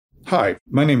Hi,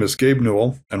 my name is Gabe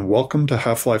Newell, and welcome to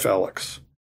Half-Life Alyx.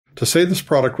 To say this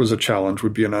product was a challenge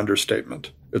would be an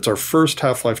understatement. It's our first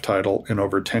Half-Life title in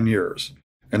over 10 years,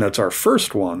 and it's our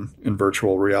first one in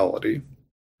virtual reality.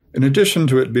 In addition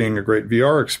to it being a great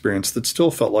VR experience that still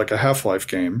felt like a Half-Life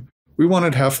game, we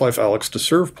wanted Half-Life Alyx to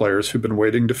serve players who've been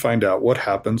waiting to find out what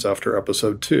happens after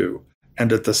Episode 2,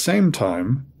 and at the same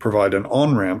time, provide an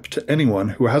on-ramp to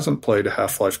anyone who hasn't played a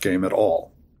Half-Life game at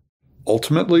all.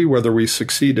 Ultimately, whether we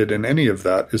succeeded in any of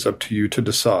that is up to you to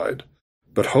decide.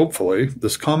 But hopefully,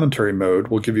 this commentary mode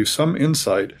will give you some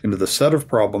insight into the set of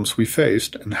problems we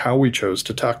faced and how we chose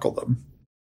to tackle them.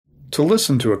 To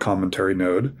listen to a commentary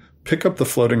node, pick up the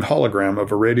floating hologram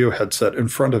of a radio headset in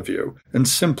front of you and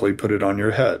simply put it on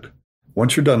your head.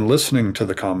 Once you're done listening to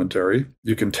the commentary,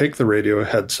 you can take the radio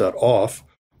headset off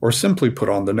or simply put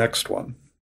on the next one.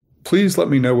 Please let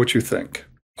me know what you think.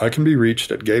 I can be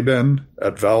reached at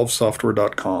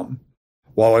gaben@valvesoftware.com.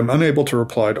 While I'm unable to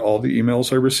reply to all the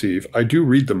emails I receive, I do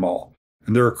read them all,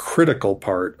 and they're a critical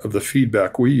part of the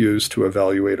feedback we use to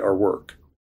evaluate our work.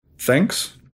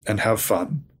 Thanks, and have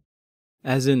fun.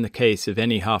 As in the case of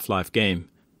any Half-Life game,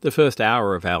 the first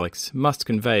hour of Alyx must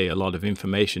convey a lot of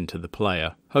information to the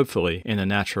player, hopefully in a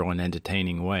natural and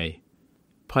entertaining way.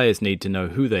 Players need to know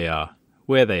who they are,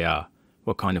 where they are,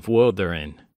 what kind of world they're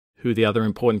in, who the other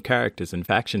important characters and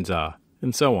factions are,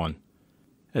 and so on.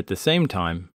 At the same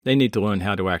time, they need to learn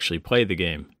how to actually play the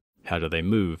game. How do they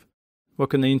move? What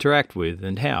can they interact with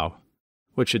and how?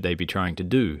 What should they be trying to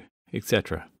do,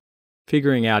 etc.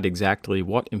 Figuring out exactly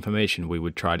what information we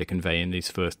would try to convey in these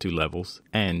first two levels,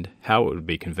 and how it would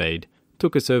be conveyed,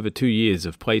 took us over 2 years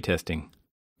of playtesting.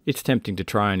 It's tempting to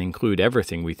try and include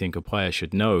everything we think a player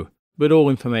should know, but all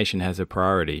information has a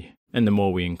priority, and the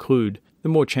more we include, the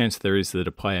more chance there is that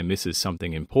a player misses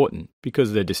something important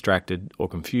because they're distracted or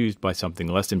confused by something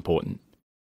less important.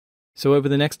 So over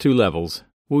the next 2 levels,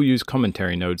 we'll use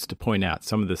commentary nodes to point out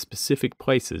some of the specific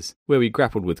places where we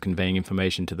grappled with conveying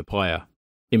information to the player.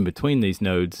 In between these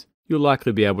nodes, you'll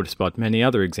likely be able to spot many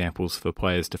other examples for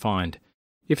players to find,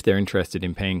 if they're interested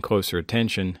in paying closer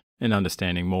attention and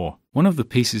understanding more. One of the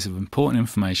pieces of important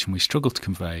information we struggled to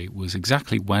convey was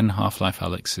exactly when Half-Life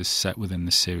Alyx is set within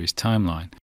the series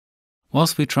timeline.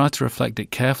 Whilst we tried to reflect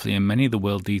it carefully in many of the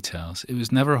world details, it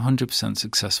was never 100%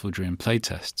 successful during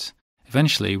playtests.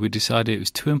 Eventually, we decided it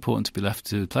was too important to be left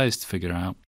to the players to figure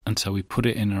out, and so we put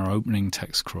it in our opening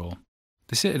text crawl.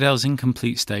 The Citadel's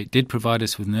incomplete state did provide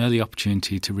us with an early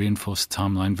opportunity to reinforce the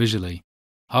timeline visually.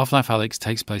 Half-Life Alyx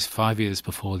takes place 5 years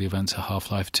before the events of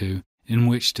Half-Life 2, in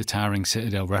which the towering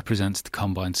Citadel represents the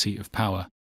Combine seat of power.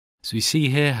 As we see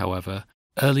here, however,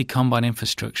 early Combine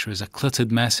infrastructure is a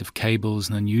cluttered mess of cables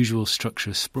and unusual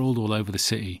structures sprawled all over the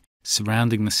city,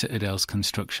 surrounding the Citadel's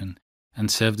construction,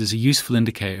 and served as a useful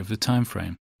indicator of the time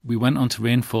frame. We went on to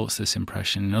reinforce this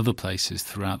impression in other places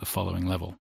throughout the following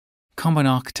level. Combine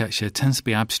architecture tends to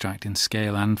be abstract in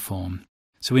scale and form,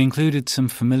 so we included some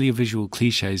familiar visual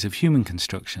cliches of human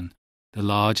construction: the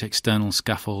large external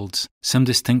scaffolds, some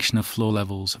distinction of floor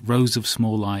levels, rows of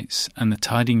small lights, and the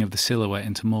tidying of the silhouette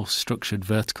into more structured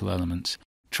vertical elements,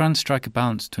 try and strike a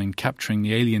balance between capturing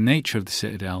the alien nature of the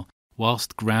Citadel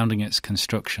whilst grounding its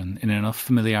construction in enough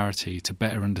familiarity to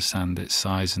better understand its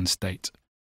size and state.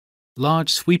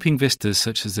 Large, sweeping vistas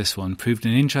such as this one proved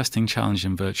an interesting challenge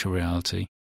in virtual reality.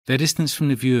 Their distance from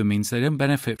the viewer means they don't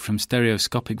benefit from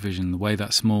stereoscopic vision the way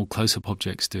that small close-up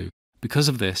objects do. Because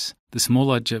of this, the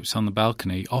small objects on the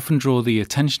balcony often draw the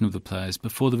attention of the players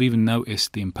before they've even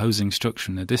noticed the imposing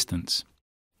structure in the distance.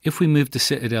 If we moved the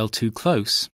Citadel too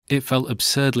close, it felt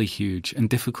absurdly huge and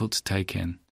difficult to take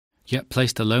in. Yet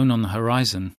placed alone on the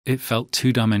horizon, it felt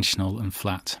two-dimensional and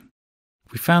flat.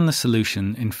 We found the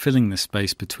solution in filling the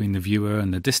space between the viewer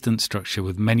and the distant structure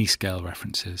with many scale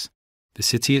references. The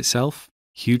city itself,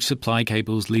 huge supply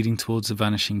cables leading towards the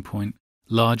vanishing point,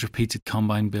 large repeated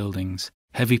Combine buildings,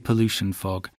 heavy pollution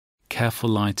fog, careful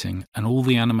lighting, and all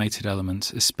the animated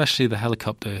elements, especially the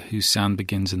helicopter whose sound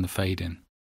begins in the fade-in.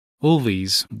 All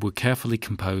these were carefully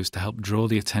composed to help draw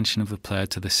the attention of the player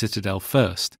to the Citadel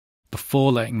first,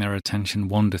 before letting their attention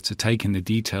wander to take in the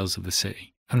details of the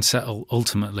city, and settle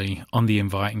ultimately on the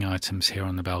inviting items here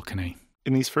on the balcony.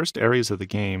 In these first areas of the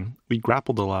game, we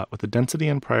grappled a lot with the density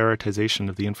and prioritization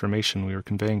of the information we were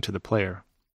conveying to the player.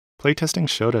 Playtesting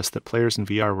showed us that players in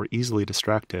VR were easily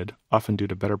distracted, often due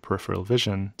to better peripheral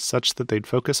vision, such that they'd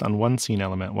focus on one scene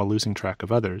element while losing track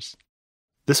of others.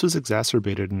 This was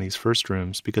exacerbated in these first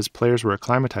rooms because players were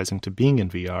acclimatizing to being in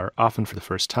VR, often for the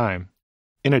first time.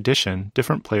 In addition,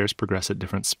 different players progress at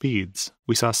different speeds.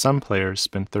 We saw some players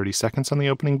spend 30 seconds on the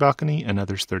opening balcony and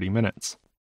others 30 minutes.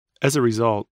 As a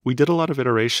result, we did a lot of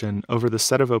iteration over the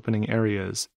set of opening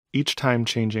areas, each time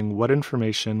changing what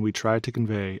information we tried to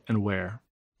convey and where.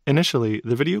 Initially,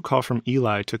 the video call from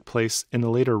Eli took place in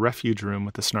the later refuge room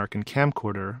with the Snark and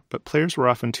camcorder, but players were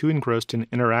often too engrossed in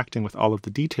interacting with all of the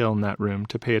detail in that room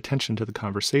to pay attention to the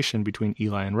conversation between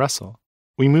Eli and Russell.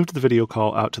 We moved the video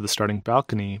call out to the starting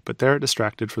balcony, but there it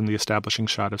distracted from the establishing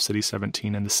shot of City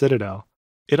 17 and the Citadel.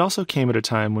 It also came at a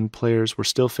time when players were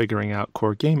still figuring out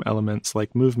core game elements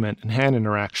like movement and hand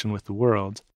interaction with the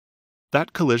world.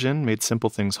 That collision made simple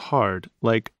things hard,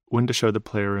 like when to show the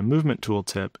player a movement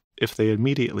tooltip if they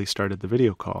immediately started the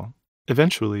video call.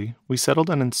 Eventually, we settled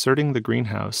on inserting the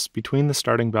greenhouse between the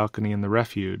starting balcony and the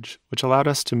refuge, which allowed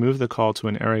us to move the call to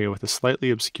an area with a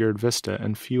slightly obscured vista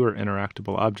and fewer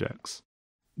interactable objects.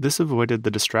 This avoided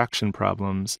the distraction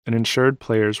problems and ensured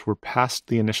players were past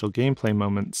the initial gameplay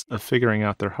moments of figuring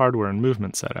out their hardware and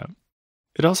movement setup.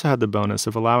 It also had the bonus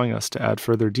of allowing us to add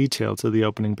further detail to the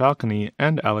opening balcony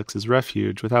and Alyx's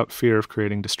refuge without fear of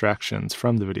creating distractions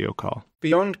from the video call.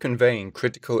 Beyond conveying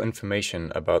critical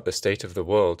information about the state of the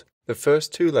world, the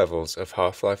first 2 levels of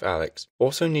Half-Life Alyx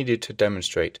also needed to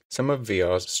demonstrate some of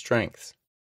VR's strengths.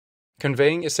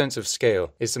 Conveying a sense of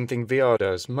scale is something VR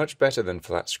does much better than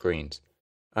flat screens,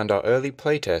 and our early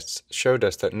playtests showed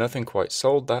us that nothing quite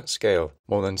sold that scale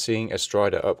more than seeing a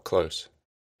Strider up close.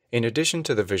 In addition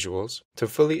to the visuals, to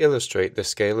fully illustrate the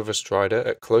scale of a Strider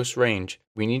at close range,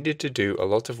 we needed to do a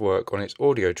lot of work on its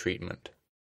audio treatment.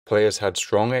 Players had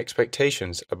strong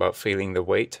expectations about feeling the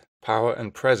weight, power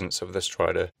and presence of the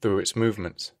Strider through its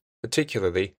movements,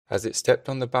 particularly as it stepped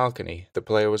on the balcony the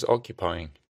player was occupying.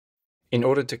 In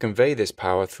order to convey this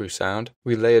power through sound,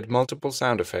 we layered multiple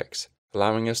sound effects,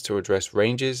 allowing us to address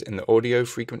ranges in the audio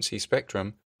frequency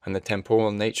spectrum and the temporal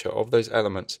nature of those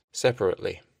elements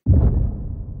separately.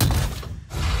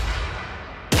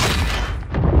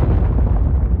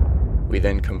 We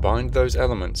then combined those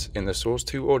elements in the Source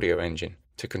 2 audio engine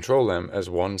to control them as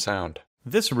one sound.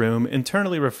 This room,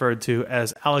 internally referred to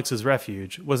as Alyx's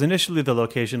Refuge, was initially the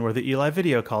location where the Eli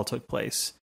video call took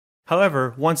place.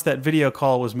 However, once that video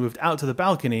call was moved out to the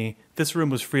balcony, this room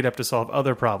was freed up to solve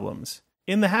other problems.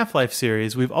 In the Half-Life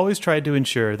series, we've always tried to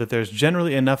ensure that there's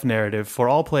generally enough narrative for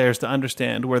all players to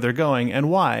understand where they're going and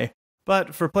why,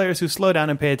 but for players who slow down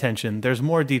and pay attention, there's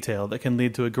more detail that can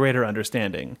lead to a greater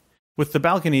understanding. With the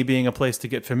balcony being a place to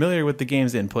get familiar with the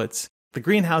game's inputs, the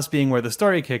greenhouse being where the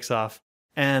story kicks off,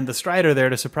 and the Strider there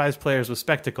to surprise players with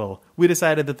spectacle, we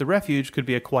decided that the refuge could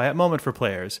be a quiet moment for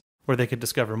players, where they could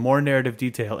discover more narrative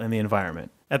detail in the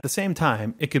environment. At the same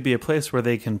time, it could be a place where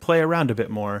they can play around a bit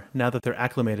more now that they're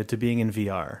acclimated to being in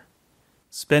VR.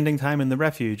 Spending time in the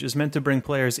refuge is meant to bring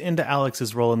players into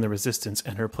Alyx's role in the Resistance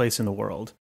and her place in the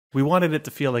world. We wanted it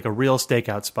to feel like a real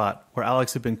stakeout spot, where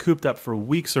Alyx had been cooped up for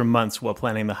weeks or months while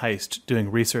planning the heist,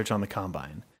 doing research on the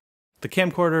Combine. The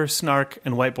camcorder, Snark,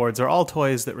 and whiteboards are all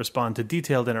toys that respond to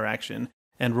detailed interaction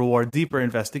and reward deeper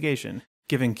investigation,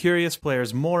 giving curious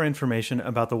players more information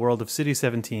about the world of City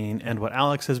 17 and what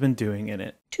Alyx has been doing in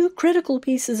it. 2 critical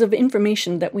pieces of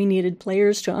information that we needed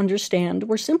players to understand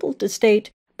were simple to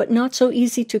state, but not so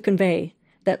easy to convey: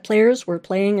 that players were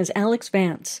playing as Alyx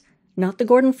Vance, not the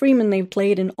Gordon Freeman they've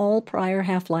played in all prior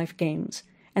Half-Life games,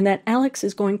 and that Alyx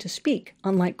is going to speak,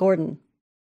 unlike Gordon.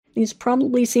 These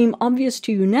probably seem obvious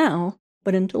to you now,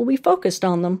 but until we focused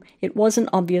on them, it wasn't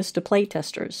obvious to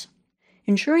playtesters.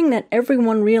 Ensuring that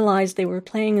everyone realized they were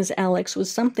playing as Alyx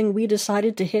was something we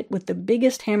decided to hit with the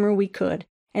biggest hammer we could,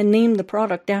 and name the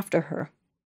product after her.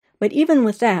 But even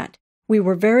with that, we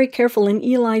were very careful in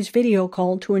Eli's video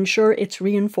call to ensure it's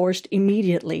reinforced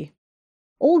immediately.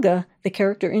 Olga, the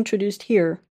character introduced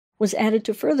here, was added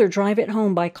to further drive it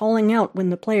home by calling out when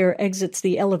the player exits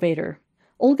the elevator.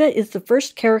 Olga is the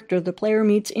first character the player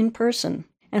meets in person,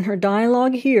 and her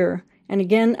dialogue here, and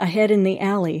again ahead in the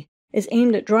alley, is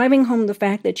aimed at driving home the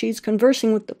fact that she's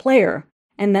conversing with the player,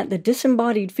 and that the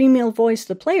disembodied female voice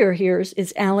the player hears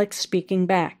is Alyx speaking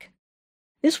back.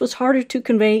 This was harder to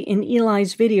convey in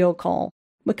Eli's video call,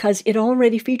 because it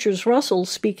already features Russell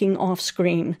speaking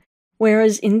off-screen,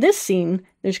 whereas in this scene,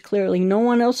 there's clearly no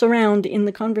one else around in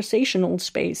the conversational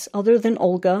space other than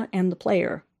Olga and the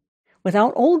player.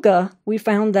 Without Olga, we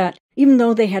found that, even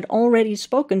though they had already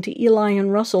spoken to Eli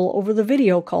and Russell over the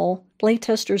video call,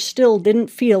 playtesters still didn't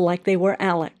feel like they were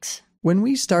Alyx. When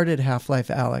we started Half-Life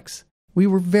Alyx, we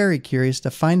were very curious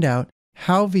to find out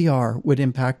how VR would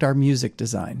impact our music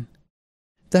design.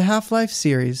 The Half-Life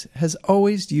series has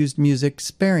always used music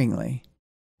sparingly,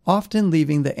 often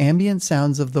leaving the ambient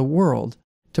sounds of the world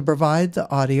to provide the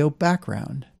audio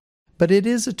background. But it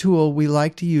is a tool we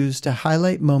like to use to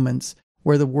highlight moments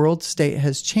where the world state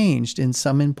has changed in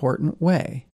some important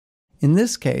way. In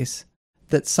this case,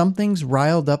 that something's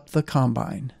riled up the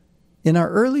Combine. In our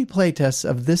early playtests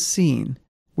of this scene,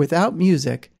 without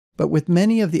music, but with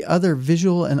many of the other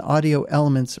visual and audio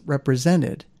elements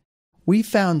represented, we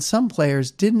found some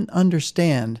players didn't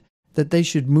understand that they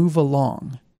should move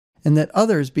along, and that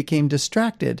others became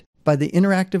distracted by the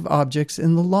interactive objects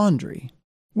in the laundry.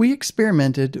 We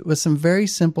experimented with some very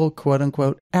simple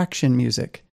quote-unquote action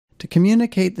music to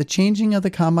communicate the changing of the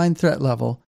Combine threat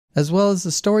level, as well as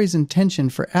the story's intention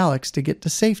for Alyx to get to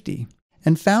safety,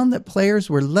 and found that players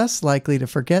were less likely to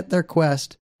forget their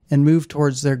quest and move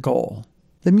towards their goal.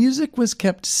 The music was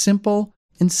kept simple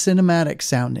and cinematic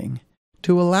sounding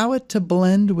to allow it to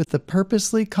blend with the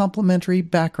purposely complementary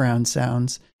background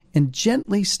sounds and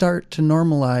gently start to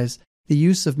normalize the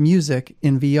use of music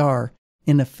in VR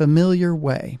in a familiar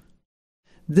way.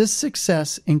 This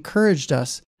success encouraged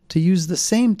us to use the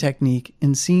same technique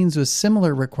in scenes with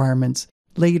similar requirements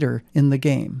later in the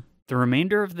game. The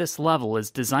remainder of this level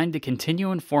is designed to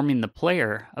continue informing the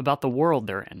player about the world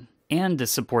they're in, and to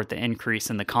support the increase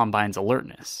in the Combine's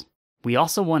alertness. We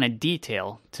also wanted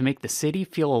detail to make the city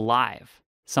feel alive,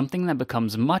 something that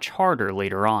becomes much harder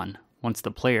later on once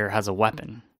the player has a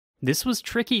weapon. This was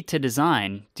tricky to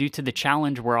design due to the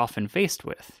challenge we're often faced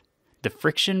with, the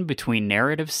friction between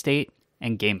narrative state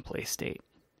and gameplay state.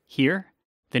 Here,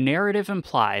 the narrative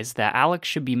implies that Alyx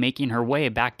should be making her way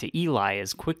back to Eli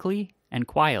as quickly and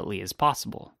quietly as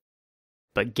possible.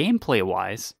 But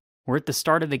gameplay-wise, we're at the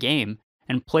start of the game,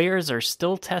 and players are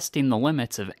still testing the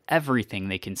limits of everything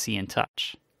they can see and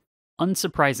touch.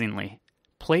 Unsurprisingly,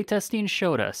 playtesting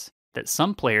showed us that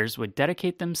some players would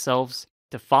dedicate themselves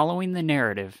to following the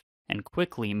narrative and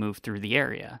quickly move through the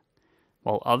area,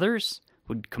 while others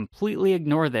would completely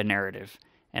ignore the narrative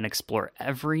and explore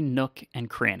every nook and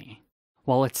cranny.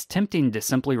 While it's tempting to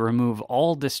simply remove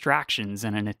all distractions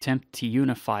in an attempt to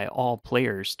unify all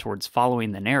players towards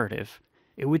following the narrative,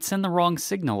 it would send the wrong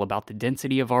signal about the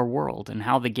density of our world and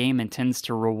how the game intends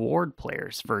to reward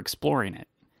players for exploring it.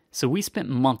 So we spent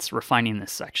months refining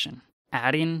this section,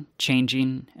 adding,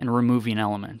 changing, and removing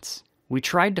elements. We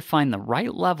tried to find the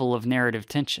right level of narrative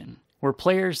tension, where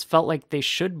players felt like they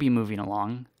should be moving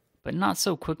along, but not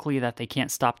so quickly that they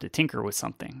can't stop to tinker with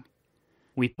something.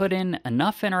 We put in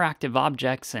enough interactive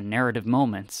objects and narrative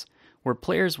moments where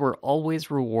players were always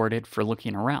rewarded for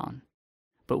looking around,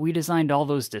 but we designed all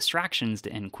those distractions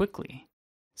to end quickly,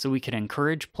 so we could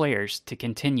encourage players to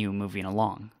continue moving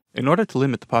along. In order to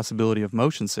limit the possibility of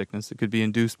motion sickness that could be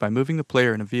induced by moving the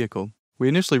player in a vehicle, we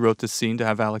initially wrote this scene to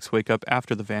have Alyx wake up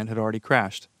after the van had already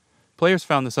crashed. Players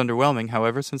found this underwhelming,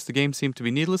 however, since the game seemed to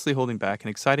be needlessly holding back an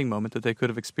exciting moment that they could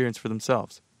have experienced for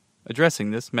themselves. Addressing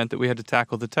this meant that we had to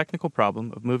tackle the technical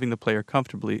problem of moving the player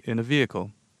comfortably in a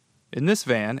vehicle. In this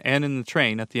van, and in the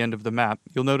train at the end of the map,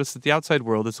 you'll notice that the outside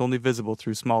world is only visible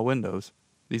through small windows.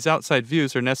 These outside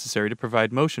views are necessary to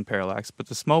provide motion parallax, but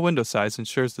the small window size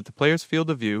ensures that the player's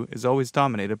field of view is always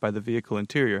dominated by the vehicle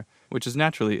interior, which is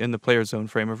naturally in the player's own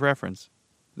frame of reference.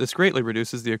 This greatly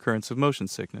reduces the occurrence of motion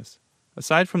sickness.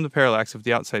 Aside from the parallax of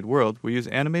the outside world, we use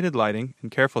animated lighting and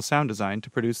careful sound design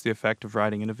to produce the effect of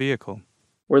riding in a vehicle.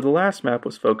 Where the last map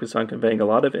was focused on conveying a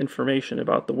lot of information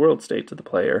about the world state to the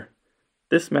player,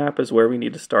 this map is where we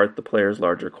need to start the player's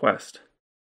larger quest.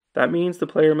 That means the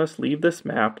player must leave this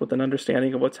map with an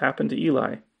understanding of what's happened to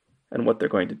Eli, and what they're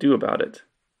going to do about it.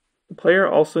 The player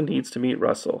also needs to meet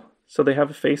Russell, so they have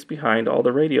a face behind all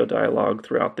the radio dialogue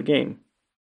throughout the game.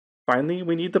 Finally,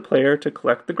 we need the player to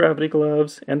collect the gravity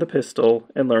gloves and the pistol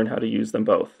and learn how to use them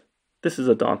both. This is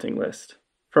a daunting list.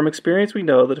 From experience, we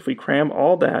know that if we cram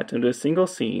all that into a single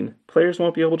scene, players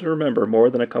won't be able to remember more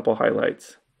than a couple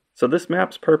highlights. So this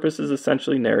map's purpose is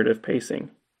essentially narrative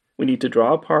pacing. We need to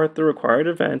draw apart the required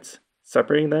events,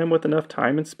 separating them with enough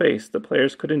time and space that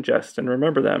players could ingest and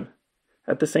remember them.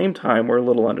 At the same time, we're a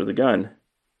little under the gun.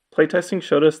 Playtesting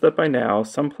showed us that by now,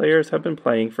 some players have been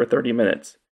playing for 30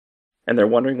 minutes, and they're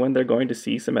wondering when they're going to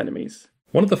see some enemies.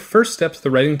 One of the first steps the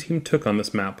writing team took on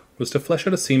this map was to flesh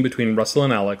out a scene between Russell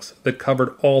and Alyx that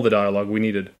covered all the dialogue we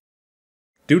needed.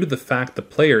 Due to the fact the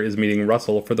player is meeting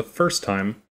Russell for the first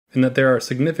time, and that there are a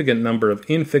significant number of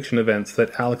in-fiction events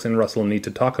that Alyx and Russell need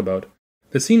to talk about,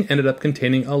 the scene ended up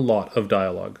containing a lot of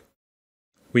dialogue.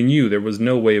 We knew there was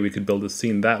no way we could build a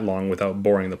scene that long without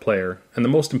boring the player, and the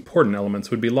most important elements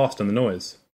would be lost in the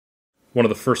noise. One of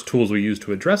the first tools we used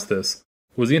to address this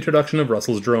was the introduction of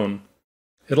Russell's drone.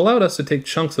 It allowed us to take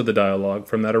chunks of the dialogue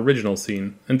from that original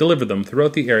scene and deliver them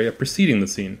throughout the area preceding the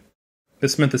scene.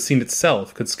 This meant the scene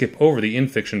itself could skip over the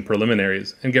in-fiction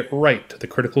preliminaries and get right to the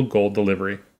critical goal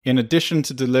delivery. In addition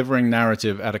to delivering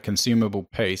narrative at a consumable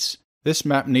pace, this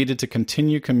map needed to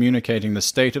continue communicating the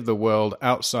state of the world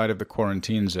outside of the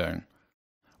quarantine zone.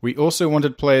 We also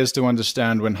wanted players to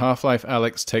understand when Half-Life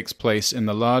Alyx takes place in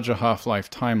the larger Half-Life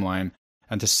timeline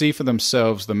and to see for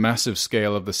themselves the massive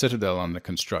scale of the Citadel under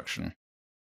construction.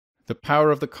 The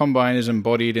power of the Combine is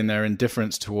embodied in their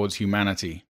indifference towards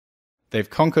humanity. They've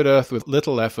conquered Earth with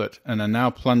little effort and are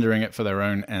now plundering it for their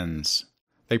own ends.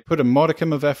 They put a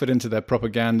modicum of effort into their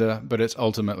propaganda, but it's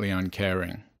ultimately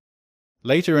uncaring.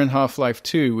 Later in Half-Life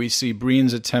 2, we see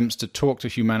Breen's attempts to talk to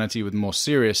humanity with more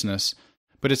seriousness,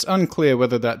 but it's unclear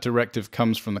whether that directive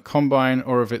comes from the Combine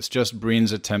or if it's just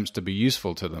Breen's attempts to be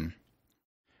useful to them.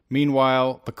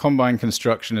 Meanwhile, the Combine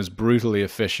construction is brutally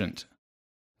efficient.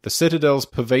 The Citadel's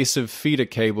pervasive feeder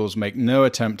cables make no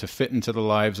attempt to fit into the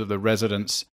lives of the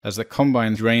residents as the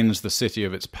Combine drains the city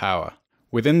of its power.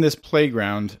 Within this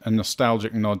playground, a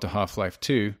nostalgic nod to Half-Life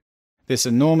 2, this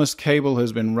enormous cable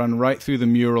has been run right through the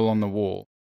mural on the wall,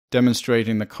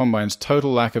 demonstrating the Combine's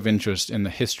total lack of interest in the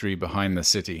history behind the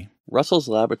city. Russell's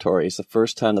laboratory is the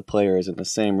first time the player is in the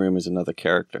same room as another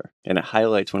character, and it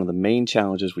highlights one of the main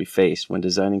challenges we face when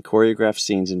designing choreographed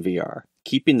scenes in VR,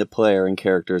 keeping the player and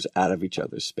characters out of each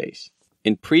other's space.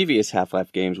 In previous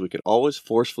Half-Life games, we could always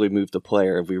forcefully move the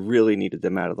player if we really needed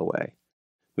them out of the way.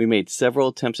 We made several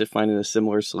attempts at finding a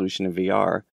similar solution in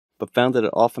VR, but found that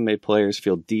it often made players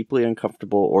feel deeply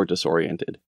uncomfortable or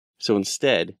disoriented. So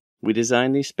instead, we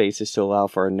designed these spaces to allow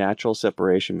for a natural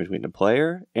separation between the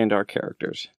player and our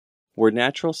characters. Where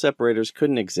natural separators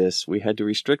couldn't exist, we had to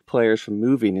restrict players from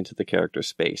moving into the character's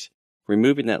space,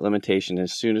 removing that limitation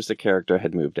as soon as the character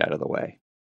had moved out of the way.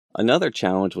 Another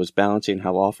challenge was balancing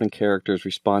how often characters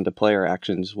respond to player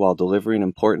actions while delivering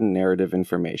important narrative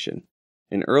information.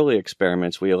 In early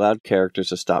experiments, we allowed characters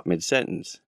to stop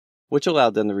mid-sentence, which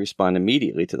allowed them to respond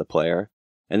immediately to the player,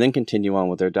 and then continue on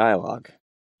with their dialogue.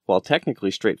 While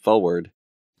technically straightforward,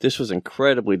 this was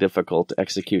incredibly difficult to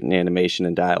execute in animation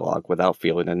and dialogue without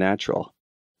feeling unnatural.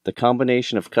 The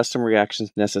combination of custom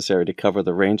reactions necessary to cover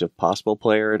the range of possible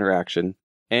player interaction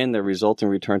and the resulting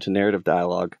return to narrative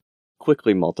dialogue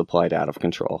quickly multiplied out of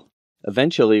control.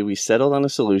 Eventually, we settled on a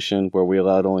solution where we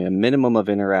allowed only a minimum of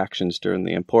interactions during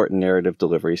the important narrative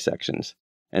delivery sections,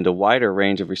 and a wider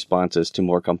range of responses to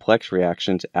more complex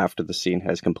reactions after the scene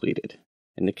has completed.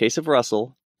 In the case of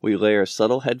Russell, we layer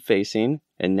subtle head facing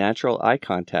and natural eye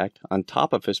contact on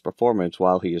top of his performance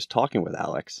while he is talking with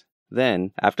Alyx.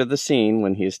 Then, after the scene,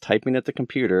 when he is typing at the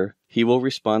computer, he will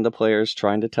respond to players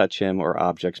trying to touch him or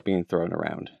objects being thrown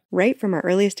around. Right from our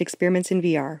earliest experiments in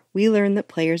VR, we learned that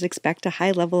players expect a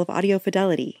high level of audio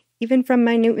fidelity, even from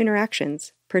minute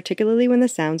interactions, particularly when the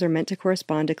sounds are meant to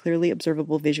correspond to clearly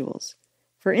observable visuals.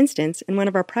 For instance, in one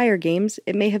of our prior games,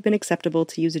 it may have been acceptable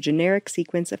to use a generic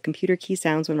sequence of computer key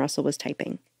sounds when Russell was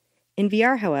typing. In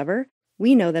VR, however,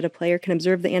 we know that a player can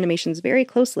observe the animations very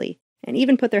closely, and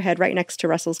even put their head right next to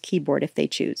Russell's keyboard if they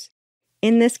choose.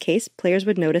 In this case, players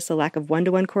would notice a lack of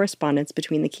one-to-one correspondence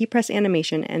between the key press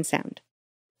animation and sound.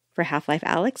 For Half-Life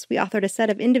Alyx, we authored a set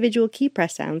of individual key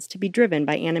press sounds to be driven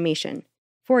by animation.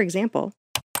 For example,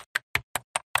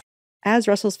 as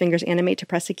Russell's fingers animate to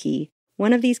press a key,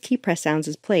 one of these key press sounds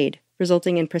is played,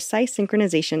 resulting in precise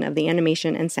synchronization of the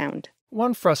animation and sound.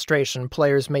 One frustration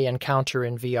players may encounter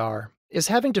in VR is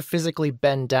having to physically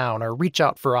bend down or reach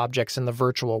out for objects in the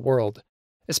virtual world,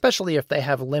 especially if they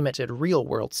have limited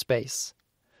real-world space.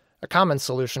 A common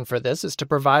solution for this is to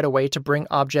provide a way to bring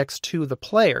objects to the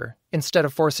player, instead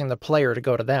of forcing the player to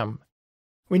go to them.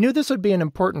 We knew this would be an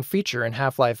important feature in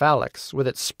Half-Life Alyx, with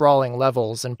its sprawling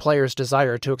levels and players'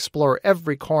 desire to explore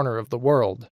every corner of the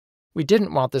world. We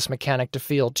didn't want this mechanic to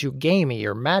feel too gamey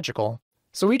or magical,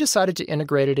 so we decided to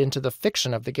integrate it into the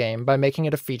fiction of the game by making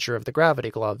it a feature of the gravity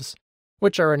gloves,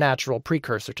 which are a natural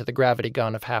precursor to the gravity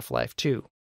gun of Half-Life 2.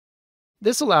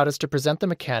 This allowed us to present the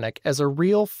mechanic as a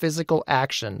real physical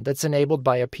action that's enabled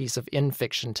by a piece of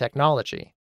in-fiction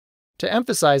technology. To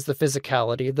emphasize the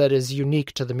physicality that is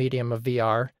unique to the medium of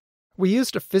VR, we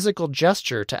used a physical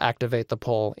gesture to activate the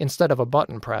pull instead of a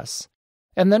button press,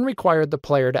 and then required the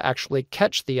player to actually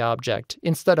catch the object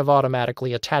instead of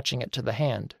automatically attaching it to the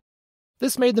hand.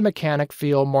 This made the mechanic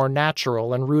feel more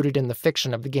natural and rooted in the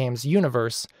fiction of the game's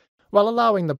universe, while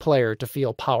allowing the player to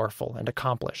feel powerful and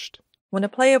accomplished. When a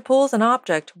player pulls an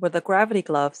object with the gravity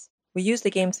gloves, we use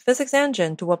the game's physics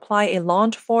engine to apply a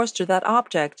launch force to that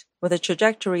object with a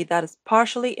trajectory that is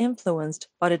partially influenced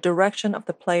by the direction of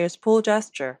the player's pull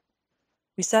gesture.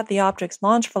 We set the object's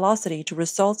launch velocity to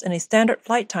result in a standard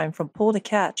flight time from pull to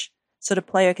catch, so the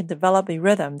player can develop a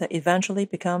rhythm that eventually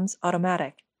becomes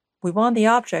automatic. We want the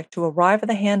object to arrive at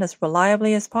the hand as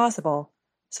reliably as possible,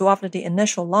 so after the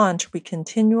initial launch, we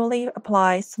continually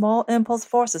apply small impulse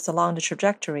forces along the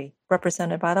trajectory,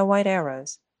 represented by the white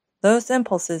arrows. Those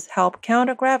impulses help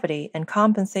counter gravity and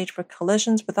compensate for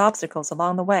collisions with obstacles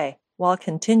along the way, while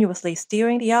continuously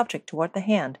steering the object toward the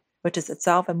hand, which is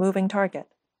itself a moving target.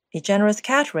 A generous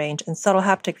catch range and subtle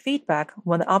haptic feedback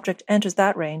when the object enters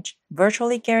that range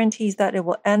virtually guarantees that it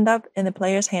will end up in the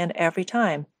player's hand every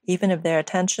time, even if their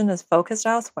attention is focused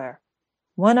elsewhere.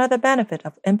 One other benefit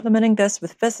of implementing this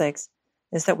with physics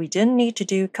is that we didn't need to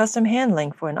do custom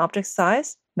handling for an object's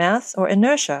size, mass, or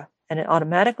inertia, and it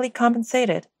automatically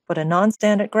compensated for the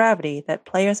non-standard gravity that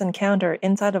players encounter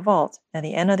inside the vault at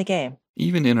the end of the game.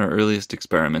 Even in our earliest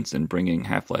experiments in bringing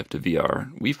Half-Life to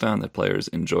VR, we found that players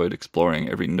enjoyed exploring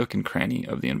every nook and cranny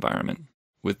of the environment.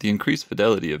 With the increased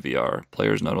fidelity of VR,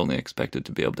 players not only expected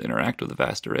to be able to interact with a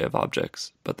vast array of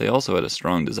objects, but they also had a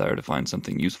strong desire to find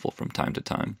something useful from time to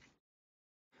time.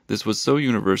 This was so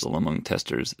universal among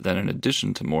testers that in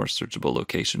addition to more searchable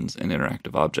locations and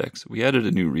interactive objects, we added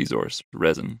a new resource,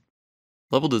 resin.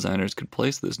 Level designers could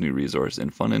place this new resource in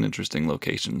fun and interesting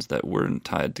locations that weren't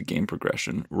tied to game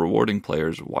progression, rewarding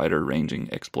players wider-ranging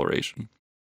exploration.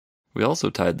 We also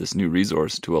tied this new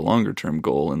resource to a longer-term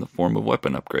goal in the form of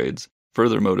weapon upgrades,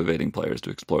 further motivating players to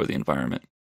explore the environment.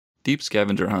 Deep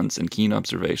scavenger hunts and keen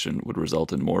observation would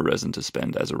result in more resin to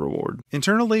spend as a reward.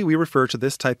 Internally, we refer to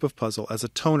this type of puzzle as a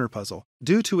toner puzzle,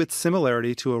 due to its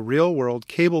similarity to a real-world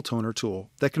cable toner tool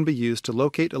that can be used to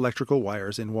locate electrical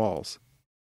wires in walls.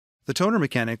 The toner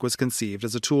mechanic was conceived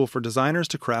as a tool for designers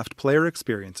to craft player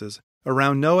experiences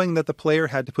around knowing that the player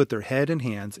had to put their head and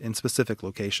hands in specific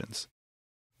locations.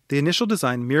 The initial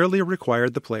design merely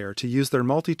required the player to use their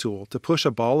multi-tool to push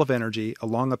a ball of energy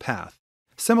along a path,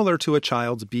 similar to a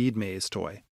child's bead maze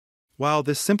toy. While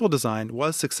this simple design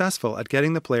was successful at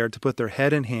getting the player to put their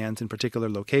head and hands in particular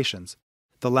locations,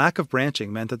 the lack of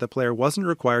branching meant that the player wasn't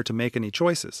required to make any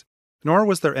choices, nor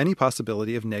was there any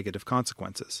possibility of negative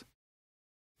consequences.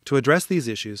 To address these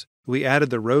issues, we added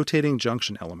the rotating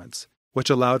junction elements, which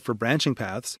allowed for branching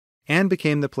paths and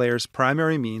became the player's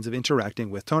primary means of interacting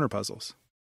with toner puzzles.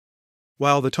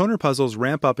 While the toner puzzles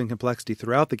ramp up in complexity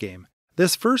throughout the game,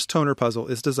 this first toner puzzle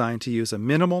is designed to use a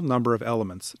minimal number of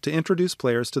elements to introduce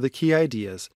players to the key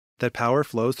ideas that power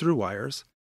flows through wires,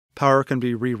 power can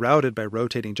be rerouted by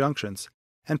rotating junctions,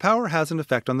 and power has an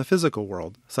effect on the physical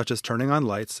world, such as turning on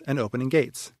lights and opening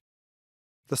gates.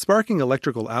 The sparking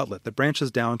electrical outlet that branches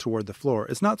down toward the floor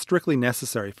is not strictly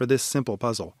necessary for this simple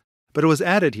puzzle, but it was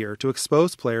added here to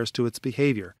expose players to its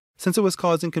behavior, since it was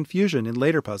causing confusion in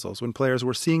later puzzles when players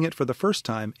were seeing it for the first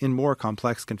time in more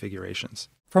complex configurations.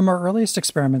 From our earliest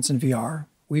experiments in VR,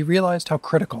 we realized how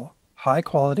critical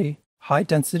high-quality,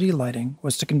 high-density lighting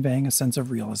was to conveying a sense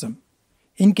of realism.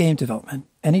 In game development,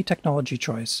 any technology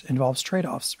choice involves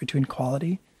trade-offs between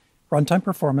quality, runtime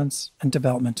performance, and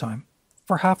development time.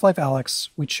 For Half-Life Alyx,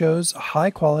 we chose a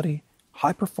high-quality,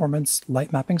 high-performance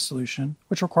light mapping solution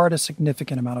which required a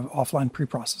significant amount of offline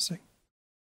preprocessing.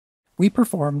 We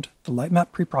performed the light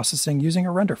map preprocessing using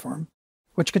a render farm,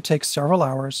 which could take several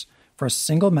hours for a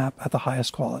single map at the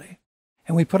highest quality,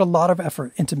 and we put a lot of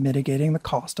effort into mitigating the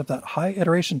cost of that high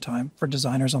iteration time for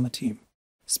designers on the team.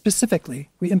 Specifically,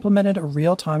 we implemented a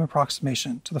real-time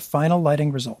approximation to the final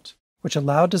lighting result, which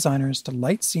allowed designers to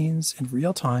light scenes in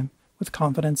real time with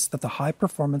confidence that the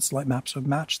high-performance light maps would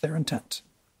match their intent.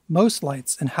 Most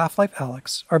lights in Half-Life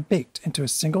Alyx are baked into a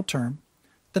single term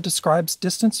that describes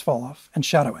distance falloff and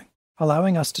shadowing,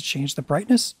 allowing us to change the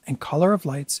brightness and color of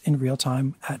lights in real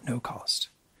time at no cost.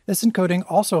 This encoding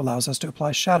also allows us to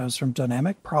apply shadows from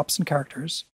dynamic props and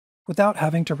characters without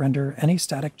having to render any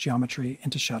static geometry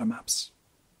into shadow maps.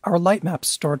 Our light maps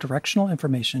store directional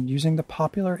information using the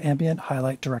popular ambient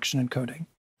highlight direction encoding,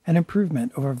 an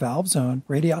improvement over Valve's own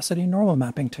radiosity normal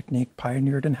mapping technique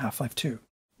pioneered in Half-Life 2.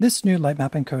 This new light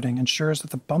map encoding ensures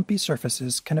that the bumpy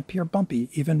surfaces can appear bumpy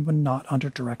even when not under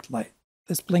direct light.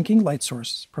 This blinking light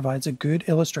source provides a good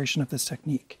illustration of this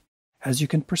technique, as you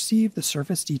can perceive the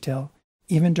surface detail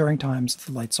even during times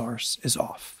the light source is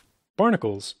off.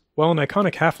 Barnacles, while an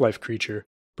iconic Half-Life creature,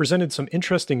 presented some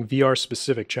interesting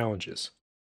VR-specific challenges.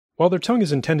 While their tongue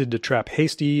is intended to trap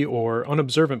hasty or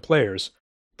unobservant players,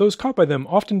 those caught by them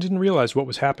often didn't realize what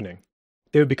was happening.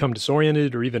 They would become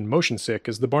disoriented or even motion sick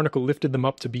as the barnacle lifted them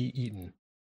up to be eaten.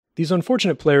 These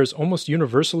unfortunate players almost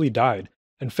universally died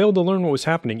and failed to learn what was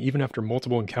happening even after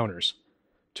multiple encounters.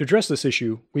 To address this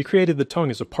issue, we created the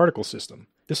tongue as a particle system.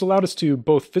 This allowed us to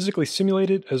both physically simulate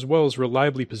it as well as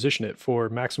reliably position it for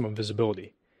maximum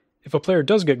visibility. If a player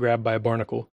does get grabbed by a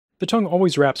barnacle, the tongue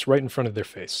always wraps right in front of their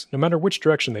face, no matter which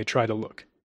direction they try to look.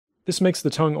 This makes the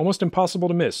tongue almost impossible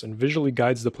to miss and visually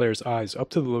guides the player's eyes up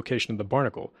to the location of the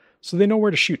barnacle, so they know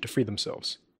where to shoot to free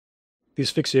themselves.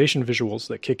 These fixation visuals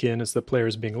that kick in as the player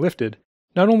is being lifted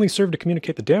not only serve to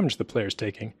communicate the damage the player is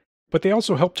taking, but they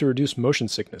also help to reduce motion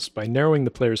sickness by narrowing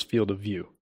the player's field of view.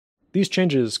 These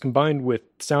changes, combined with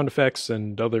sound effects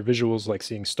and other visuals like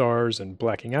seeing stars and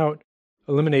blacking out,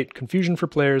 eliminate confusion for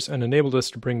players and enabled us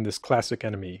to bring this classic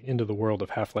enemy into the world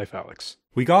of Half-Life Alyx.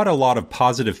 We got a lot of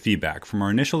positive feedback from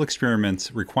our initial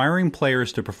experiments requiring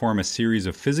players to perform a series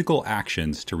of physical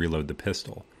actions to reload the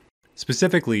pistol.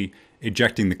 Specifically,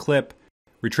 ejecting the clip,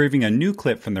 retrieving a new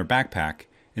clip from their backpack,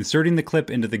 inserting the clip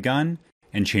into the gun,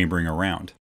 and chambering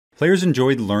around. Players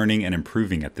enjoyed learning and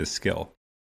improving at this skill.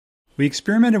 We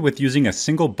experimented with using a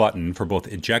single button for both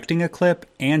ejecting a clip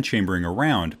and chambering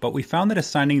around, but we found that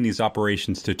assigning these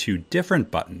operations to two different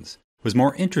buttons was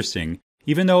more interesting,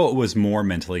 even though it was more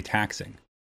mentally taxing.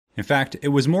 In fact, it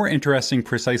was more interesting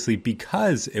precisely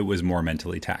because it was more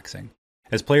mentally taxing,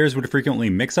 as players would frequently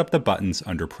mix up the buttons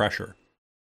under pressure.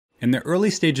 In the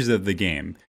early stages of the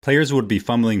game, players would be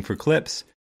fumbling for clips,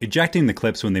 ejecting the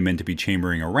clips when they meant to be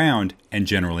chambering around, and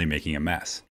generally making a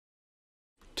mess.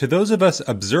 To those of us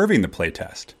observing the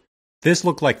playtest, this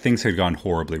looked like things had gone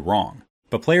horribly wrong,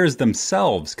 but players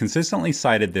themselves consistently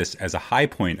cited this as a high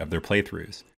point of their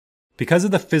playthroughs. Because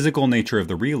of the physical nature of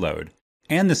the reload,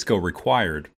 and the skill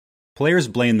required, players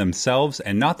blamed themselves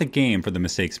and not the game for the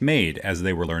mistakes made as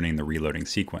they were learning the reloading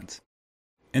sequence.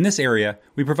 In this area,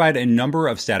 we provide a number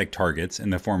of static targets in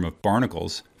the form of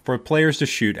barnacles for players to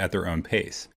shoot at their own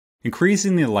pace,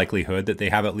 increasing the likelihood that they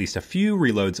have at least a few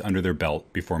reloads under their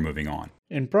belt before moving on.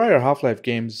 In prior Half-Life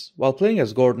games, while playing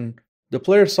as Gordon, the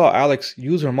player saw Alyx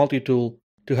use her multi-tool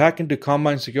to hack into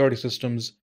Combine security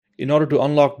systems in order to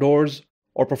unlock doors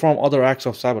or perform other acts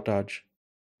of sabotage.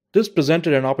 This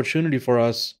presented an opportunity for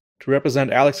us to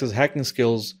represent Alyx's hacking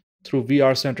skills through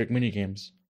VR-centric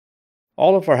minigames.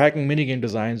 All of our hacking minigame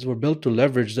designs were built to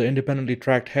leverage the independently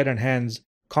tracked head and hands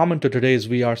common to today's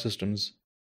VR systems.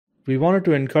 We wanted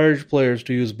to encourage players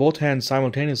to use both hands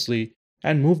simultaneously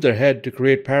and move their head to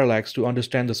create parallax to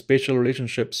understand the spatial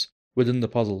relationships within the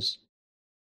puzzles.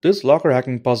 This locker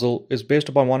hacking puzzle is based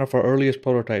upon one of our earliest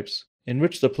prototypes, in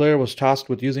which the player was tasked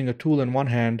with using a tool in one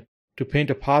hand to paint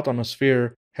a path on a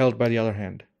sphere held by the other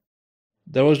hand.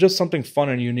 There was just something fun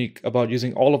and unique about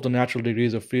using all of the natural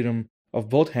degrees of freedom of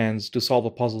both hands to solve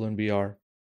a puzzle in VR.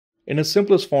 In its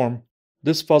simplest form,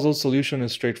 this puzzle solution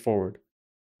is straightforward,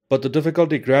 but the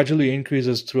difficulty gradually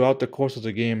increases throughout the course of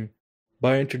the game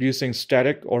by introducing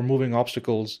static or moving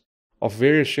obstacles of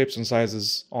various shapes and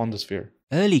sizes on the sphere.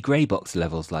 Early grey box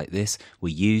levels like this were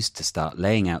used to start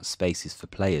laying out spaces for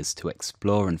players to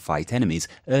explore and fight enemies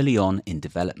early on in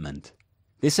development.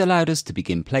 This allowed us to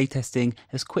begin playtesting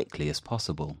as quickly as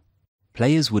possible.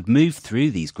 Players would move through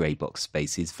these grey box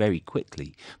spaces very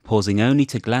quickly, pausing only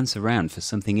to glance around for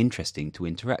something interesting to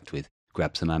interact with,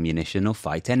 grab some ammunition or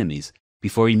fight enemies,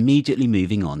 before immediately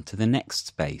moving on to the next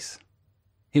space.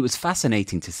 It was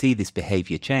fascinating to see this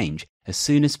behaviour change as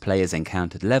soon as players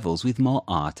encountered levels with more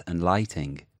art and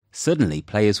lighting. Suddenly,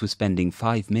 players were spending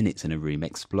 5 minutes in a room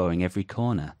exploring every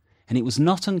corner, and it was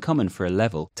not uncommon for a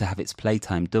level to have its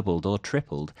playtime doubled or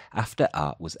tripled after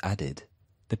art was added.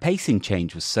 The pacing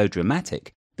change was so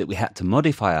dramatic that we had to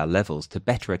modify our levels to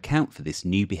better account for this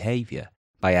new behaviour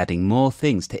by adding more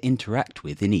things to interact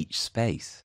with in each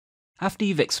space. After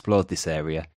you've explored this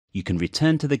area, you can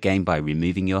return to the game by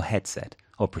removing your headset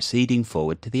or proceeding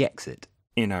forward to the exit.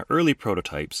 In our early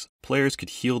prototypes, players could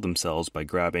heal themselves by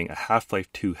grabbing a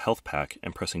Half-Life 2 health pack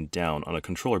and pressing down on a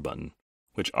controller button,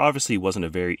 which obviously wasn't a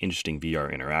very interesting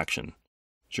VR interaction.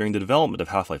 During the development of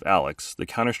Half-Life Alyx, the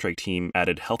Counter-Strike team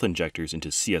added health injectors into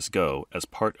CSGO as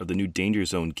part of the new Danger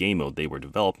Zone game mode they were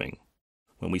developing.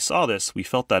 When we saw this, we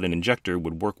felt that an injector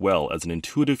would work well as an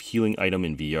intuitive healing item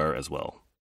in VR as well.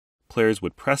 Players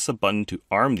would press a button to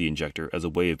arm the injector as a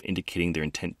way of indicating their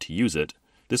intent to use it.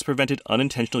 This prevented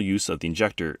unintentional use of the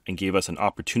injector and gave us an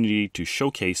opportunity to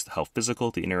showcase how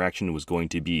physical the interaction was going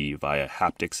to be via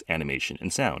haptics, animation,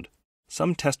 and sound.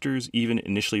 Some testers even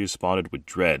initially responded with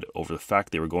dread over the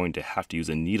fact they were going to have to use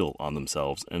a needle on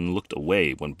themselves and looked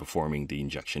away when performing the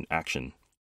injection action.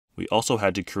 We also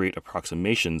had to create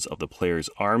approximations of the player's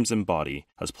arms and body,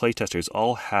 as playtesters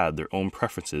all had their own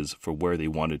preferences for where they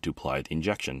wanted to apply the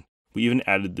injection. We even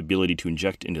added the ability to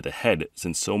inject into the head,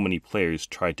 since so many players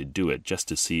tried to do it just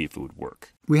to see if it would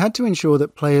work. We had to ensure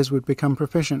that players would become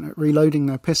proficient at reloading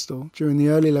their pistol during the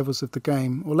early levels of the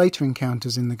game, or later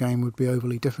encounters in the game would be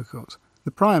overly difficult.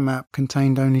 The prior map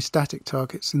contained only static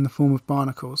targets in the form of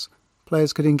barnacles.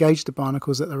 Players could engage the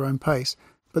barnacles at their own pace,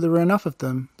 but there were enough of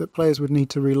them that players would need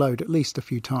to reload at least a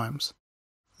few times.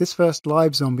 This first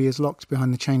live zombie is locked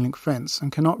behind the chain link fence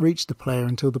and cannot reach the player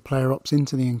until the player opts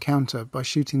into the encounter by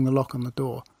shooting the lock on the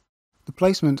door. The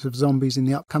placement of zombies in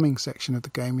the upcoming section of the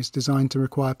game is designed to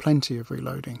require plenty of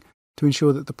reloading, to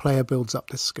ensure that the player builds up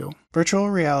this skill.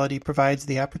 Virtual reality provides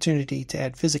the opportunity to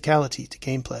add physicality to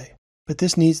gameplay, but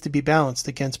this needs to be balanced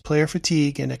against player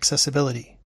fatigue and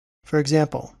accessibility. For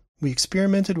example, we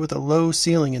experimented with a low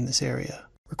ceiling in this area,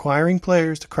 requiring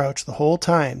players to crouch the whole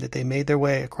time that they made their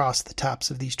way across the tops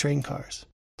of these train cars.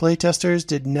 Playtesters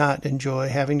did not enjoy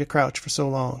having to crouch for so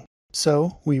long,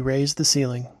 so we raised the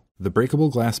ceiling. The breakable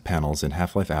glass panels in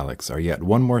Half-Life Alyx are yet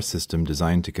one more system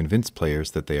designed to convince players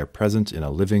that they are present in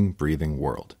a living, breathing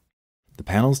world. The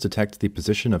panels detect the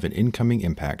position of an incoming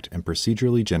impact and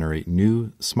procedurally generate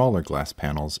new, smaller glass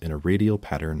panels in a radial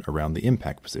pattern around the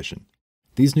impact position.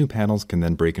 These new panels can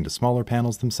then break into smaller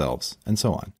panels themselves, and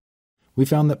so on. We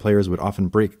found that players would often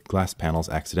break glass panels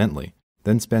accidentally,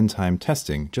 then spend time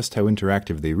testing just how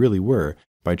interactive they really were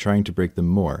by trying to break them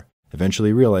more,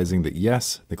 eventually realizing that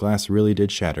yes, the glass really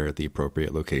did shatter at the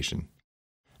appropriate location.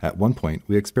 At one point,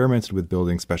 we experimented with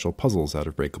building special puzzles out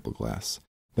of breakable glass,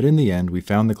 but in the end we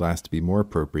found the glass to be more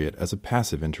appropriate as a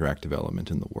passive interactive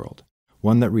element in the world,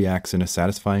 one that reacts in a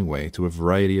satisfying way to a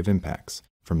variety of impacts,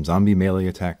 from zombie melee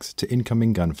attacks to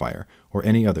incoming gunfire or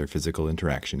any other physical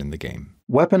interaction in the game.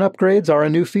 Weapon upgrades are a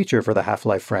new feature for the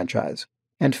Half-Life franchise,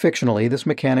 and fictionally this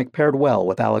mechanic paired well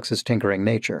with Alyx's tinkering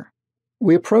nature.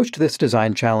 We approached this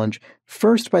design challenge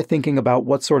first by thinking about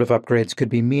what sort of upgrades could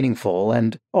be meaningful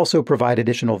and also provide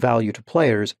additional value to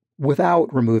players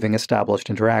without removing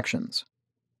established interactions.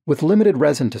 With limited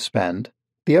resin to spend,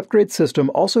 the upgrade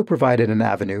system also provided an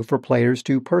avenue for players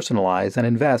to personalize and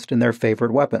invest in their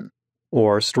favorite weapon,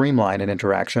 or streamline an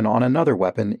interaction on another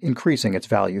weapon, increasing its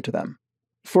value to them.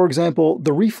 For example,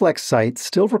 the reflex sight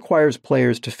still requires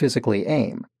players to physically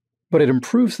aim, but it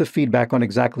improves the feedback on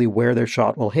exactly where their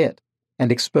shot will hit,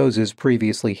 and exposes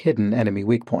previously hidden enemy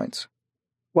weak points.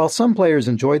 While some players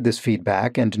enjoyed this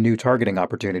feedback and new targeting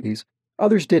opportunities,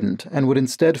 others didn't and would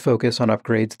instead focus on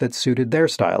upgrades that suited their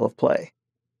style of play.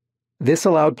 This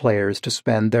allowed players to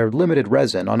spend their limited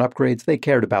resin on upgrades they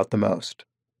cared about the most.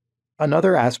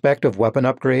 Another aspect of weapon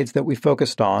upgrades that we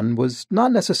focused on was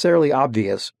not necessarily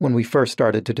obvious when we first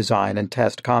started to design and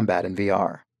test combat in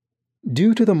VR.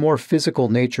 Due to the more physical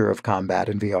nature of combat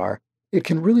in VR, it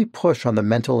can really push on the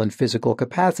mental and physical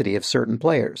capacity of certain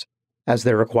players, as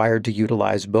they're required to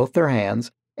utilize both their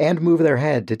hands and move their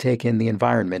head to take in the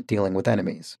environment dealing with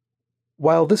enemies.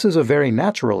 While this is a very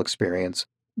natural experience,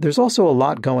 there's also a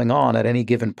lot going on at any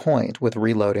given point with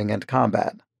reloading and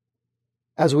combat.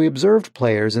 As we observed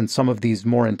players in some of these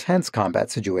more intense combat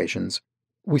situations,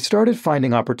 we started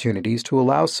finding opportunities to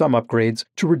allow some upgrades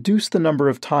to reduce the number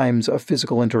of times a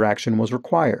physical interaction was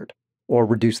required, or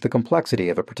reduce the complexity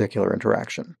of a particular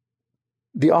interaction.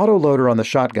 The autoloader on the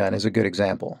shotgun is a good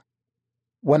example.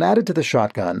 When added to the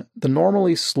shotgun, the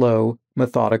normally slow,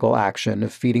 methodical action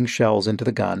of feeding shells into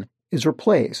the gun is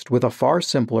replaced with a far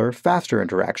simpler, faster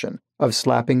interaction of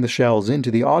slapping the shells into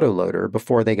the autoloader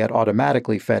before they get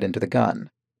automatically fed into the gun.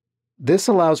 This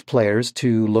allows players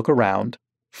to look around,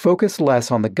 focus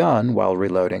less on the gun while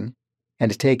reloading,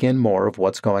 and take in more of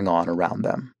what's going on around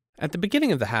them. At the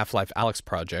beginning of the Half-Life Alyx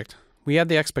project, we had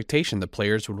the expectation that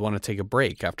players would want to take a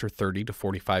break after 30 to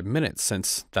 45 minutes,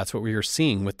 since that's what we were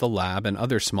seeing with the lab and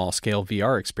other small-scale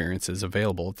VR experiences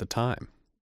available at the time.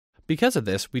 Because of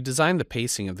this, we designed the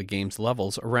pacing of the game's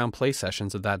levels around play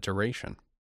sessions of that duration.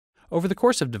 Over the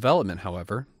course of development,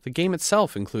 however, the game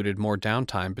itself included more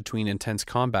downtime between intense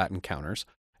combat encounters,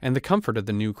 and the comfort of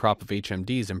the new crop of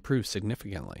HMDs improved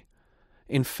significantly.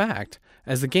 In fact,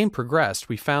 as the game progressed,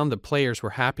 we found that players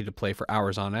were happy to play for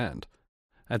hours on end.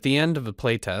 At the end of a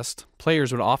playtest,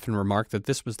 players would often remark that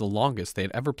this was the longest they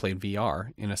had ever played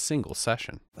VR in a single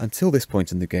session. Until this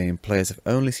point in the game, players have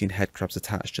only seen headcrabs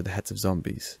attached to the heads of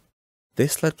zombies.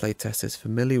 This led playtesters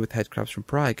familiar with headcrabs from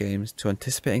prior games to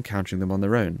anticipate encountering them on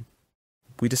their own.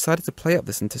 We decided to play up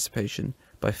this anticipation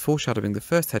by foreshadowing the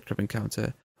first headcrab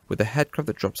encounter with a headcrab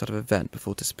that drops out of a vent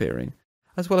before disappearing,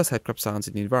 as well as headcrab sounds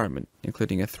in the environment,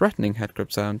 including a threatening headcrab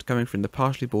sound coming from the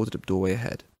partially boarded up doorway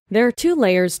ahead. There are two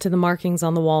layers to the markings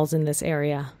on the walls in this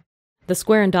area. The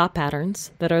square and dot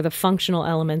patterns, that are the functional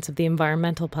elements of the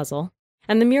environmental puzzle,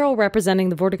 and the mural representing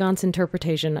the Vortigaunt's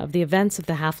interpretation of the events of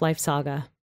the Half-Life saga.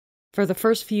 For the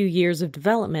first few years of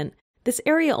development, this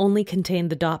area only contained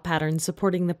the dot patterns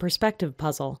supporting the perspective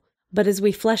puzzle, but as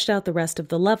we fleshed out the rest of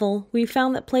the level, we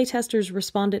found that playtesters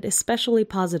responded especially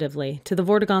positively to the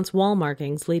Vortigaunt's wall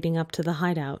markings leading up to the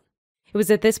hideout. It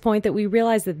was at this point that we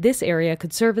realized that this area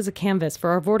could serve as a canvas for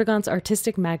our Vortigaunt's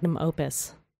artistic magnum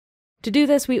opus. To do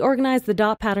this, we organized the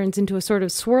dot patterns into a sort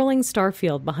of swirling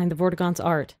starfield behind the Vortigaunt's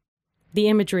art. The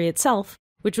imagery itself,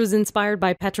 which was inspired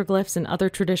by petroglyphs and other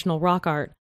traditional rock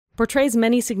art, portrays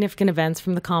many significant events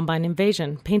from the Combine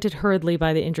invasion, painted hurriedly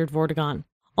by the injured Vortigaunt,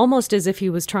 almost as if he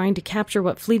was trying to capture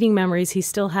what fleeting memories he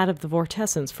still had of the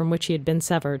vortessence from which he had been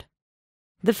severed.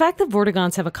 The fact that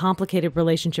Vortigaunts have a complicated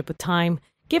relationship with time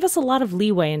gave us a lot of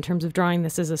leeway in terms of drawing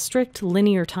this as a strict,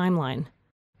 linear timeline.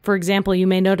 For example, you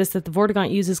may notice that the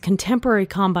Vortigaunt uses contemporary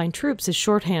Combine troops as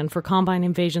shorthand for Combine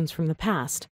invasions from the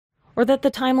past, or that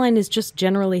the timeline is just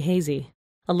generally hazy.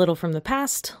 A little from the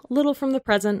past, a little from the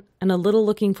present, and a little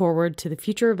looking forward to the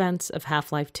future events of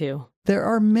Half-Life 2. There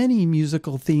are many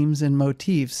musical themes and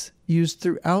motifs used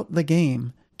throughout the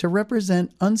game to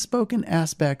represent unspoken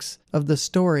aspects of the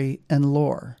story and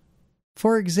lore.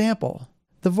 For example,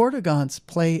 the Vortigaunts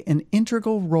play an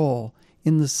integral role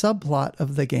in the subplot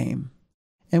of the game,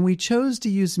 and we chose to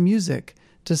use music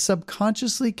to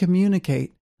subconsciously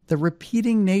communicate the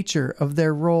repeating nature of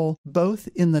their role both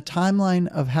in the timeline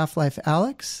of Half-Life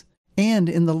Alyx and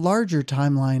in the larger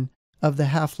timeline of the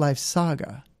Half-Life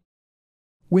saga.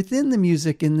 Within the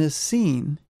music in this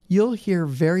scene, you'll hear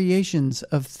variations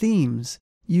of themes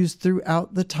used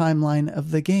throughout the timeline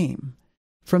of the game,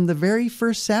 from the very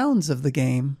first sounds of the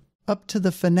game up to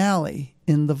the finale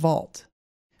in the vault.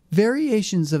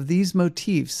 Variations of these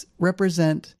motifs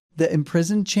represent the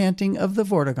imprisoned chanting of the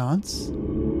Vortigaunts,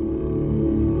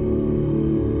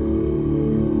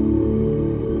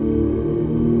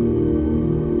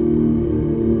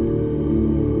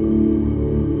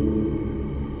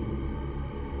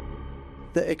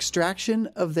 the extraction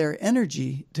of their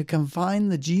energy to confine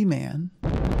the G-Man,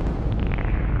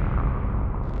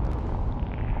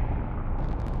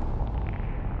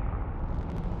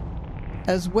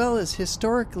 as well as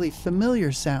historically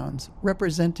familiar sounds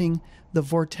representing the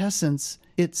vortessence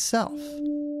itself.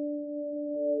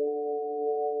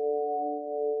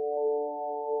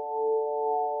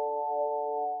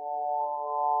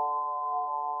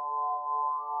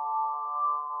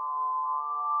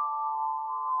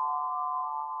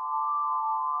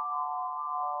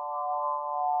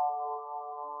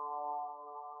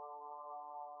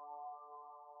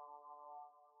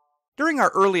 During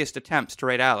our earliest attempts to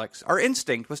raid Alyx, our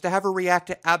instinct was to have her react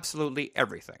to absolutely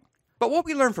everything. But what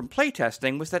we learned from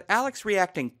playtesting was that Alyx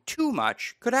reacting too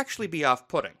much could actually be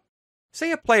off-putting.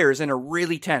 Say a player's in a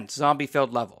really tense,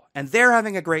 zombie-filled level, and they're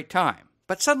having a great time,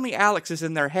 but suddenly Alyx is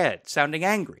in their head, sounding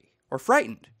angry, or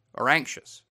frightened, or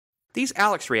anxious. These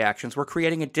Alyx reactions were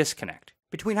creating a disconnect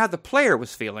between how the player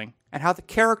was feeling and how the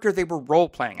character they were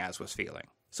role-playing as was feeling.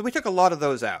 So we took a lot of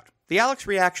those out. The Alyx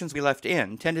reactions we left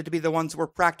in tended to be the ones that were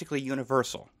practically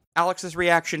universal. Alyx's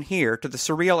reaction here to the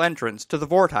surreal entrance to the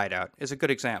Vort hideout is a good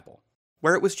example,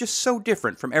 where it was just so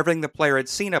different from everything the player had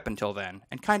seen up until then,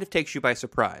 and kind of takes you by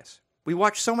surprise. We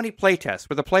watched so many playtests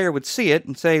where the player would see it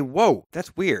and say, "Whoa,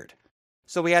 that's weird."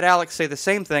 So we had Alyx say the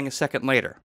same thing a second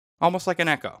later, almost like an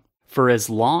echo. For as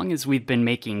long as we've been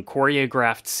making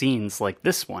choreographed scenes like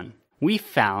this one, we've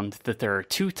found that there are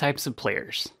two types of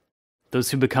players.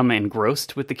 Those who become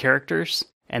engrossed with the characters,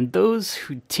 and those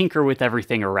who tinker with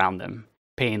everything around them,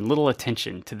 paying little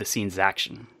attention to the scene's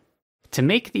action. To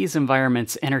make these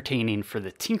environments entertaining for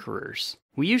the tinkerers,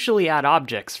 we usually add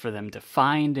objects for them to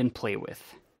find and play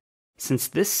with. Since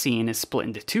this scene is split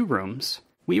into 2 rooms,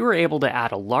 we were able to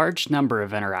add a large number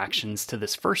of interactions to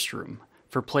this first room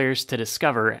for players to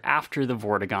discover after the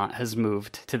Vortigaunt has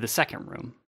moved to the second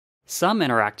room. Some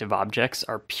interactive objects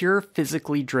are pure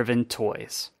physically driven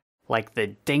toys, like the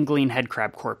dangling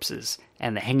headcrab corpses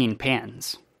and the hanging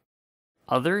pans.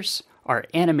 Others are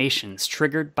animations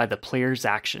triggered by the player's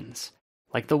actions,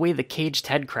 like the way the caged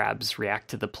headcrabs react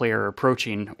to the player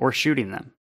approaching or shooting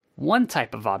them. One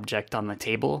type of object on the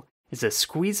table is a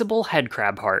squeezable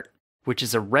headcrab heart, which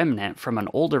is a remnant from an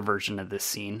older version of this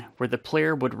scene where the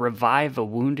player would revive a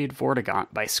wounded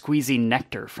Vortigaunt by squeezing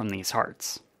nectar from these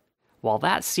hearts. While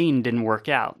that scene didn't work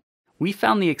out, we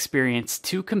found the experience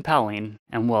too compelling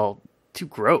and, well, too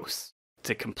gross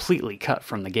to completely cut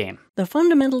from the game. The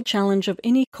fundamental challenge of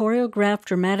any choreographed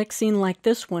dramatic scene like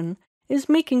this one is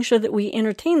making sure that we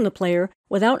entertain the player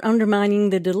without undermining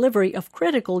the delivery of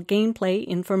critical gameplay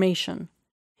information.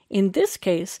 In this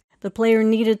case, the player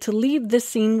needed to leave this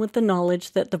scene with the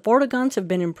knowledge that the Vortigaunts have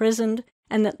been imprisoned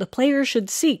and that the player should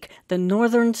seek the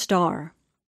Northern Star.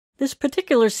 This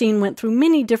particular scene went through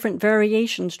many different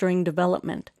variations during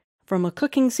development, from a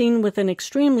cooking scene with an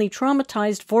extremely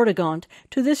traumatized Vortigaunt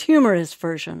to this humorous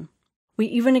version. We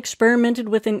even experimented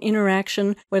with an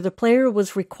interaction where the player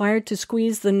was required to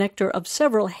squeeze the nectar of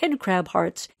several headcrab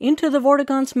hearts into the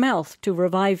Vortigaunt's mouth to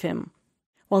revive him.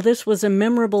 While this was a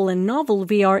memorable and novel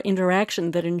VR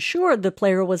interaction that ensured the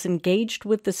player was engaged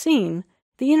with the scene,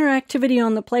 the interactivity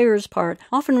on the player's part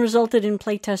often resulted in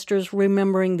playtesters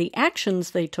remembering the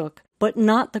actions they took, but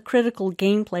not the critical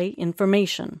gameplay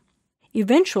information.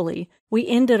 Eventually, we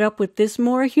ended up with this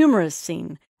more humorous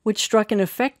scene, which struck an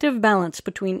effective balance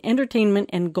between entertainment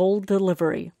and goal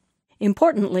delivery.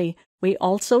 Importantly, we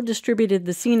also distributed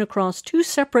the scene across 2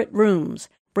 separate rooms,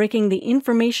 breaking the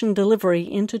information delivery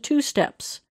into 2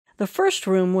 steps. The first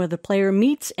room where the player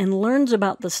meets and learns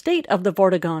about the state of the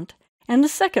Vortigaunt, and the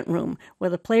second room where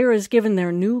the player is given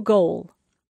their new goal.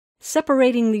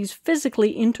 Separating these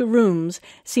physically into rooms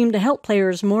seemed to help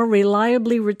players more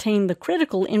reliably retain the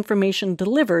critical information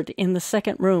delivered in the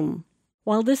second room.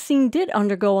 While this scene did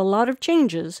undergo a lot of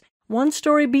changes, one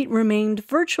story beat remained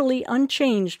virtually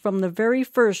unchanged from the very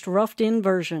first roughed-in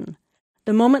version.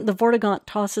 The moment the Vortigaunt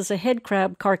tosses a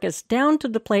headcrab carcass down to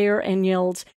the player and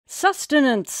yells,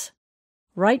 "Sustenance!"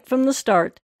 Right from the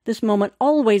start, this moment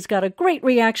always got a great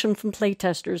reaction from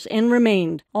playtesters and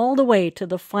remained all the way to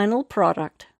the final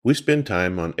product. We spend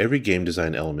time on every game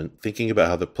design element thinking about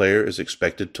how the player is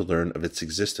expected to learn of its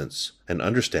existence and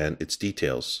understand its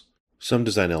details. Some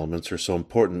design elements are so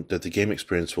important that the game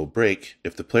experience will break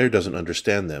if the player doesn't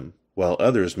understand them, while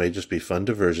others may just be fun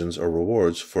diversions or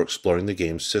rewards for exploring the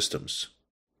game's systems.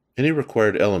 Any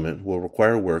required element will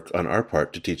require work on our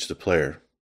part to teach the player.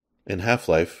 In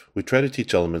Half-Life, we try to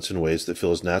teach elements in ways that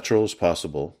feel as natural as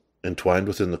possible, entwined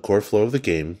within the core flow of the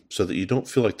game so that you don't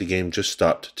feel like the game just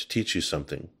stopped to teach you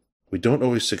something. We don't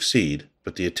always succeed,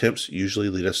 but the attempts usually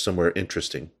lead us somewhere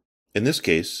interesting. In this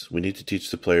case, we need to teach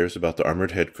the players about the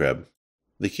armored headcrab.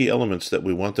 The key elements that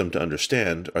we want them to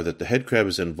understand are that the headcrab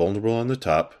is invulnerable on the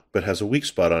top, but has a weak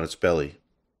spot on its belly.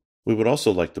 We would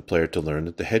also like the player to learn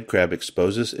that the headcrab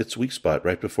exposes its weak spot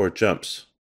right before it jumps,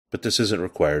 but this isn't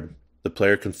required. The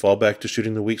player can fall back to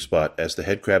shooting the weak spot as the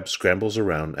headcrab scrambles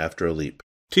around after a leap.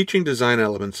 Teaching design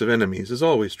elements of enemies is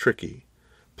always tricky.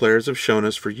 Players have shown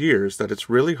us for years that it's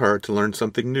really hard to learn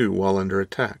something new while under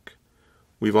attack.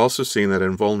 We've also seen that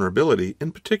invulnerability,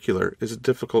 in particular, is a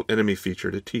difficult enemy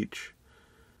feature to teach.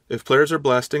 If players are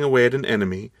blasting away at an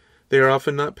enemy, they are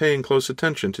often not paying close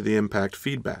attention to the impact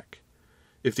feedback.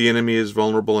 If the enemy is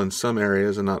vulnerable in some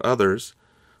areas and not others,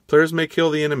 players may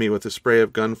kill the enemy with a spray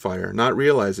of gunfire, not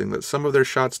realizing that some of their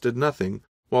shots did nothing,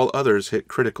 while others hit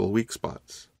critical weak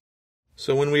spots.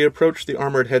 So when we approached the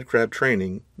armored headcrab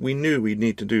training, we knew we'd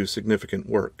need to do significant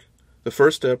work. The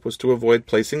first step was to avoid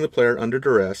placing the player under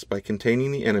duress by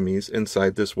containing the enemies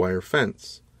inside this wire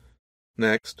fence.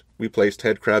 Next, we placed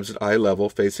headcrabs at eye level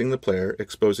facing the player,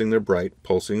 exposing their bright,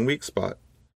 pulsing weak spot.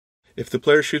 If the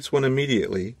player shoots one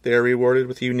immediately, they are rewarded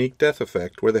with a unique death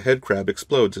effect where the headcrab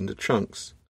explodes into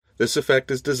chunks. This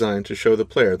effect is designed to show the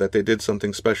player that they did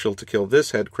something special to kill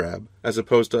this headcrab, as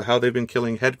opposed to how they've been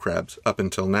killing headcrabs up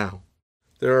until now.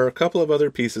 There are a couple of other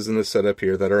pieces in the setup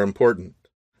here that are important.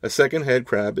 A second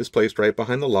headcrab is placed right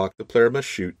behind the lock the player must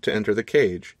shoot to enter the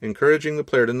cage, encouraging the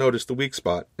player to notice the weak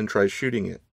spot and try shooting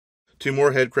it. 2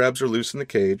 more headcrabs are loose in the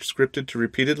cage, scripted to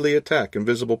repeatedly attack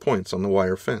invisible points on the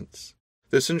wire fence.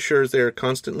 This ensures they are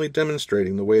constantly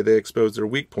demonstrating the way they expose their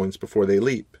weak points before they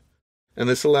leap, and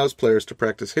this allows players to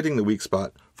practice hitting the weak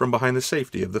spot from behind the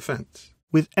safety of the fence.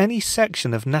 With any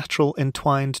section of natural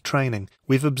entwined training,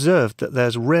 we've observed that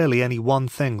there's rarely any one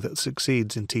thing that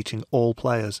succeeds in teaching all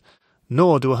players,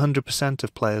 nor do 100%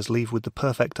 of players leave with the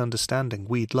perfect understanding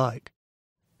we'd like.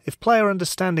 If player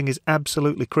understanding is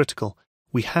absolutely critical,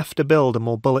 we have to build a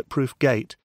more bulletproof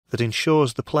gate that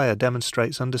ensures the player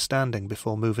demonstrates understanding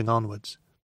before moving onwards.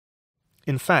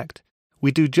 In fact,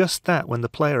 we do just that when the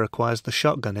player acquires the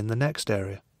shotgun in the next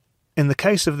area. In the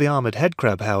case of the armoured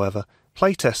headcrab, however,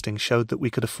 playtesting showed that we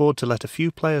could afford to let a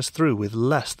few players through with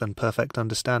less than perfect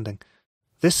understanding.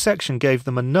 This section gave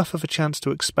them enough of a chance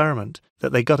to experiment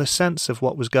that they got a sense of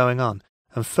what was going on,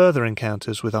 and further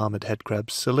encounters with armoured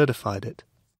headcrabs solidified it.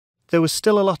 There was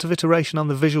still a lot of iteration on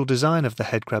the visual design of the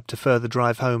headcrab to further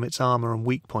drive home its armour and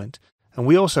weak point, and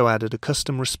we also added a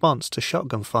custom response to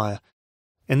shotgun fire.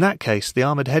 In that case, the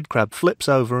armoured headcrab flips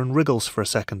over and wriggles for a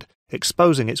second,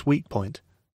 exposing its weak point.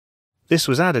 This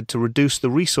was added to reduce the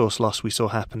resource loss we saw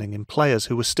happening in players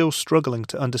who were still struggling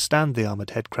to understand the armoured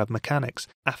headcrab mechanics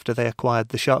after they acquired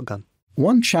the shotgun.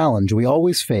 One challenge we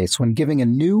always face when giving a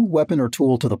new weapon or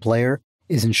tool to the player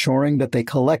is ensuring that they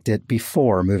collect it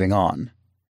before moving on.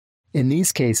 In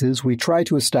these cases, we try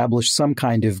to establish some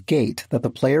kind of gate that the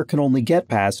player can only get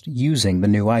past using the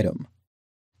new item.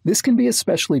 This can be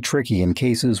especially tricky in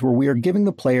cases where we are giving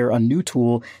the player a new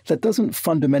tool that doesn't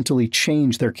fundamentally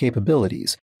change their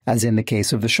capabilities, as in the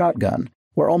case of the shotgun,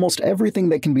 where almost everything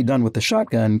that can be done with the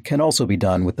shotgun can also be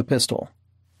done with the pistol.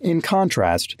 In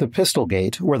contrast, the pistol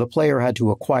gate, where the player had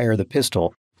to acquire the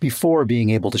pistol before being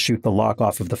able to shoot the lock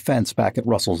off of the fence back at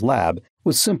Russell's lab,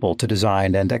 was simple to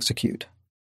design and execute.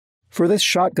 For this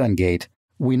shotgun gate,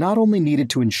 we not only needed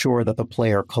to ensure that the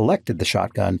player collected the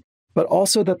shotgun, but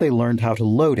also that they learned how to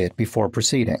load it before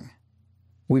proceeding.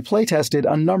 We playtested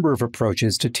a number of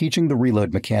approaches to teaching the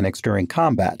reload mechanics during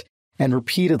combat, and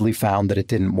repeatedly found that it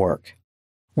didn't work.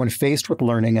 When faced with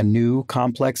learning a new,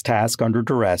 complex task under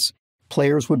duress,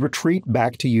 players would retreat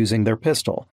back to using their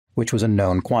pistol, which was a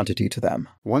known quantity to them.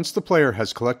 Once the player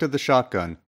has collected the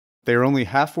shotgun, they are only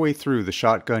halfway through the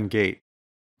shotgun gate.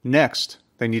 Next,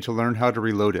 they need to learn how to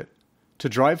reload it. To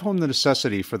drive home the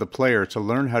necessity for the player to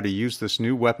learn how to use this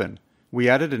new weapon, we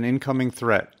added an incoming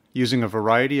threat, using a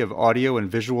variety of audio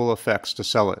and visual effects to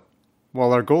sell it.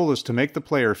 While our goal is to make the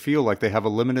player feel like they have a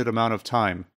limited amount of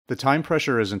time, the time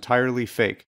pressure is entirely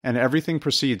fake, and everything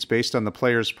proceeds based on the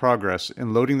player's progress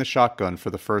in loading the shotgun for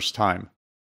the first time.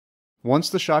 Once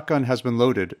the shotgun has been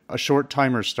loaded, a short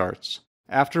timer starts,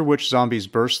 after which zombies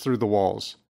burst through the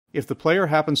walls. If the player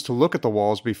happens to look at the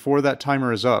walls before that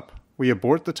timer is up, we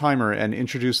abort the timer and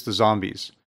introduce the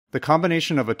zombies. The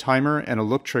combination of a timer and a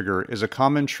look trigger is a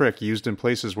common trick used in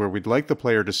places where we'd like the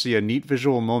player to see a neat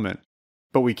visual moment,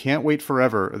 but we can't wait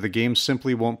forever or the game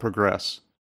simply won't progress.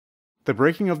 The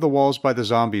breaking of the walls by the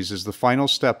zombies is the final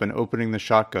step in opening the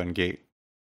shotgun gate.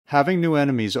 Having new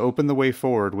enemies open the way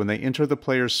forward when they enter the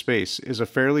player's space is a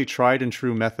fairly tried and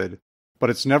true method, but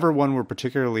it's never one we're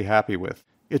particularly happy with.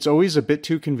 It's always a bit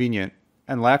too convenient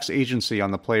and lacks agency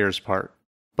on the player's part.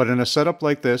 But in a setup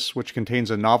like this, which contains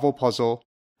a novel puzzle,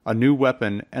 a new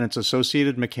weapon, and its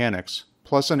associated mechanics,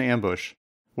 plus an ambush,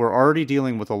 we're already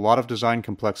dealing with a lot of design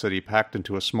complexity packed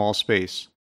into a small space,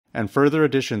 and further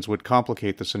additions would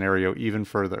complicate the scenario even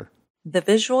further. The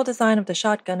visual design of the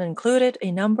shotgun included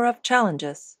a number of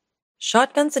challenges.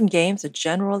 Shotguns in games are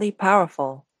generally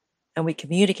powerful, and we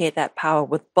communicate that power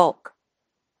with bulk.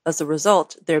 As a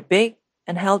result, they're big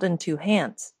and held in two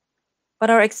hands. But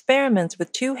our experiments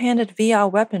with two-handed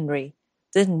VR weaponry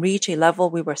didn't reach a level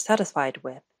we were satisfied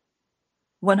with.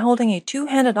 When holding a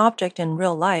two-handed object in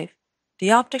real life,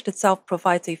 the object itself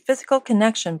provides a physical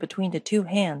connection between the two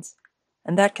hands,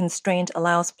 and that constraint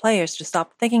allows players to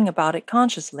stop thinking about it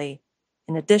consciously,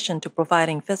 in addition to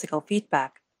providing physical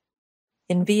feedback.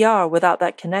 In VR, without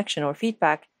that connection or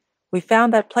feedback, we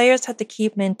found that players had to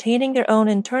keep maintaining their own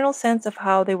internal sense of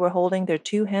how they were holding their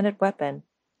two-handed weapon,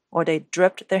 or they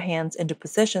dripped their hands into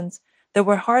positions that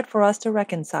were hard for us to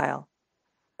reconcile.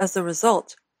 As a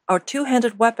result, our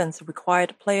two-handed weapons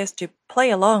required players to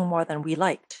play along more than we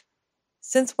liked.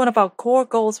 Since one of our core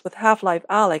goals with Half-Life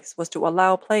Alyx was to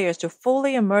allow players to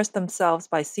fully immerse themselves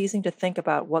by ceasing to think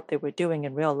about what they were doing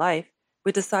in real life,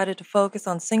 we decided to focus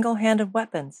on single-handed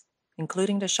weapons,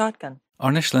 including the shotgun. Our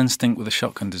initial instinct with the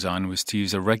shotgun design was to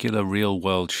use a regular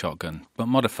real-world shotgun, but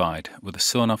modified, with a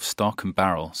sawn-off stock and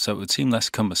barrel so it would seem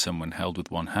less cumbersome when held with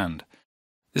one hand.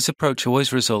 This approach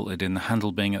always resulted in the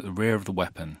handle being at the rear of the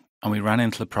weapon, and we ran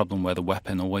into the problem where the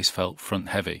weapon always felt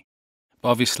front-heavy. But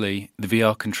obviously, the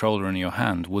VR controller in your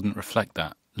hand wouldn't reflect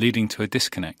that, leading to a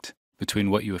disconnect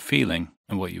between what you were feeling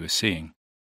and what you were seeing.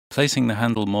 Placing the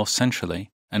handle more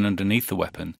centrally and underneath the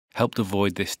weapon helped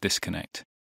avoid this disconnect.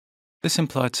 This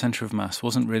implied centre of mass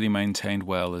wasn't really maintained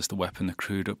well as the weapon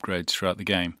accrued upgrades throughout the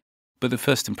game, but the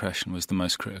first impression was the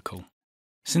most critical.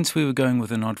 Since we were going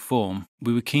with an odd form,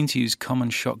 we were keen to use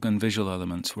common shotgun visual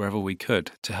elements wherever we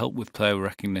could to help with player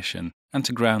recognition and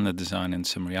to ground the design in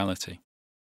some reality.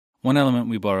 One element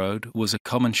we borrowed was a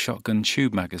common shotgun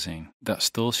tube magazine that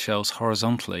stores shells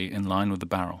horizontally in line with the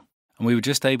barrel, and we were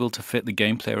just able to fit the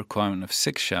gameplay requirement of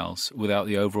 6 shells without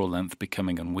the overall length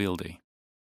becoming unwieldy.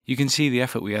 You can see the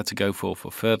effort we had to go for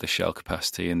further shell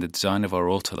capacity in the design of our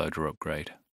autoloader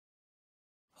upgrade.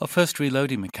 Our first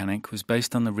reloading mechanic was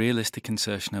based on the realistic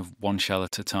insertion of 1 shell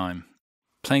at a time.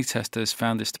 Playtesters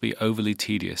found this to be overly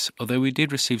tedious, although we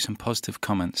did receive some positive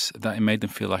comments that it made them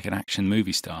feel like an action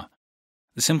movie star.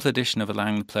 The simple addition of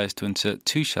allowing the players to insert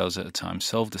 2 shells at a time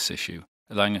solved this issue,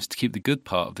 allowing us to keep the good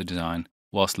part of the design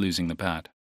whilst losing the bad.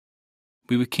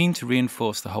 We were keen to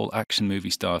reinforce the whole action movie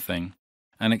star thing,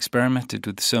 and experimented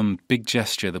with some big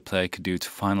gesture the player could do to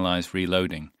finalise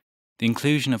reloading. The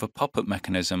inclusion of a pop-up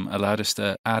mechanism allowed us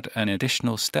to add an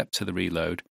additional step to the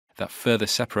reload that further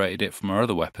separated it from our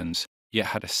other weapons, yet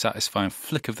had a satisfying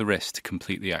flick of the wrist to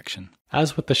complete the action.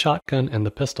 As with the shotgun and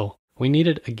the pistol, we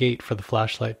needed a gate for the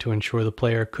flashlight to ensure the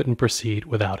player couldn't proceed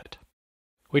without it.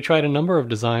 We tried a number of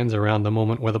designs around the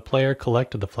moment where the player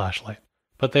collected the flashlight,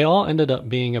 but they all ended up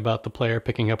being about the player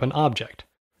picking up an object,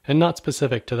 and not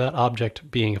specific to that object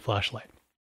being a flashlight.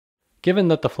 Given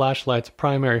that the flashlight's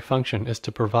primary function is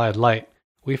to provide light,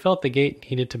 we felt the gate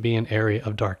needed to be an area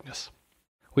of darkness.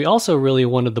 We also really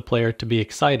wanted the player to be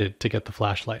excited to get the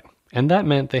flashlight, and that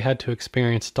meant they had to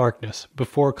experience darkness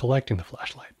before collecting the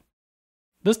flashlight.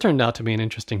 This turned out to be an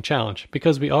interesting challenge,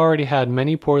 because we already had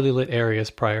many poorly lit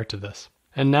areas prior to this,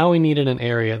 and now we needed an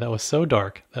area that was so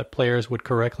dark that players would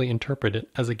correctly interpret it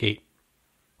as a gate.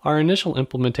 Our initial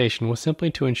implementation was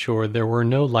simply to ensure there were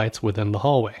no lights within the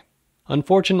hallway.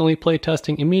 Unfortunately,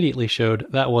 playtesting immediately showed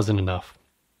that wasn't enough.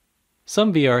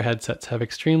 Some VR headsets have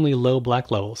extremely low black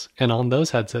levels, and on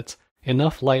those headsets,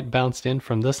 enough light bounced in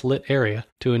from this lit area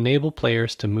to enable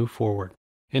players to move forward.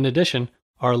 In addition,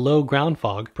 our low ground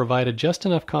fog provided just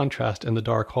enough contrast in the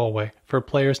dark hallway for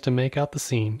players to make out the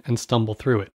scene and stumble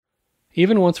through it.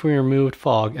 Even once we removed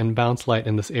fog and bounce light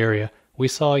in this area, we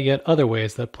saw yet other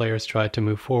ways that players tried to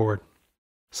move forward.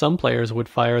 Some players would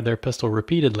fire their pistol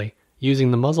repeatedly,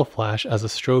 using the muzzle flash as a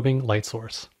strobing light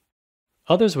source.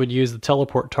 Others would use the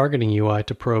teleport targeting UI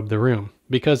to probe the room,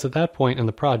 because at that point in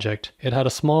the project, it had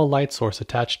a small light source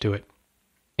attached to it.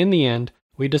 In the end,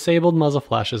 we disabled muzzle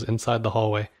flashes inside the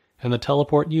hallway, and the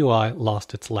teleport UI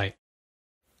lost its light.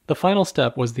 The final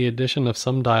step was the addition of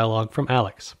some dialogue from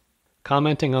Alyx,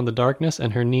 commenting on the darkness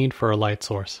and her need for a light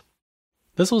source.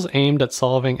 This was aimed at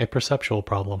solving a perceptual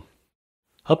problem.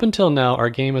 Up until now, our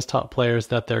game has taught players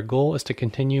that their goal is to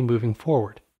continue moving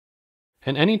forward.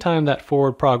 And any time that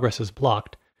forward progress is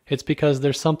blocked, it's because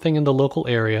there's something in the local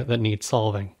area that needs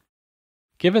solving.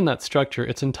 Given that structure,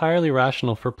 it's entirely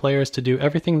rational for players to do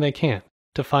everything they can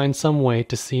to find some way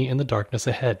to see in the darkness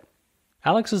ahead.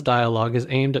 Alyx's dialogue is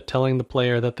aimed at telling the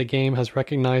player that the game has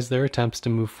recognized their attempts to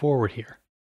move forward here.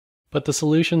 But the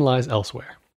solution lies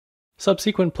elsewhere.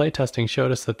 Subsequent playtesting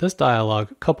showed us that this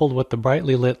dialogue, coupled with the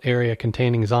brightly lit area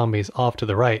containing zombies off to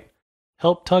the right,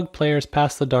 helped tug players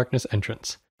past the darkness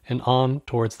entrance and on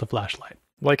towards the flashlight.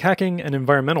 Like hacking and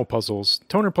environmental puzzles,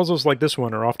 toner puzzles like this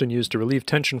one are often used to relieve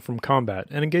tension from combat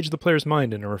and engage the player's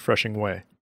mind in a refreshing way.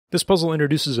 This puzzle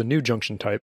introduces a new junction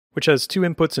type, which has 2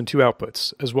 inputs and 2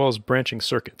 outputs, as well as branching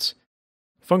circuits.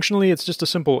 Functionally, it's just a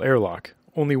simple airlock.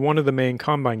 Only one of the main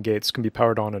combine gates can be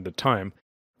powered on at a time,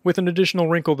 with an additional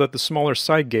wrinkle that the smaller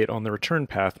side gate on the return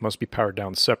path must be powered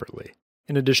down separately.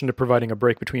 In addition to providing a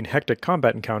break between hectic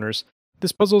combat encounters,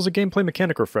 this puzzle is a gameplay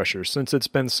mechanic refresher, since it's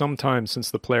been some time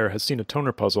since the player has seen a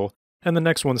toner puzzle, and the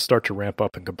next ones start to ramp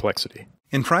up in complexity.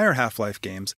 In prior Half-Life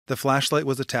games, the flashlight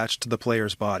was attached to the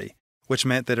player's body, which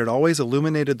meant that it always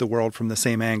illuminated the world from the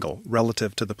same angle,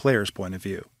 relative to the player's point of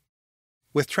view.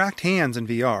 With tracked hands in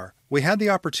VR, we had the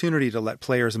opportunity to let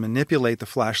players manipulate the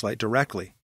flashlight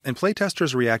directly, and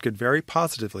playtesters reacted very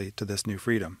positively to this new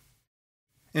freedom.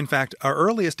 In fact, our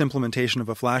earliest implementation of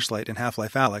a flashlight in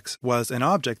Half-Life Alyx was an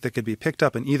object that could be picked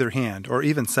up in either hand or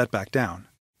even set back down.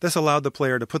 This allowed the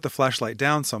player to put the flashlight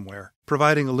down somewhere,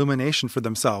 providing illumination for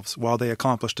themselves while they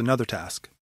accomplished another task.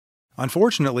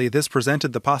 Unfortunately, this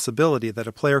presented the possibility that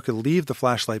a player could leave the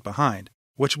flashlight behind,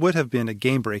 which would have been a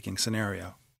game-breaking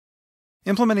scenario.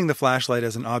 Implementing the flashlight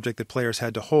as an object that players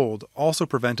had to hold also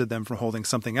prevented them from holding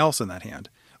something else in that hand,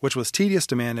 which was tedious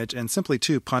to manage and simply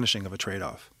too punishing of a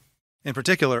trade-off. In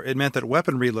particular, it meant that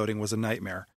weapon reloading was a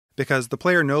nightmare, because the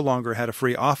player no longer had a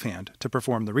free offhand to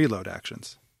perform the reload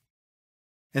actions.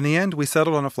 In the end, we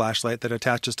settled on a flashlight that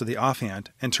attaches to the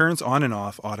offhand and turns on and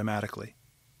off automatically.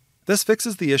 This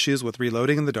fixes the issues with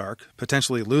reloading in the dark,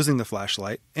 potentially losing the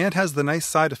flashlight, and has the nice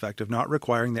side effect of not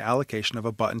requiring the allocation of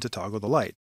a button to toggle the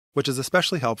light, which is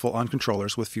especially helpful on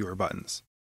controllers with fewer buttons.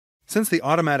 Since the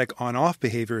automatic on-off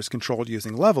behavior is controlled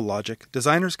using level logic,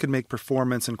 designers could make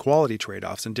performance and quality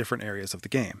trade-offs in different areas of the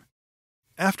game.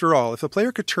 After all, if a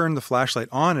player could turn the flashlight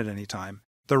on at any time,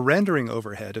 the rendering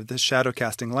overhead of this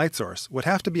shadow-casting light source would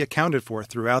have to be accounted for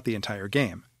throughout the entire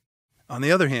game. On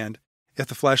the other hand, if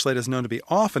the flashlight is known to be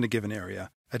off in a given area,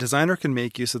 a designer can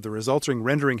make use of the resulting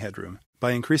rendering headroom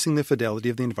by increasing the fidelity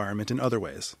of the environment in other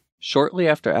ways. Shortly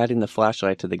after adding the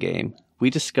flashlight to the game, we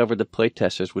discovered that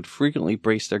playtesters would frequently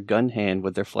brace their gun hand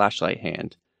with their flashlight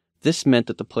hand. This meant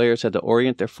that the players had to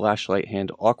orient their flashlight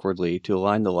hand awkwardly to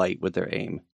align the light with their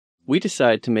aim. We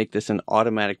decided to make this an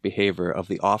automatic behavior of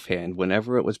the offhand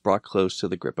whenever it was brought close to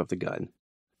the grip of the gun.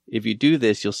 If you do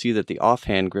this, you'll see that the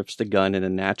offhand grips the gun in a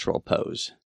natural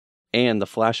pose, and the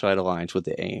flashlight aligns with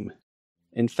the aim.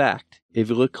 In fact, if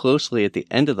you look closely at the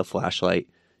end of the flashlight,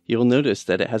 you'll notice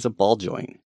that it has a ball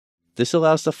joint. This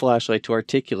allows the flashlight to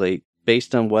articulate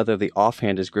based on whether the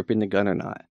offhand is gripping the gun or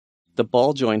not. The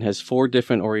ball joint has 4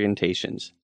 different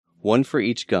orientations, one for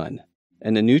each gun,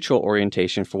 and a neutral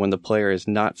orientation for when the player is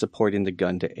not supporting the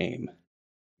gun to aim.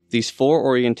 These 4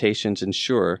 orientations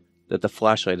ensure that the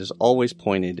flashlight is always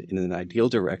pointed in an ideal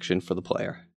direction for the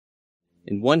player.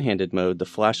 In one-handed mode, the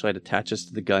flashlight attaches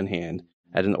to the gun hand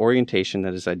at an orientation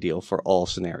that is ideal for all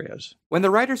scenarios. When the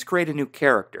writers create a new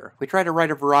character, we try to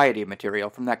write a variety of material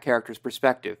from that character's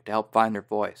perspective to help find their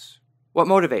voice. What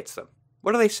motivates them?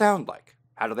 What do they sound like?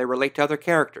 How do they relate to other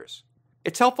characters?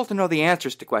 It's helpful to know the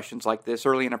answers to questions like this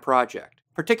early in a project,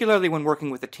 particularly when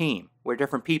working with a team, where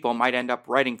different people might end up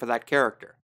writing for that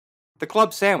character. The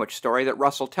club sandwich story that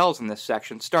Russell tells in this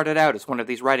section started out as one of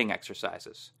these writing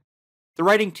exercises. The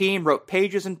writing team wrote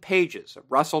pages and pages of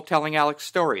Russell telling Alyx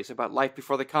stories about life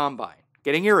before the Combine,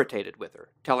 getting irritated with her,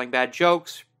 telling bad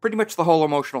jokes, pretty much the whole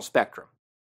emotional spectrum.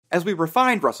 As we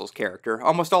refined Russell's character,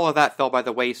 almost all of that fell by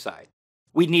the wayside.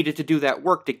 We needed to do that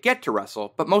work to get to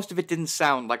Russell, but most of it didn't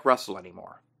sound like Russell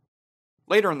anymore.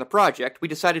 Later in the project, we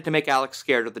decided to make Alyx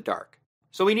scared of the dark,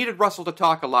 so we needed Russell to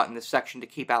talk a lot in this section to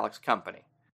keep Alyx company.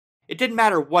 It didn't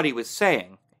matter what he was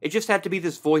saying, it just had to be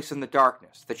this voice in the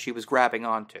darkness that she was grabbing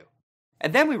onto.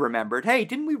 And then we remembered, hey,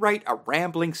 didn't we write a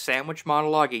rambling sandwich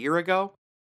monologue a year ago?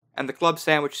 And the club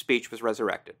sandwich speech was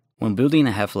resurrected. When building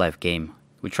a Half-Life game,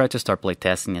 we try to start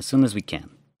playtesting as soon as we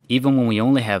can, even when we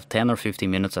only have 10 or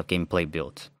 15 minutes of gameplay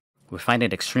built. We find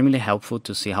it extremely helpful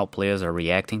to see how players are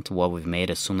reacting to what we've made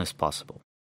as soon as possible.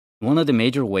 One of the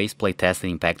major ways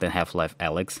playtesting impacted Half-Life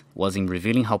Alyx was in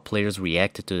revealing how players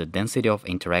reacted to the density of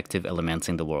interactive elements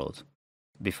in the world.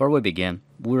 Before we began,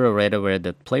 we were already aware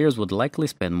that players would likely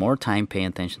spend more time paying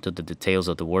attention to the details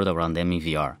of the world around them in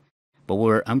VR, but we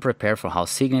were unprepared for how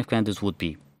significant this would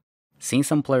be. Seeing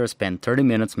some players spend 30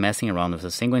 minutes messing around with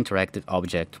a single interactive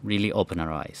object really opened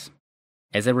our eyes.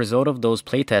 As a result of those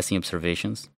playtesting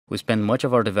observations, we spent much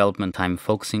of our development time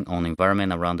focusing on the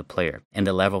environment around the player and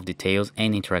the level of details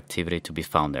and interactivity to be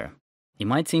found there. It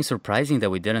might seem surprising that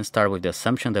we didn't start with the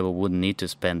assumption that we wouldn't need to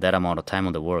spend that amount of time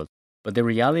on the world, but the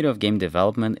reality of game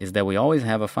development is that we always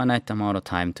have a finite amount of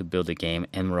time to build a game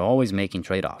and we're always making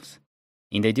trade-offs.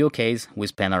 In the ideal case, we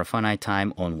spend our finite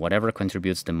time on whatever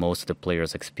contributes the most to the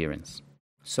player's experience.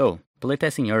 So,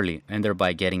 playtesting early and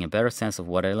thereby getting a better sense of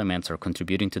what elements are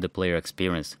contributing to the player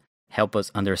experience help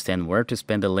us understand where to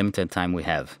spend the limited time we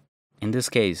have. In this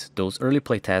case, those early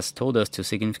playtests told us to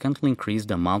significantly increase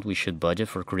the amount we should budget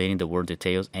for creating the world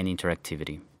details and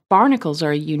interactivity. Barnacles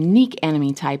are a unique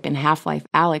enemy type in Half-Life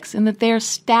Alyx in that they are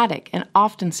static and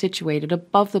often situated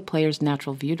above the player's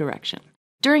natural view direction.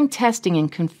 During testing in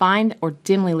confined or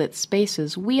dimly lit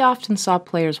spaces, we often saw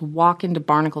players walk into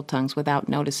barnacle tongues without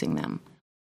noticing them.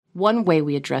 One way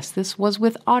we addressed this was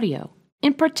with audio.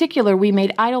 In particular, we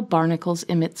made idle barnacles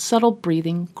emit subtle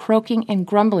breathing, croaking, and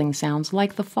grumbling sounds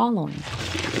like the following.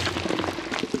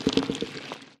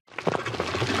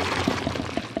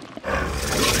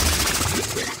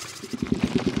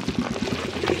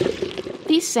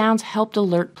 These sounds helped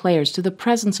alert players to the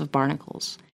presence of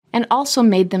barnacles, and also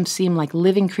made them seem like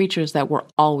living creatures that were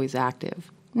always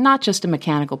active, not just a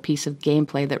mechanical piece of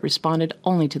gameplay that responded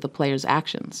only to the player's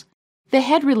actions. The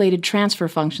head-related transfer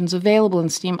functions available in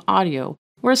Steam Audio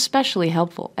were especially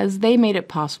helpful, as they made it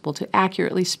possible to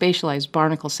accurately spatialize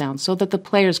barnacle sounds so that the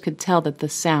players could tell that the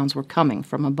sounds were coming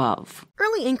from above.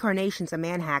 Early incarnations of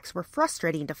manhacks were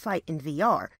frustrating to fight in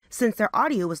VR, since their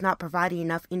audio was not providing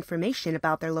enough information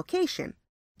about their location.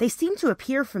 They seemed to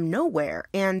appear from nowhere,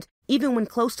 and, even when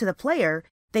close to the player,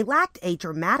 they lacked a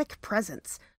dramatic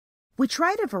presence. We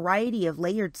tried a variety of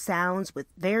layered sounds with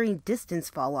varying distance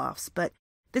fall-offs, but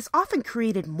this often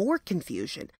created more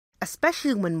confusion,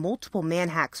 especially when multiple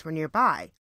manhacks were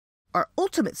nearby. Our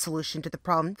ultimate solution to the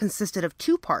problem consisted of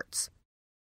two parts.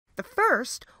 The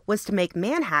first was to make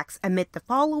manhacks emit the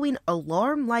following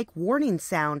alarm-like warning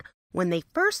sound when they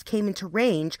first came into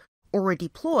range or were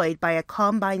deployed by a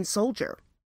Combine soldier.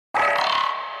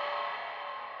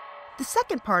 The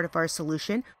second part of our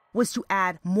solution was to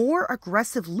add more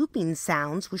aggressive looping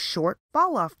sounds with short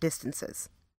fall-off distances.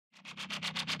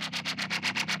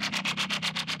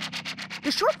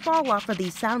 The short fall-off of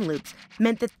these sound loops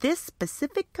meant that this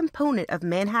specific component of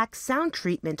manhack's sound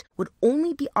treatment would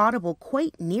only be audible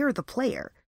quite near the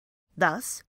player.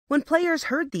 Thus, when players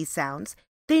heard these sounds,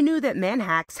 they knew that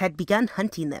manhacks had begun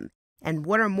hunting them, and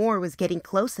one or more was getting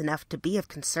close enough to be of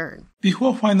concern.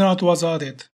 Before Final Out was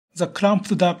added, the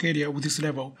cramped dark area of this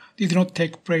level did not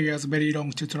take players very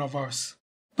long to traverse.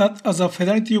 But as the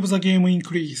fidelity of the game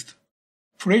increased,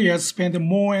 players spent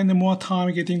more and more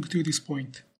time getting to this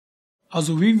point.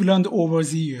 As we've learned over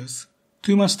the years,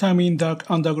 too much time in dark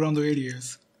underground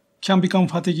areas can become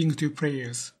fatiguing to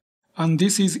players, and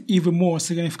this is even more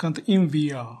significant in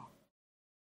VR.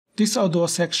 This outdoor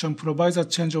section provides a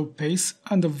change of pace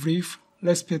and a brief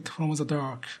respite from the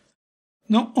dark.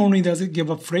 Not only does it give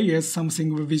players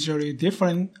something visually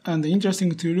different and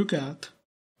interesting to look at,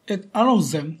 it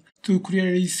allows them to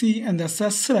clearly see and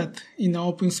assess threat in an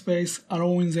open space,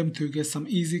 allowing them to get some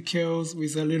easy kills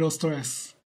with a little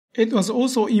stress. It was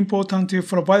also important to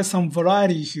provide some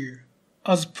variety here,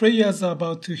 as players are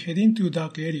about to head into a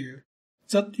dark area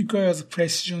that requires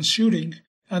precision shooting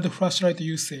and flashlight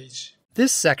usage.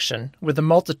 This section, with a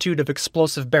multitude of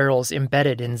explosive barrels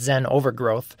embedded in Zen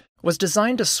overgrowth, was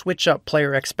designed to switch up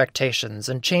player expectations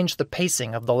and change the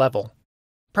pacing of the level.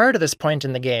 Prior to this point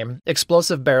in the game,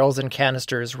 explosive barrels and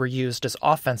canisters were used as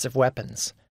offensive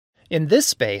weapons. In this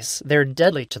space, they're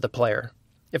deadly to the player.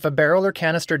 If a barrel or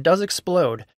canister does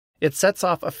explode, it sets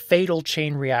off a fatal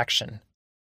chain reaction.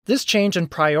 This change in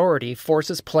priority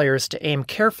forces players to aim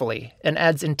carefully and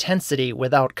adds intensity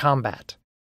without combat.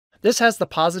 This has the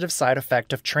positive side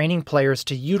effect of training players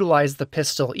to utilize the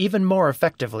pistol even more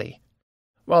effectively.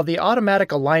 While the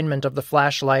automatic alignment of the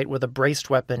flashlight with a braced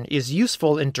weapon is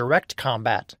useful in direct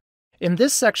combat, in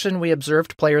this section we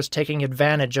observed players taking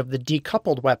advantage of the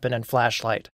decoupled weapon and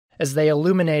flashlight as they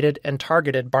illuminated and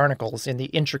targeted barnacles in the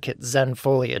intricate Zen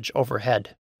foliage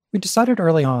overhead. We decided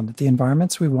early on that the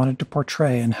environments we wanted to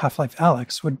portray in Half-Life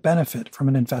Alyx would benefit from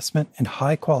an investment in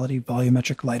high-quality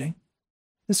volumetric lighting.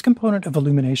 This component of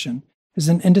illumination is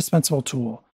an indispensable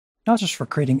tool, not just for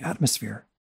creating atmosphere,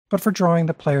 but for drawing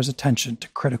the player's attention to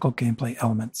critical gameplay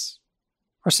elements.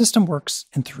 Our system works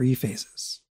in 3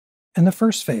 phases. In the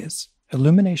first phase,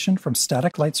 illumination from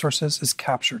static light sources is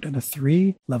captured in a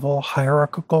 3-level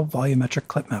hierarchical volumetric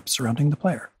clip map surrounding the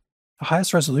player. The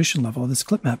highest resolution level of this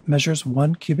clip map measures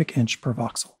 1 cubic inch per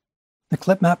voxel. The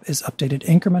clip map is updated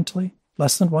incrementally,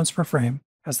 less than once per frame,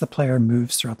 as the player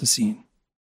moves throughout the scene.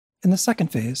 In the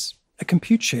second phase, a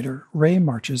compute shader ray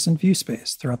marches in view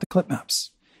space throughout the clip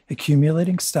maps,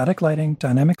 accumulating static lighting,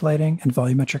 dynamic lighting, and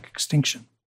volumetric extinction.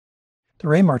 The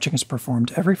ray marching is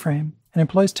performed every frame and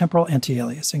employs temporal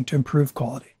anti-aliasing to improve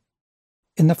quality.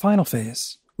 In the final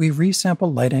phase, we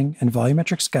resample lighting and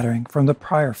volumetric scattering from the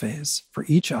prior phase for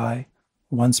each eye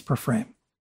once per frame.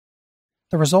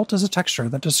 The result is a texture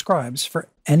that describes, for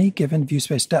any given view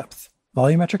space depth,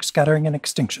 volumetric scattering and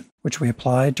extinction, which we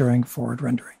apply during forward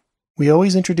rendering. We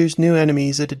always introduce new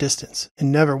enemies at a distance,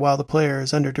 and never while the player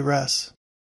is under duress.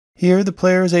 Here, the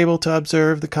player is able to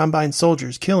observe the Combine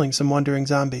soldiers killing some wandering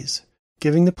zombies,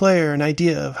 giving the player an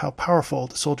idea of how powerful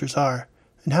the soldiers are,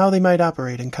 and how they might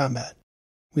operate in combat.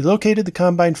 We located the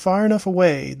Combine far enough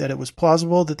away that it was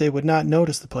plausible that they would not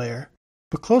notice the player,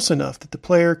 but close enough that the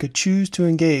player could choose to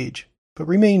engage, but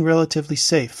remain relatively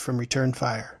safe from return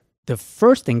fire. The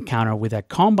first encounter with a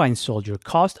Combine soldier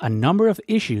caused a number of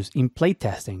issues in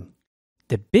playtesting.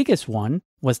 The biggest one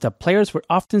was that players were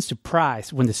often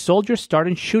surprised when the soldiers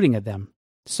started shooting at them.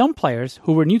 Some players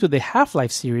who were new to the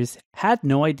Half-Life series had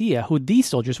no idea who these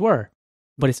soldiers were.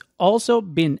 But it's also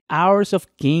been hours of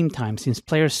game time since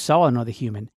players saw another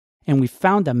human, and we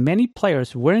found that many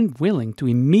players weren't willing to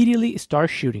immediately start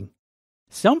shooting.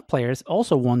 Some players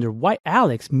also wonder why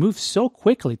Alyx moved so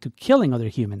quickly to killing other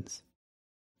humans.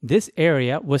 This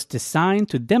area was designed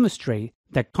to demonstrate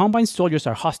that Combine soldiers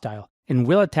are hostile and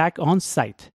will attack on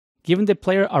sight, giving the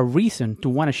player a reason to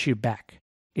want to shoot back.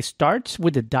 It starts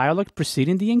with the dialogue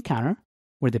preceding the encounter,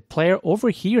 where the player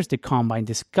overhears the Combine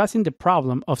discussing the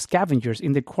problem of scavengers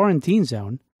in the quarantine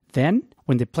zone. Then,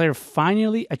 when the player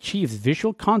finally achieves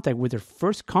visual contact with their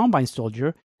first Combine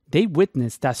soldier, they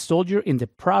witness that soldier in the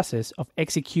process of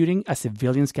executing a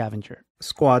civilian scavenger.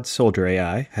 Squad's soldier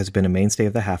AI has been a mainstay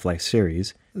of the Half-Life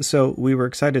series, so we were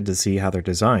excited to see how their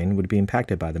design would be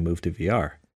impacted by the move to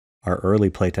VR. Our early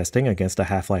playtesting against a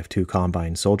Half-Life 2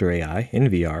 Combine soldier AI in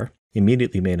VR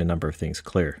immediately made a number of things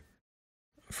clear.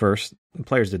 First,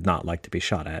 players did not like to be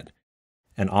shot at,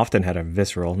 and often had a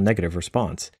visceral negative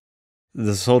response.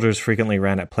 The soldiers frequently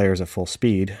ran at players at full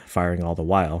speed, firing all the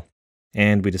while,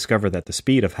 and we discovered that the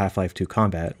speed of Half-Life 2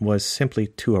 combat was simply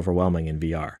too overwhelming in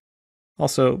VR.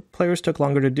 Also, players took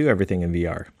longer to do everything in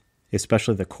VR,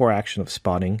 especially the core action of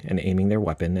spotting and aiming their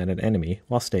weapon at an enemy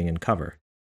while staying in cover.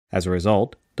 As a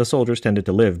result, the soldiers tended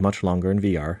to live much longer in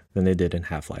VR than they did in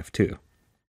Half-Life 2.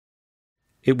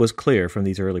 It was clear from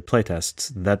these early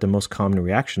playtests that the most common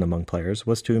reaction among players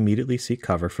was to immediately seek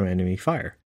cover from enemy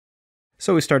fire.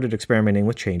 So we started experimenting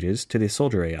with changes to the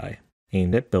soldier AI,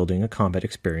 aimed at building a combat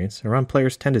experience around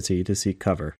players' tendency to seek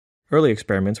cover. Early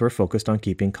experiments were focused on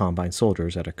keeping Combine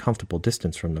soldiers at a comfortable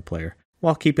distance from the player,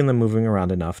 while keeping them moving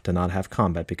around enough to not have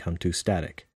combat become too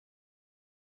static.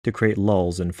 To create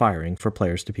lulls in firing for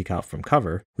players to peek out from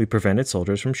cover, we prevented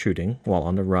soldiers from shooting while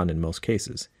on the run in most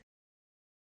cases.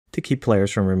 To keep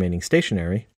players from remaining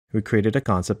stationary, we created a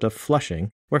concept of flushing,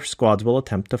 where squads will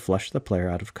attempt to flush the player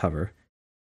out of cover,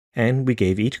 and we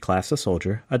gave each class of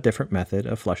soldier a different method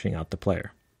of flushing out the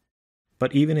player.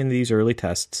 But even in these early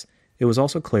tests, it was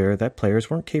also clear that players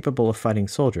weren't capable of fighting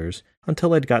soldiers until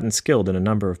they'd gotten skilled in a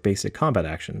number of basic combat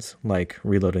actions, like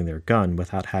reloading their gun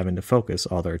without having to focus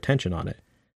all their attention on it.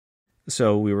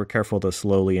 So we were careful to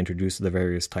slowly introduce the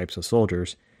various types of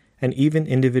soldiers, and even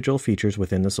individual features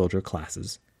within the soldier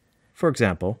classes. For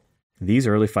example, these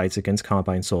early fights against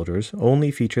Combine soldiers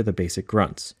only feature the basic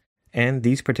grunts, and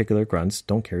these particular grunts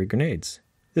don't carry grenades.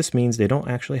 This means they don't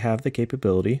actually have the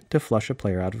capability to flush a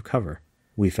player out of cover.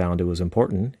 We found it was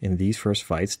important in these first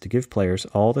fights to give players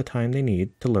all the time they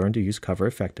need to learn to use cover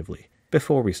effectively,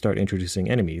 before we start introducing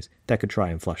enemies that could try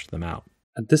and flush them out.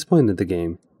 At this point in the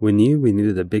game, we knew we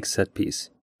needed a big set piece,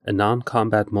 a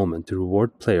non-combat moment to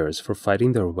reward players for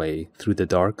fighting their way through the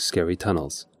dark, scary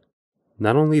tunnels.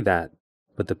 Not only that,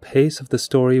 but the pace of the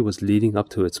story was leading up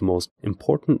to its most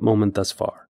important moment thus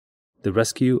far, the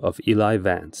rescue of Eli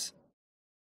Vance.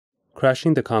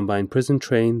 Crashing the Combine prison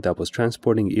train that was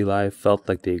transporting Eli felt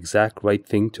like the exact right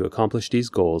thing to accomplish these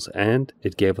goals, and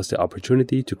it gave us the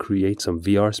opportunity to create some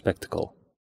VR spectacle.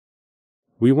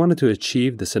 We wanted to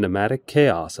achieve the cinematic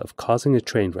chaos of causing a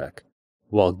train wreck,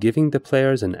 while giving the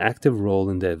players an active role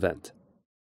in the event.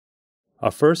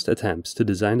 Our first attempts to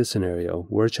design the scenario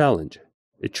were a challenge.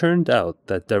 It turned out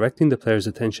that directing the players'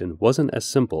 attention wasn't as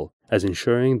simple as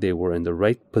ensuring they were in the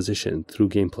right position through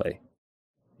gameplay.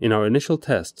 In our initial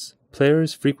tests,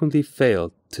 players frequently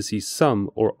failed to see some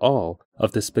or all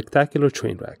of the spectacular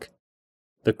train wreck.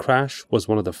 The crash was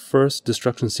one of the first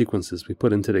destruction sequences we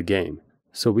put into the game,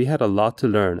 so we had a lot to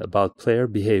learn about player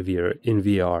behavior in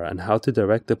VR and how to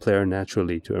direct the player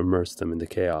naturally to immerse them in the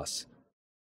chaos.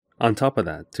 On top of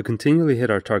that, to continually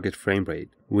hit our target frame rate,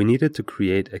 we needed to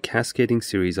create a cascading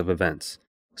series of events,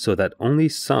 so that only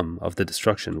some of the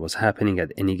destruction was happening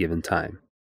at any given time.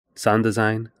 Sound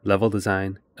design, level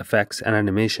design, effects, and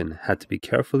animation had to be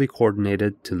carefully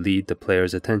coordinated to lead the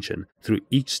player's attention through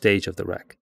each stage of the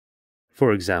wreck.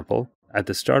 For example, at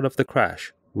the start of the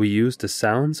crash, we used the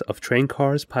sounds of train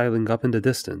cars piling up in the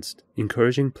distance,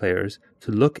 encouraging players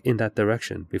to look in that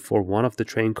direction before one of the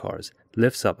train cars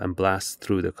lifts up and blasts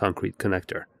through the concrete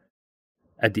connector.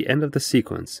 At the end of the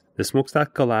sequence, the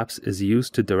smokestack collapse is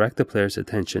used to direct the player's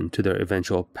attention to their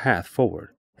eventual path forward,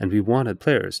 and we wanted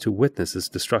players to witness its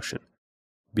destruction.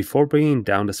 Before bringing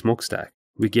down the smokestack,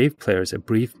 we gave players a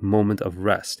brief moment of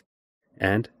rest,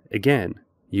 and, again,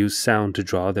 used sound to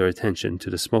draw their attention to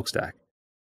the smokestack.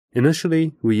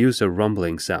 Initially, we used a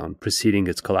rumbling sound preceding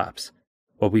its collapse,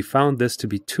 but we found this to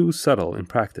be too subtle in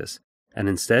practice, and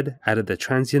instead added the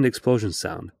transient explosion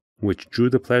sound, which drew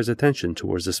the player's attention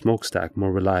towards the smokestack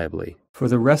more reliably. For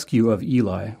the rescue of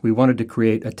Eli, we wanted to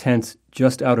create a tense,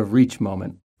 just-out-of-reach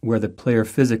moment, where the player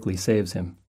physically saves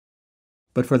him.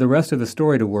 But for the rest of the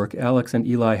story to work, Alyx and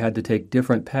Eli had to take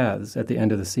different paths at the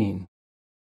end of the scene.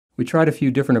 We tried a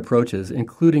few different approaches,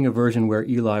 including a version where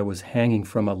Eli was hanging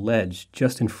from a ledge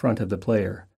just in front of the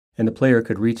player, and the player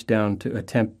could reach down to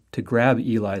attempt to grab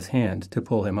Eli's hand to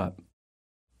pull him up.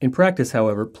 In practice,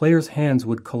 however, players' hands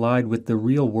would collide with the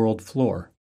real-world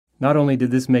floor. Not only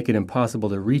did this make it impossible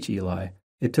to reach Eli,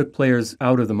 it took players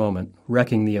out of the moment,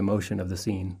 wrecking the emotion of the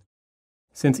scene.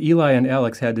 Since Eli and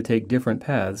Alyx had to take different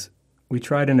paths, we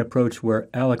tried an approach where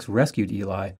Alyx rescued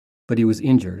Eli, but he was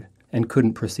injured and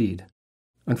couldn't proceed.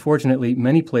 Unfortunately,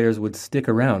 many players would stick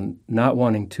around, not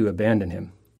wanting to abandon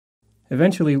him.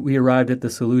 Eventually, we arrived at the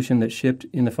solution that shipped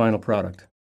in the final product.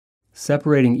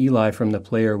 Separating Eli from the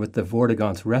player with the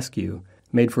Vortigaunt's rescue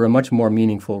made for a much more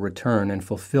meaningful return and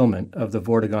fulfillment of the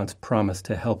Vortigaunt's promise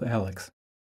to help Alyx.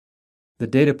 The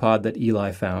datapod that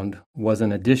Eli found was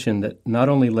an addition that not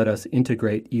only let us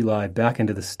integrate Eli back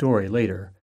into the story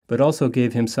later, but also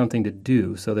gave him something to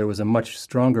do, so there was a much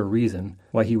stronger reason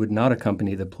why he would not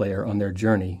accompany the player on their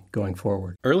journey going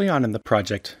forward. Early on in the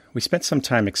project, we spent some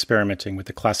time experimenting with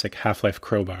the classic Half-Life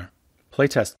crowbar.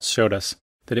 Playtests showed us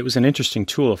that it was an interesting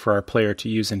tool for our player to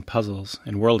use in puzzles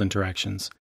and world interactions,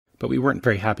 but we weren't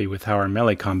very happy with how our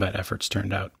melee combat efforts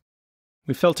turned out.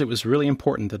 We felt it was really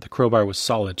important that the crowbar was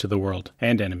solid to the world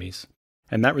and enemies,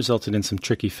 and that resulted in some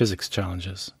tricky physics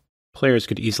challenges. Players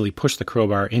could easily push the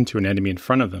crowbar into an enemy in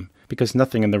front of them because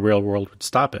nothing in the real world would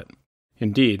stop it.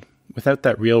 Indeed, without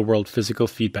that real-world physical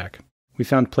feedback, we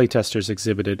found playtesters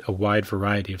exhibited a wide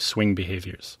variety of swing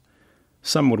behaviors.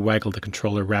 Some would waggle the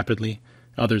controller rapidly,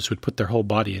 others would put their whole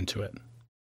body into it.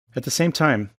 At the same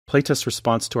time, playtest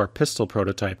response to our pistol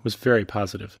prototype was very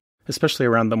positive, especially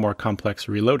around the more complex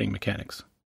reloading mechanics.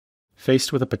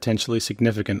 Faced with a potentially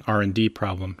significant R&D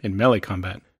problem in melee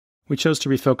combat, we chose to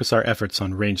refocus our efforts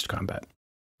on ranged combat.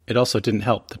 It also didn't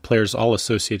help that players all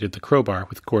associated the crowbar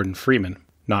with Gordon Freeman,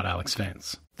 not Alyx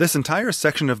Vance. This entire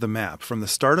section of the map, from the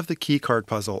start of the keycard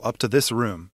puzzle up to this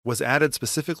room, was added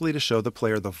specifically to show the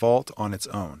player the vault on its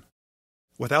own.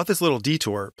 Without this little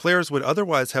detour, players would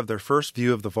otherwise have their first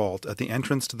view of the vault at the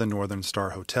entrance to the Northern Star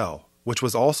Hotel, which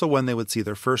was also when they would see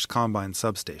their first Combine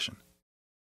substation.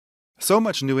 So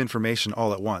much new information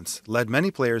all at once led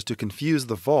many players to confuse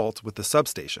the vault with the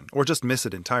substation, or just miss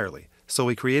it entirely, so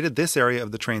we created this area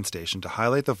of the train station to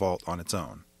highlight the vault on its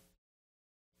own.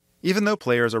 Even though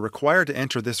players are required to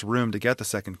enter this room to get the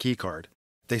second keycard,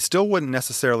 they still wouldn't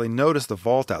necessarily notice the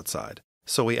vault outside,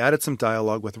 so we added some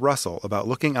dialogue with Russell about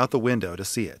looking out the window to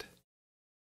see it.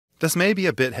 This may be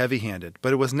a bit heavy-handed,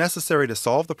 but it was necessary to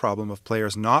solve the problem of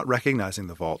players not recognizing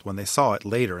the vault when they saw it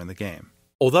later in the game.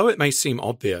 Although it may seem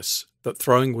obvious that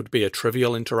throwing would be a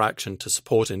trivial interaction to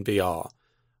support in VR,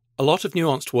 a lot of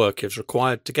nuanced work is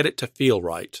required to get it to feel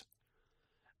right.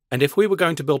 And if we were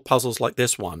going to build puzzles like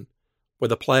this one, where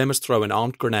the player must throw an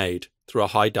armed grenade through a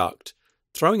high duct,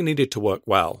 throwing needed to work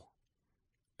well.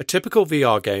 A typical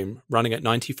VR game running at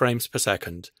 90 frames per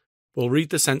second will read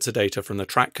the sensor data from the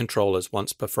track controllers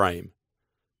once per frame.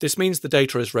 This means the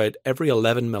data is read every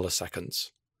 11 milliseconds.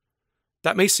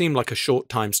 That may seem like a short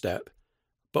time step,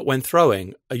 but when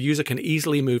throwing, a user can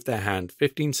easily move their hand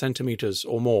 15 centimeters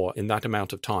or more in that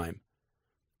amount of time.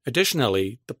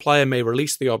 Additionally, the player may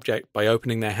release the object by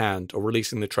opening their hand or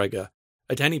releasing the trigger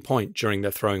at any point during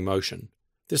their throwing motion.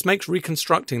 This makes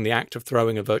reconstructing the act of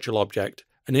throwing a virtual object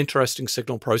an interesting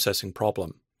signal processing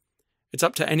problem. It's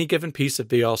up to any given piece of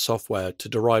VR software to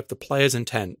derive the player's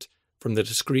intent from the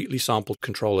discretely sampled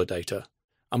controller data,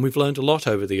 and we've learned a lot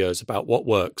over the years about what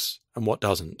works and what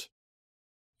doesn't.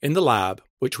 In the lab,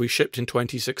 which we shipped in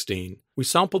 2016, we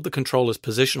sampled the controller's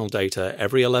positional data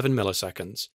every 11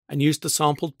 milliseconds and used the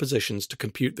sampled positions to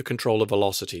compute the controller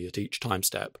velocity at each time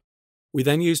step. We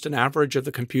then used an average of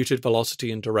the computed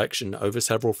velocity and direction over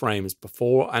several frames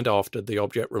before and after the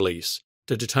object release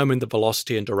to determine the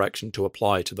velocity and direction to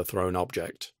apply to the thrown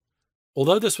object.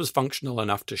 Although this was functional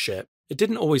enough to ship, it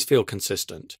didn't always feel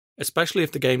consistent, especially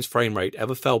if the game's frame rate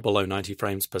ever fell below 90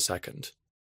 frames per second.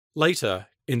 Later,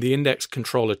 in the Index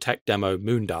controller tech demo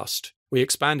Moondust, we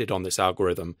expanded on this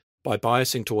algorithm by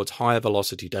biasing towards higher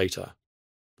velocity data.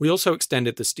 We also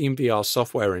extended the SteamVR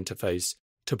software interface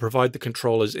to provide the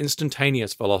controller's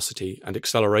instantaneous velocity and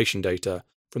acceleration data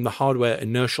from the hardware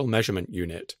inertial measurement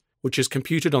unit, which is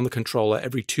computed on the controller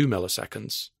every 2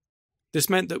 milliseconds. This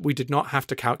meant that we did not have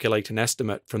to calculate an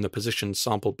estimate from the positions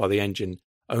sampled by the engine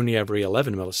only every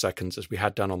 11 milliseconds as we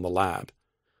had done on the lab.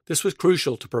 This was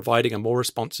crucial to providing a more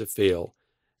responsive feel,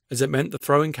 as it meant the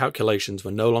throwing calculations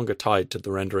were no longer tied to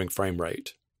the rendering frame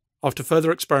rate. After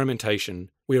further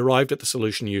experimentation, we arrived at the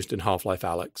solution used in Half-Life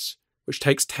Alyx, which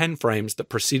takes 10 frames that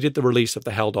preceded the release of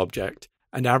the held object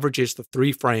and averages the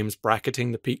 3 frames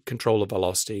bracketing the peak controller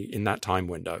velocity in that time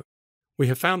window. We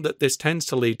have found that this tends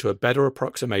to lead to a better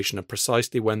approximation of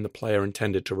precisely when the player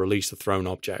intended to release the thrown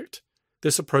object.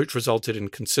 This approach resulted in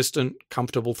consistent,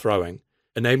 comfortable throwing,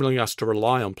 enabling us to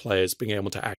rely on players being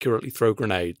able to accurately throw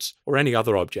grenades or any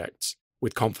other objects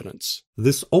with confidence.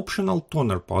 This optional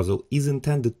toner puzzle is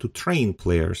intended to train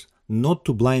players not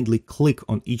to blindly click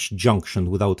on each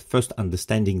junction without first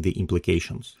understanding the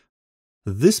implications.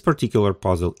 This particular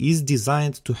puzzle is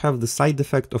designed to have the side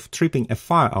effect of tripping a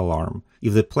fire alarm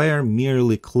if the player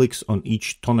merely clicks on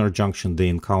each toner junction they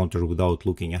encounter without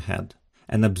looking ahead.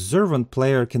 An observant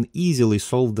player can easily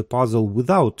solve the puzzle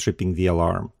without tripping the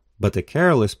alarm, but a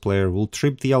careless player will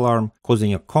trip the alarm,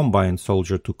 causing a Combine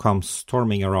soldier to come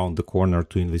storming around the corner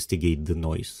to investigate the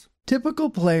noise. Typical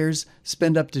players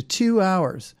spend up to 2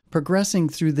 hours progressing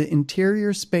through the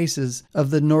interior spaces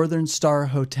of the Northern Star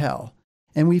Hotel,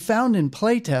 and we found in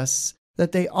playtests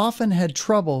that they often had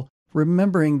trouble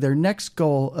remembering their next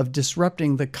goal of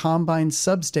disrupting the Combine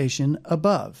substation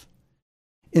above.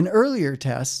 In earlier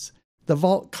tests, the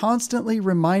vault constantly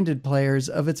reminded players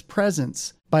of its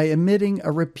presence by emitting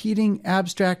a repeating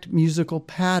abstract musical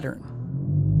pattern.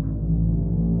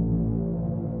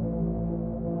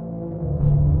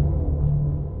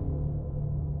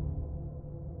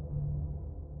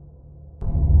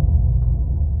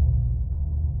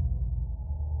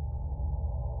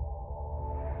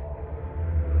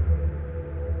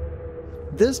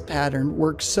 This pattern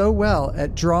works so well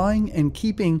at drawing and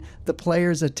keeping the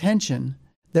player's attention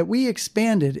that we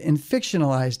expanded and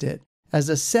fictionalized it as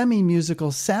a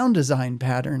semi-musical sound design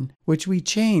pattern, which we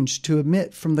changed to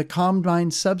emit from the Combine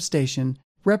substation,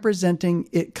 representing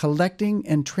it collecting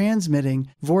and transmitting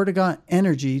Vortigaunt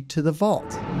energy to the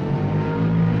vault.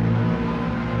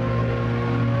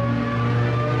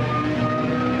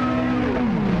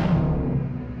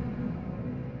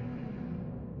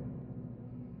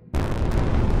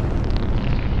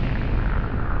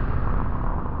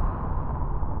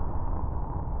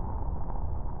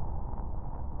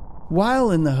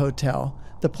 While in the hotel,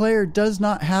 the player does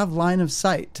not have line of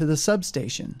sight to the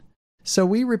substation, so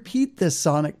we repeat this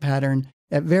sonic pattern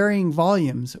at varying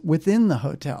volumes within the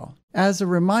hotel. as a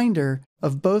reminder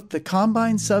of both the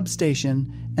Combine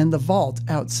substation and the vault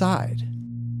outside.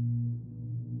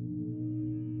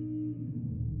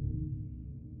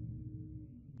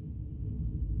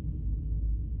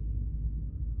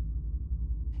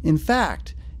 In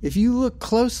fact, if you look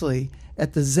closely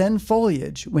at the Zen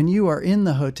foliage when you are in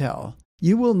the hotel,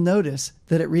 you will notice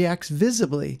that it reacts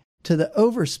visibly to the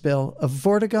overspill of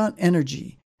Vortigaunt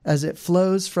energy as it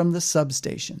flows from the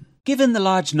substation. Given the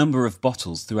large number of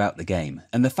bottles throughout the game,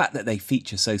 and the fact that they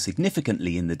feature so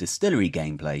significantly in the distillery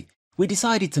gameplay, we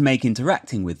decided to make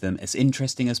interacting with them as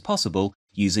interesting as possible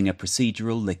using a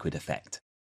procedural liquid effect.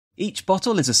 Each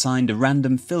bottle is assigned a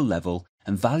random fill level,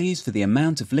 and values for the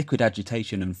amount of liquid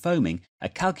agitation and foaming are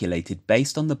calculated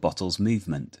based on the bottle's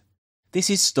movement. This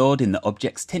is stored in the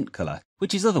object's tint colour,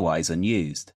 which is otherwise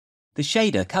unused. The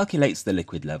shader calculates the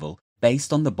liquid level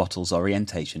based on the bottle's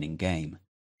orientation in-game.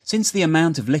 Since the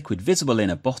amount of liquid visible in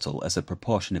a bottle as a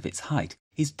proportion of its height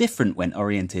is different when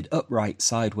oriented upright,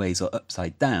 sideways or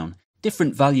upside down,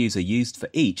 different values are used for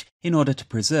each in order to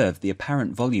preserve the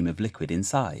apparent volume of liquid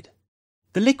inside.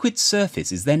 The liquid's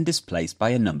surface is then displaced by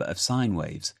a number of sine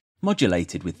waves,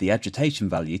 modulated with the agitation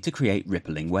value to create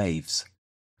rippling waves.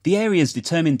 The areas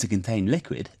determined to contain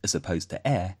liquid, as opposed to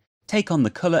air, take on the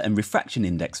colour and refraction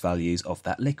index values of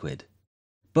that liquid.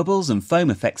 Bubbles and foam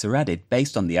effects are added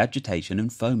based on the agitation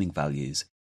and foaming values.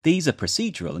 These are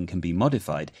procedural and can be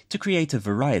modified to create a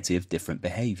variety of different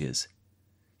behaviours.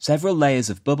 Several layers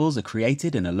of bubbles are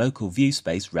created in a local view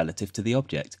space relative to the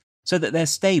object, so that they're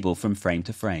stable from frame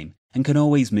to frame, and can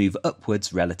always move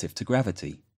upwards relative to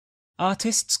gravity.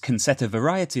 Artists can set a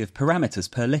variety of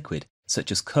parameters per liquid,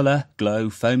 such as colour, glow,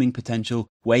 foaming potential,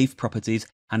 wave properties,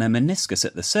 and a meniscus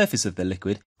at the surface of the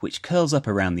liquid which curls up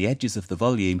around the edges of the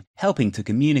volume, helping to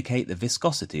communicate the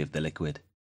viscosity of the liquid.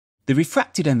 The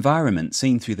refracted environment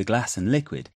seen through the glass and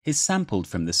liquid is sampled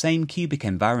from the same cubic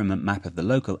environment map of the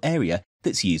local area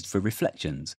that's used for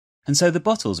reflections, and so the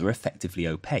bottles are effectively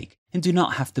opaque and do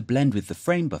not have to blend with the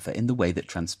frame buffer in the way that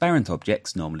transparent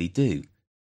objects normally do.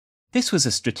 This was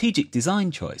a strategic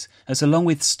design choice, as along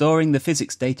with storing the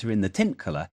physics data in the tint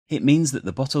colour, it means that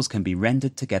the bottles can be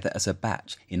rendered together as a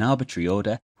batch in arbitrary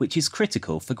order, which is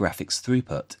critical for graphics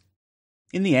throughput.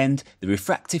 In the end, the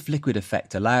refractive liquid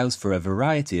effect allows for a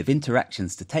variety of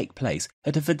interactions to take place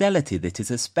at a fidelity that is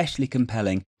especially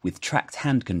compelling with tracked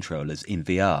hand controllers in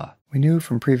VR. We knew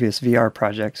from previous VR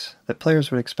projects that players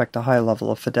would expect a high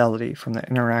level of fidelity from their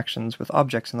interactions with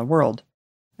objects in the world,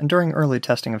 and during early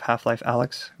testing of Half-Life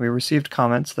Alyx, we received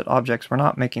comments that objects were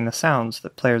not making the sounds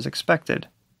that players expected,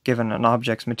 given an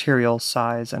object's material,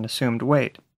 size, and assumed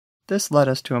weight. This led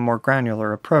us to a more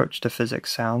granular approach to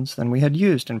physics sounds than we had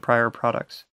used in prior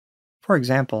products. For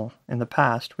example, in the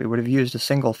past we would have used a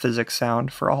single physics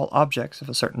sound for all objects of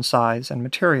a certain size and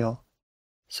material.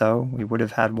 So we would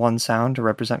have had one sound to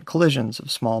represent collisions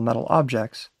of small metal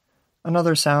objects,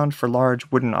 another sound for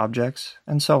large wooden objects,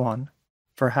 and so on.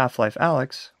 For Half-Life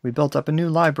Alyx, we built up a new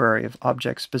library of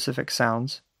object-specific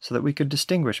sounds so that we could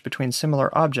distinguish between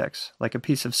similar objects like a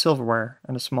piece of silverware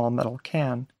and a small metal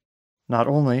can. Not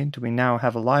only do we now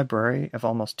have a library of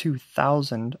almost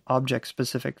 2,000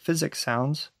 object-specific physics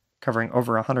sounds, covering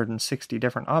over 160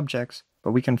 different objects,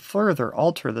 but we can further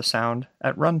alter the sound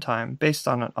at runtime based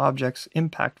on an object's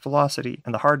impact velocity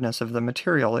and the hardness of the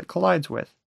material it collides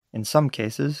with. In some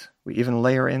cases, we even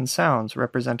layer in sounds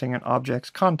representing an object's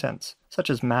contents, such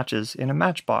as matches in a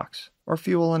matchbox or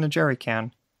fuel in a jerry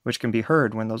can, which can be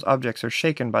heard when those objects are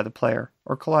shaken by the player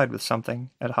or collide with something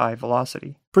at high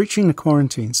velocity. Breaching the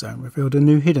quarantine zone revealed a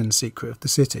new hidden secret of the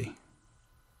city.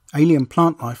 Alien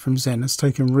plant life from Zen has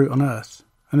taken root on Earth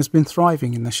and has been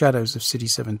thriving in the shadows of City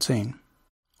 17.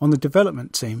 On the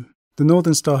development team, the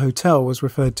Northern Star Hotel was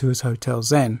referred to as Hotel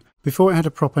Zen before it had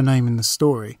a proper name in the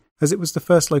story, as it was the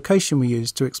first location we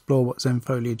used to explore what Zen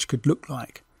foliage could look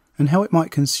like and how it might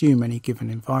consume any given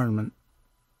environment.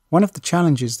 One of the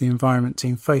challenges the environment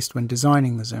team faced when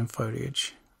designing the Zen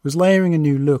foliage was layering a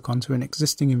new look onto an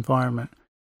existing environment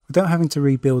without having to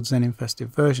rebuild Zen-infested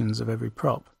versions of every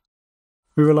prop.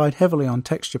 We relied heavily on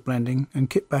texture blending and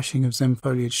kit bashing of Zen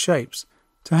foliage shapes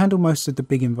to handle most of the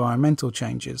big environmental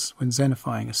changes when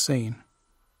Zenifying a scene.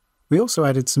 We also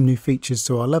added some new features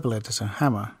to our level editor,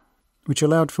 Hammer, which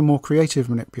allowed for more creative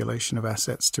manipulation of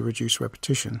assets to reduce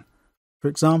repetition. For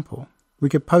example, we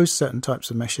could pose certain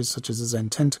types of meshes such as the Zen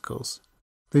tentacles.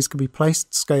 These could be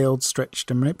placed, scaled,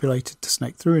 stretched and manipulated to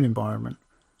snake through an environment,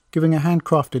 giving a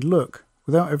handcrafted look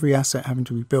without every asset having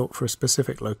to be built for a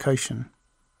specific location.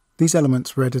 These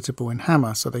elements were editable in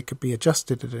Hammer so they could be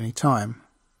adjusted at any time,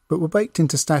 but were baked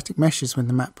into static meshes when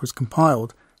the map was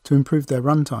compiled to improve their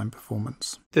runtime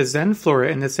performance. The Zen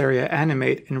flora in this area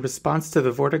animate in response to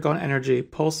the Vortigaunt energy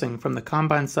pulsing from the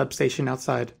Combine substation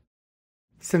outside.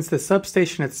 Since the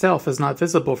substation itself is not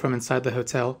visible from inside the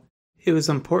hotel, it was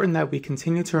important that we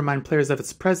continue to remind players of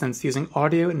its presence using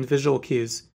audio and visual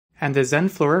cues, and the Zen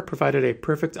flora provided a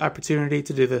perfect opportunity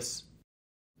to do this.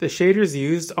 The shaders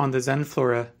used on the Zen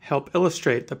flora help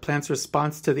illustrate the plant's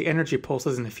response to the energy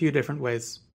pulses in a few different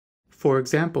ways. For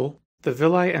example, the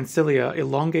villi and cilia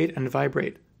elongate and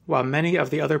vibrate, while many of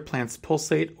the other plants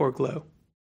pulsate or glow.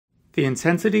 The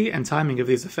intensity and timing of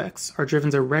these effects are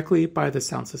driven directly by the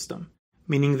sound system,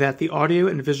 meaning that the audio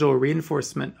and visual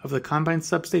reinforcement of the Combine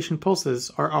substation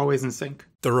pulses are always in sync.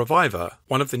 The Reviver,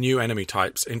 one of the new enemy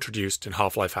types introduced in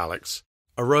Half-Life Alyx,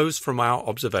 arose from our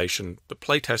observation that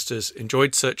playtesters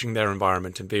enjoyed searching their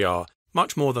environment in VR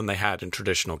much more than they had in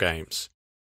traditional games.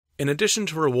 In addition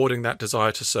to rewarding that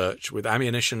desire to search with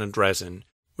ammunition and resin,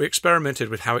 we experimented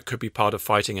with how it could be part of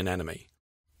fighting an enemy.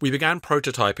 We began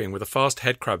prototyping with a fast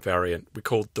headcrab variant we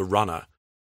called the Runner,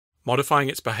 modifying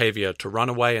its behavior to run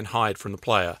away and hide from the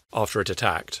player after it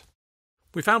attacked.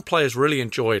 We found players really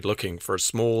enjoyed looking for a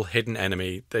small, hidden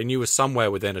enemy they knew was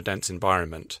somewhere within a dense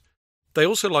environment. They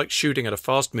also liked shooting at a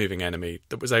fast-moving enemy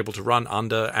that was able to run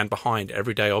under and behind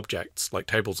everyday objects like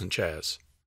tables and chairs.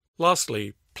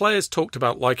 Lastly, players talked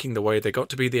about liking the way they got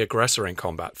to be the aggressor in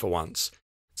combat for once,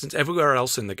 since everywhere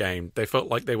else in the game they felt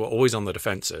like they were always on the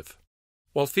defensive.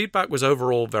 While feedback was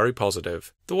overall very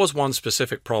positive, there was one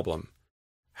specific problem: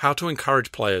 how to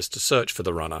encourage players to search for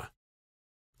the Runner.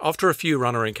 After a few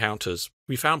Runner encounters,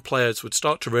 we found players would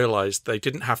start to realize they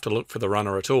didn't have to look for the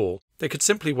Runner at all, they could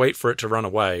simply wait for it to run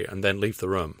away and then leave the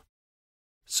room.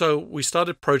 So we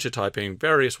started prototyping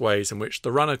various ways in which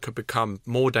the Runner could become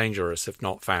more dangerous if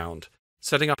not found,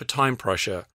 setting up a time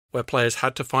pressure where players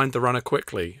had to find the Runner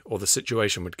quickly or the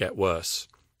situation would get worse.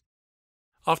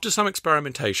 After some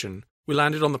experimentation, we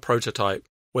landed on the prototype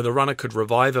where the Runner could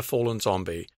revive a fallen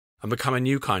zombie and become a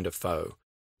new kind of foe,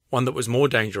 one that was more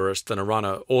dangerous than a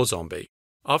Runner or zombie.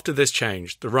 After this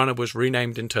change, the Runner was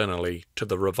renamed internally to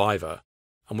the Reviver,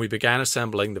 and we began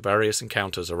assembling the various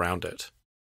encounters around it.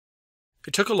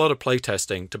 It took a lot of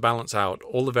playtesting to balance out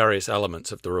all the various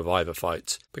elements of the Reviver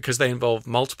fights, because they involved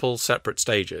multiple separate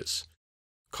stages: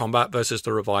 combat versus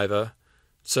the Reviver,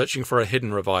 searching for a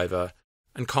hidden Reviver,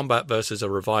 and combat versus a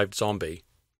revived zombie.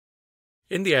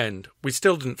 In the end, we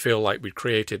still didn't feel like we'd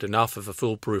created enough of a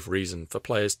foolproof reason for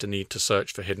players to need to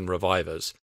search for hidden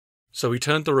Revivers, so we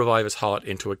turned the Reviver's heart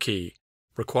into a key,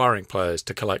 requiring players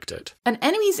to collect it. An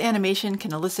enemy's animation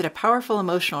can elicit a powerful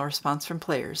emotional response from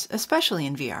players, especially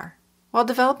in VR. While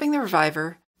developing the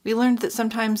Reviver, we learned that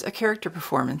sometimes a character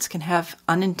performance can have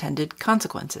unintended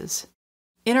consequences.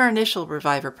 In our initial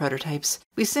Reviver prototypes,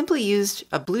 we simply used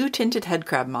a blue-tinted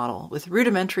headcrab model with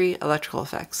rudimentary electrical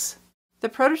effects. The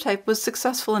prototype was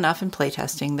successful enough in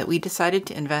playtesting that we decided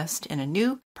to invest in a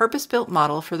new, purpose-built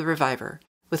model for the Reviver,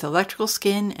 with electrical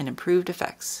skin and improved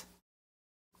effects.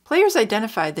 Players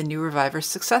identified the new Reviver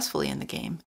successfully in the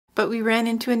game, but we ran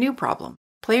into a new problem.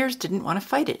 Players didn't want to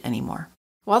fight it anymore.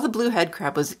 While the blue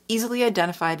headcrab was easily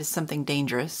identified as something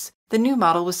dangerous, the new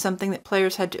model was something that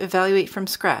players had to evaluate from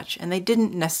scratch, and they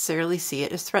didn't necessarily see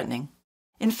it as threatening.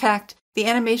 In fact, the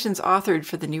animations authored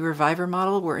for the new Reviver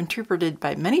model were interpreted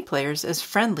by many players as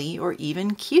friendly or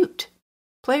even cute.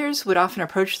 Players would often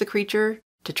approach the creature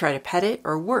to try to pet it,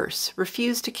 or worse,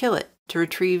 refuse to kill it to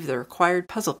retrieve the required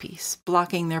puzzle piece,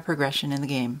 blocking their progression in the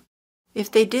game. If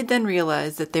they did then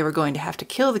realize that they were going to have to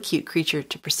kill the cute creature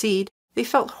to proceed, they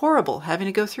felt horrible having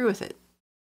to go through with it.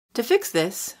 To fix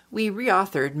this, we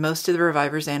reauthored most of the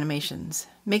Reviver's animations,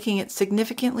 making it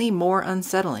significantly more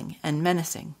unsettling and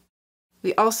menacing.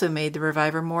 We also made the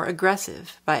Reviver more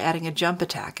aggressive by adding a jump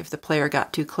attack if the player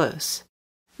got too close.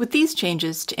 With these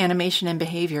changes to animation and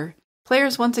behavior,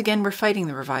 players once again were fighting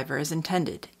the Reviver as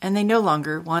intended, and they no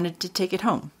longer wanted to take it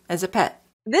home as a pet.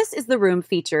 This is the room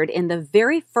featured in the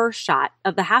very first shot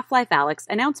of the Half-Life Alyx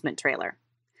announcement trailer.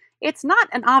 It's not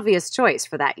an obvious choice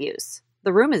for that use.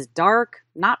 The room is dark,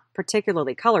 not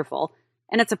particularly colorful,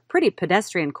 and it's a pretty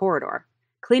pedestrian corridor.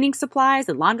 Cleaning supplies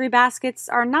and laundry baskets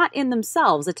are not in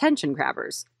themselves attention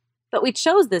grabbers. But we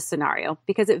chose this scenario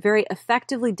because it very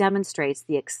effectively demonstrates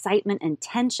the excitement and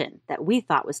tension that we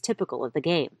thought was typical of the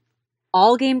game.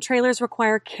 All game trailers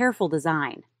require careful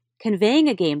design. Conveying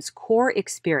a game's core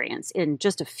experience in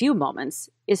just a few moments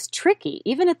is tricky,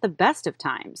 even at the best of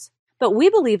times. But we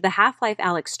believe the Half-Life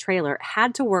Alyx trailer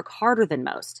had to work harder than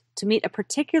most to meet a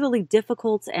particularly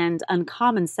difficult and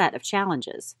uncommon set of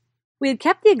challenges. We had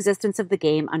kept the existence of the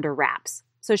game under wraps,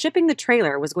 so shipping the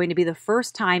trailer was going to be the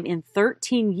first time in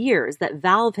 13 years that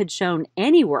Valve had shown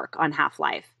any work on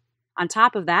Half-Life. On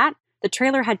top of that, the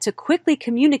trailer had to quickly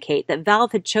communicate that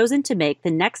Valve had chosen to make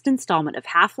the next installment of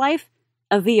Half-Life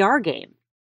a VR game.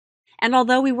 And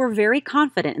although we were very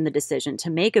confident in the decision to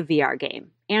make a VR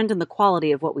game and in the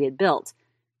quality of what we had built,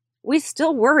 we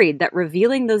still worried that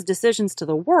revealing those decisions to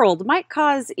the world might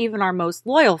cause even our most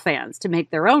loyal fans to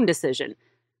make their own decision,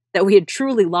 that we had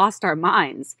truly lost our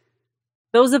minds.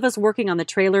 Those of us working on the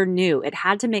trailer knew it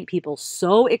had to make people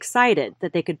so excited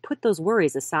that they could put those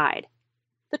worries aside.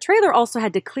 The trailer also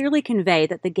had to clearly convey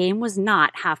that the game was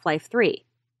not Half-Life 3,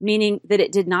 meaning that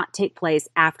it did not take place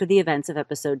after the events of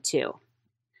Episode 2.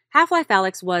 Half-Life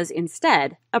Alyx was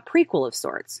instead a prequel of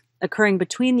sorts, occurring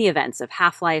between the events of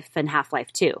Half-Life and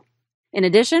Half-Life 2. In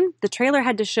addition, the trailer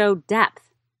had to show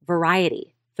depth,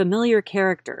 variety, familiar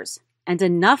characters, and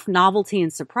enough novelty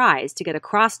and surprise to get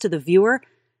across to the viewer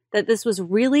that this was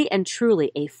really and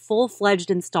truly a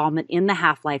full-fledged installment in the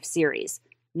Half-Life series,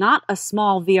 not a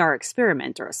small VR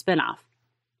experiment or a spin-off.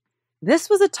 This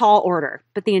was a tall order,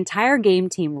 but the entire game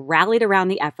team rallied around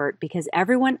the effort because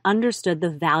everyone understood the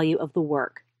value of the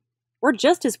work. We're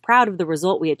just as proud of the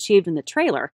result we achieved in the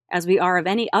trailer as we are of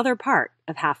any other part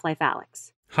of Half-Life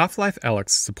Alyx. Half-Life Alyx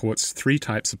supports 3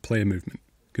 types of player movement: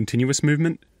 continuous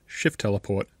movement, shift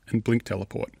teleport, and blink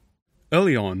teleport.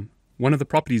 Early on, one of the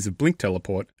properties of blink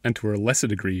teleport, and to a lesser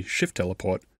degree shift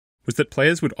teleport, was that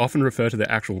players would often refer to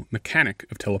the actual mechanic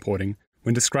of teleporting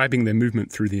when describing their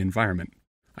movement through the environment.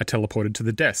 I teleported to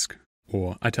the desk,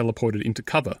 or I teleported into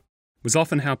cover, was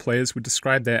often how players would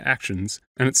describe their actions,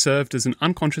 and it served as an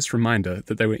unconscious reminder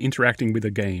that they were interacting with a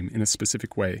game in a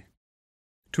specific way.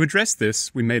 To address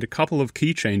this, we made a couple of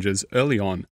key changes early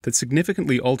on that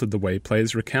significantly altered the way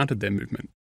players recounted their movement,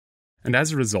 and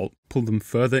as a result, pulled them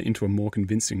further into a more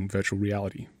convincing virtual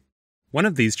reality. One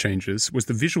of these changes was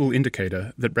the visual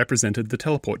indicator that represented the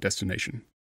teleport destination.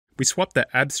 We swapped the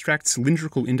abstract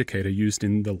cylindrical indicator used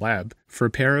in the lab for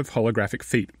a pair of holographic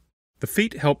feet. The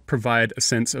feet helped provide a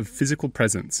sense of physical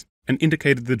presence and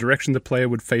indicated the direction the player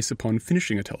would face upon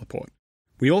finishing a teleport.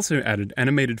 We also added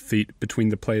animated feet between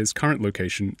the player's current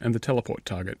location and the teleport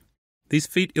target. These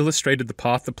feet illustrated the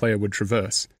path the player would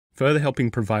traverse, further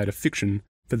helping provide a fiction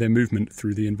for their movement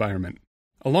through the environment.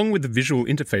 Along with the visual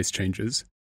interface changes,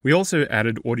 we also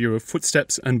added audio of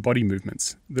footsteps and body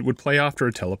movements that would play after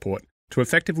a teleport to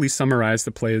effectively summarize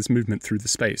the player's movement through the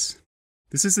space.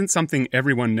 This isn't something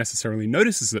everyone necessarily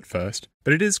notices at first,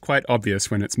 but it is quite obvious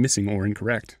when it's missing or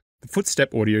incorrect. The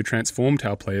footstep audio transformed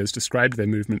how players described their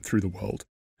movement through the world,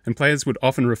 and players would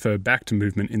often refer back to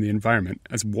movement in the environment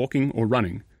as walking or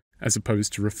running, as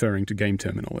opposed to referring to game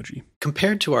terminology.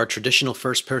 Compared to our traditional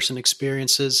first-person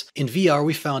experiences, in VR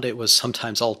we found it was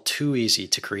sometimes all too easy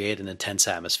to create an intense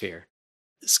atmosphere.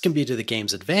 This can be to the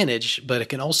game's advantage, but it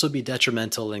can also be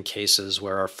detrimental in cases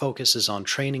where our focus is on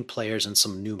training players in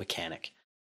some new mechanic.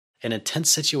 In intense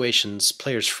situations,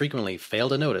 players frequently fail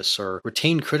to notice or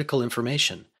retain critical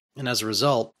information, and as a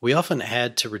result, we often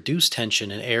had to reduce tension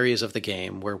in areas of the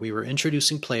game where we were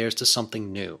introducing players to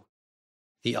something new.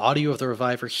 The audio of the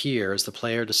reviver here as the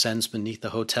player descends beneath the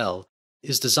hotel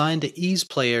is designed to ease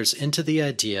players into the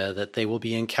idea that they will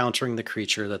be encountering the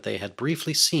creature that they had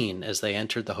briefly seen as they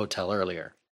entered the hotel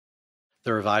earlier.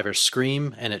 The reviver's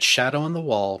scream and its shadow on the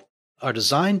wall are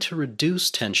designed to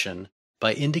reduce tension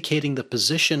by indicating the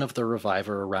position of the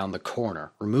reviver around the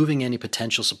corner, removing any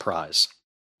potential surprise.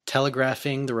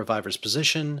 Telegraphing the reviver's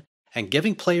position and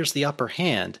giving players the upper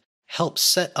hand helps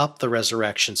set up the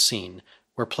resurrection scene,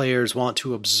 where players want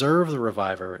to observe the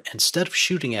reviver instead of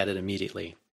shooting at it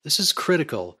immediately. This is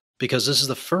critical because this is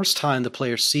the first time the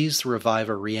player sees the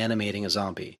reviver reanimating a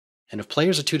zombie, and if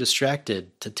players are too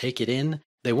distracted to take it in,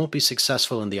 they won't be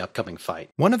successful in the upcoming fight.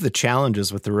 One of the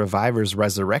challenges with the reviver's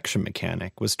resurrection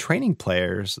mechanic was training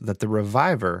players that the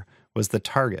reviver was the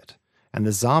target, and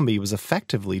the zombie was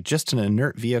effectively just an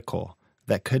inert vehicle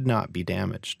that could not be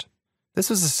damaged. This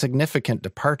was a significant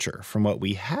departure from what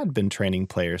we had been training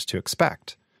players to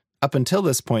expect. Up until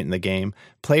this point in the game,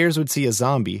 players would see a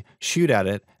zombie, shoot at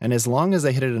it, and as long as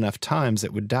they hit it enough times,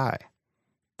 it would die.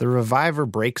 The reviver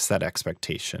breaks that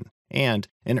expectation, and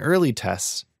in early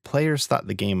tests, players thought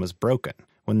the game was broken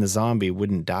when the zombie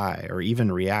wouldn't die or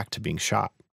even react to being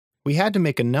shot. We had to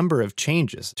make a number of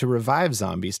changes to revive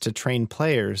zombies to train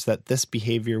players that this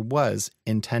behavior was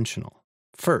intentional.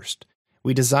 First,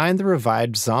 we designed the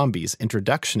revived zombies'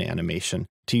 introduction animation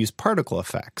to use particle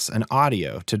effects and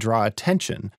audio to draw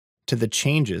attention to the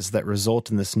changes that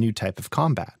result in this new type of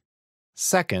combat.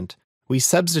 Second, we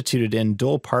substituted in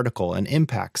dull particle and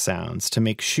impact sounds to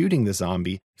make shooting the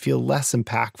zombie feel less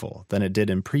impactful than it did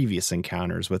in previous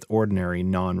encounters with ordinary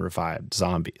non-revived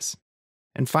zombies.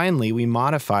 And finally, we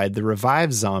modified the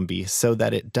revive zombie so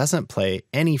that it doesn't play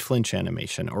any flinch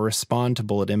animation or respond to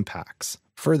bullet impacts,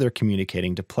 further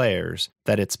communicating to players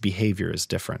that its behavior is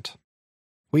different.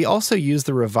 We also used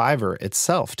the reviver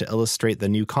itself to illustrate the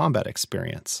new combat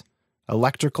experience.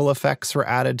 Electrical effects were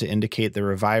added to indicate the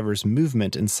reviver's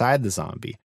movement inside the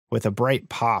zombie, with a bright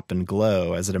pop and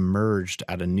glow as it emerged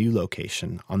at a new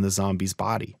location on the zombie's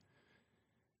body.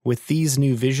 With these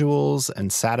new visuals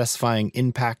and satisfying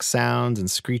impact sounds and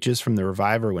screeches from the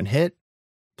reviver when hit,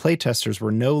 playtesters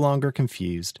were no longer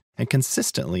confused and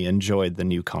consistently enjoyed the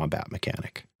new combat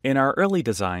mechanic. In our early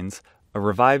designs, a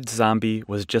revived zombie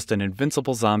was just an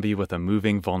invincible zombie with a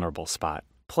moving vulnerable spot.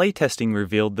 Playtesting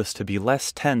revealed this to be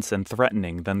less tense and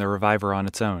threatening than the reviver on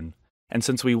its own, and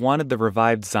since we wanted the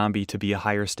revived zombie to be a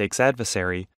higher stakes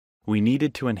adversary, we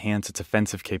needed to enhance its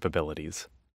offensive capabilities.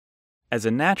 As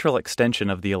a natural extension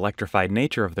of the electrified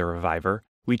nature of the reviver,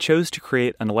 we chose to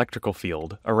create an electrical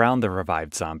field around the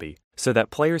revived zombie, so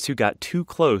that players who got too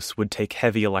close would take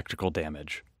heavy electrical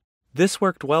damage. This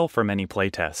worked well for many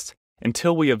playtests,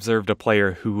 until we observed a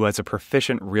player who was a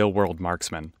proficient real-world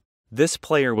marksman. This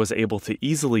player was able to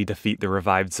easily defeat the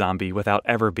revived zombie without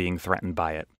ever being threatened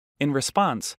by it. In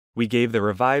response, we gave the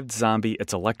revived zombie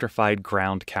its electrified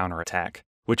ground counterattack,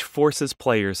 which forces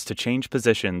players to change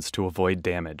positions to avoid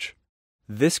damage.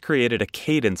 This created a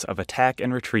cadence of attack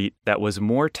and retreat that was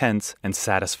more tense and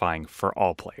satisfying for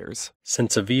all players.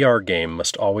 Since a VR game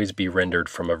must always be rendered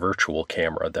from a virtual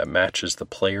camera that matches the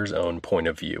player's own point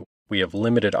of view, we have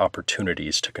limited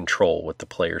opportunities to control what the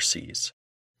player sees.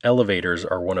 Elevators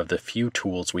are one of the few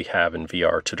tools we have in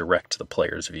VR to direct the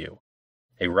player's view.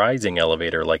 A rising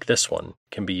elevator like this one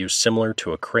can be used similar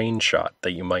to a crane shot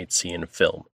that you might see in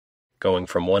film, going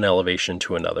from one elevation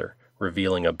to another,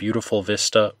 revealing a beautiful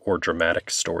vista or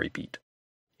dramatic story beat.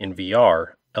 In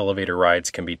VR, elevator rides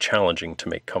can be challenging to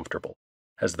make comfortable,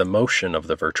 as the motion of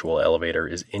the virtual elevator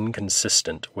is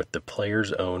inconsistent with the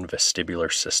player's own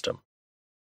vestibular system.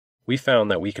 We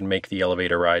found that we can make the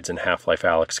elevator rides in Half-Life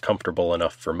Alyx comfortable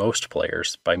enough for most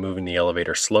players by moving the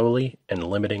elevator slowly and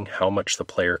limiting how much the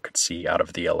player could see out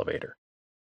of the elevator.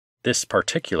 This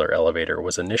particular elevator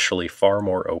was initially far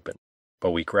more open,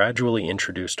 but we gradually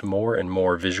introduced more and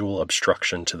more visual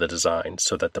obstruction to the design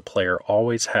so that the player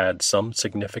always had some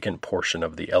significant portion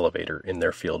of the elevator in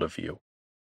their field of view.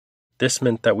 This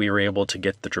meant that we were able to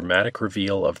get the dramatic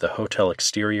reveal of the hotel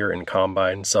exterior and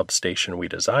Combine substation we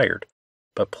desired,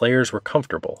 but players were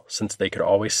comfortable since they could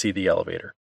always see the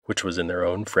elevator, which was in their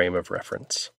own frame of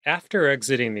reference. After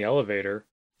exiting the elevator,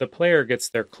 the player gets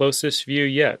their closest view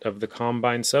yet of the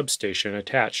Combine substation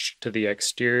attached to the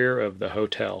exterior of the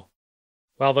hotel.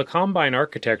 While the Combine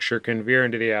architecture can veer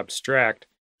into the abstract,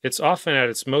 it's often at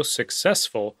its most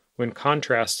successful when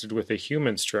contrasted with a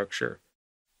human structure.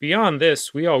 Beyond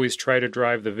this, we always try to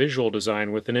drive the visual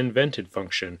design with an invented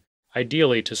function,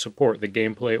 ideally to support the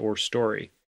gameplay or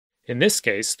story. In this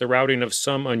case, the routing of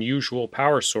some unusual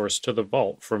power source to the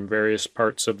vault from various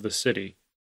parts of the city.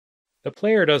 The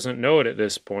player doesn't know it at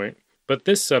this point, but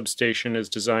this substation is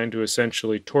designed to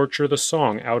essentially torture the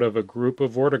song out of a group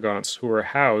of Vortigaunts who are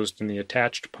housed in the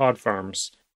attached pod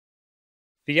farms.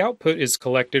 The output is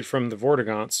collected from the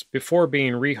Vortigaunts before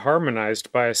being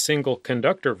reharmonized by a single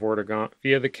conductor Vortigaunt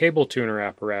via the cable tuner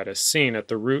apparatus seen at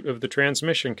the root of the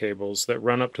transmission cables that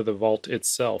run up to the vault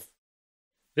itself.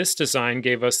 This design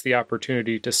gave us the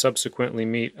opportunity to subsequently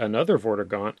meet another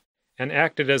Vortigaunt and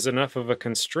acted as enough of a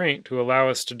constraint to allow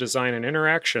us to design an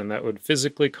interaction that would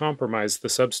physically compromise the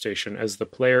substation as the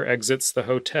player exits the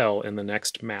hotel in the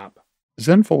next map.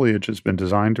 Zen foliage has been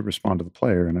designed to respond to the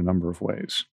player in a number of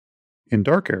ways. In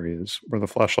dark areas, where the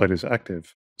flashlight is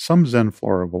active, some Zen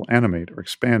flora will animate or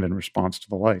expand in response to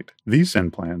the light. These Zen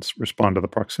plants respond to the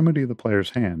proximity of the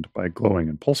player's hand by glowing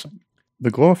and pulsing. The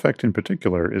glow effect in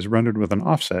particular is rendered with an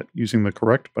offset using the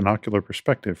correct binocular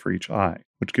perspective for each eye,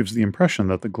 which gives the impression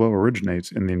that the glow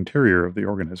originates in the interior of the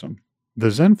organism.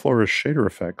 The Zen Flora's shader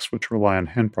effects, which rely on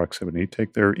hand proximity,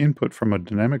 take their input from a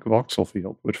dynamic voxel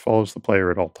field which follows the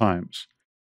player at all times.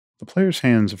 The player's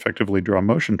hands effectively draw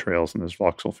motion trails in this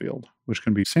voxel field, which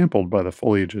can be sampled by the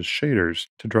foliage's shaders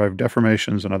to drive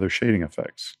deformations and other shading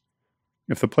effects.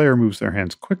 If the player moves their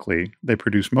hands quickly, they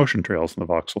produce motion trails in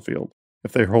the voxel field.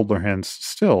 If they hold their hands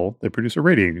still, they produce a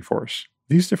radiating force.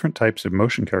 These different types of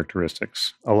motion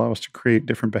characteristics allow us to create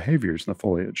different behaviors in the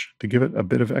foliage to give it a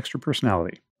bit of extra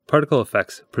personality. Particle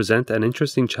effects present an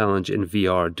interesting challenge in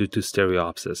VR due to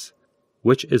stereopsis,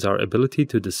 which is our ability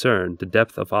to discern the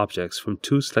depth of objects from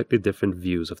two slightly different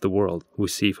views of the world we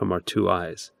see from our two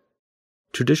eyes.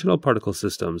 Traditional particle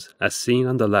systems, as seen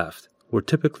on the left, were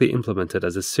typically implemented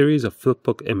as a series of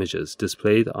flipbook images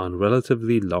displayed on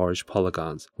relatively large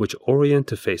polygons, which orient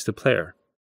to face the player.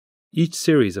 Each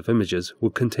series of images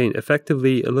would contain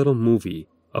effectively a little movie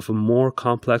of a more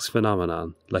complex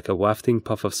phenomenon like a wafting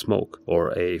puff of smoke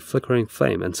or a flickering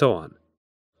flame and so on.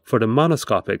 For the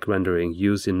monoscopic rendering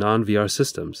used in non-VR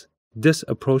systems, this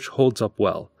approach holds up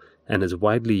well and is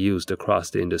widely used across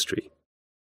the industry.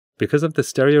 Because of the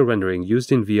stereo rendering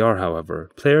used in VR, however,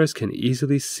 players can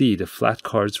easily see the flat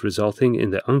cards resulting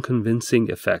in the unconvincing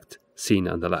effect seen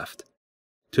on the left.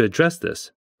 To address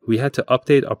this, we had to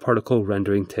update our particle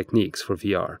rendering techniques for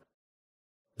VR.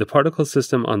 The particle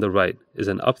system on the right is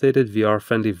an updated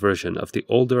VR-friendly version of the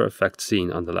older effect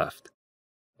seen on the left.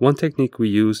 One technique we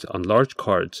used on large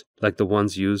cards, like the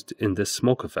ones used in this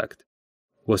smoke effect,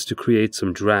 was to create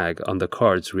some drag on the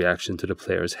card's reaction to the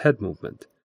player's head movement.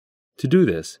 To do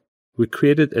this, we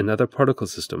created another particle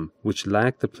system which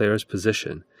lagged the player's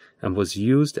position and was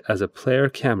used as a player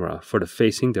camera for the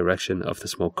facing direction of the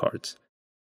smoke cards.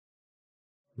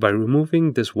 By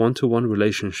removing this one-to-one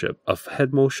relationship of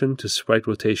head motion to sprite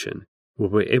rotation, we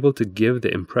were able to give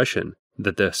the impression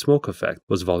that the smoke effect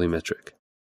was volumetric.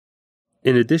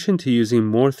 In addition to using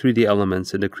more 3D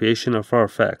elements in the creation of our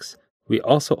effects, we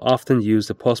also often use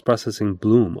the post-processing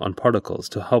bloom on particles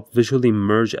to help visually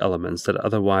merge elements that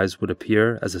otherwise would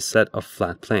appear as a set of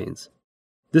flat planes.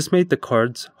 This made the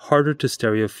cards harder to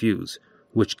stereofuse,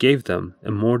 which gave them a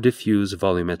more diffuse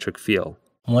volumetric feel.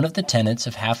 One of the tenets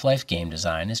of Half-Life game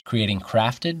design is creating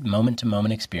crafted,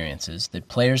 moment-to-moment experiences that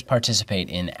players participate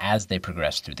in as they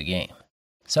progress through the game.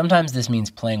 Sometimes this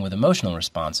means playing with emotional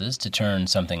responses to turn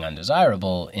something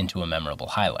undesirable into a memorable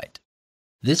highlight.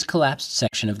 This collapsed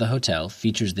section of the hotel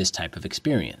features this type of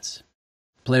experience.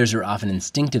 Players are often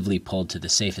instinctively pulled to the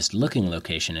safest-looking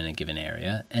location in a given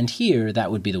area, and here that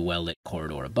would be the well-lit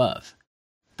corridor above.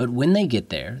 But when they get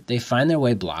there, they find their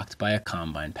way blocked by a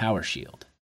Combine power shield.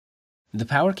 The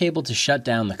power cable to shut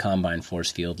down the Combine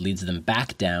force field leads them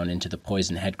back down into the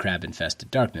poison headcrab-infested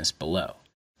darkness below,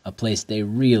 a place they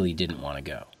really didn't want to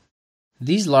go.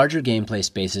 These larger gameplay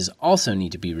spaces also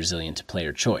need to be resilient to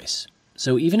player choice,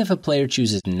 so even if a player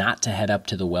chooses not to head up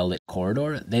to the well-lit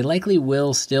corridor, they likely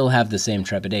will still have the same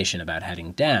trepidation about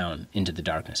heading down into the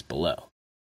darkness below.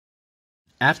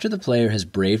 After the player has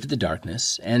braved the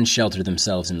darkness and sheltered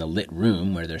themselves in the lit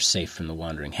room where they're safe from the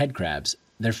wandering headcrabs,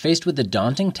 they're faced with the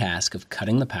daunting task of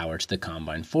cutting the power to the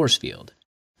Combine force field,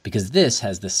 because this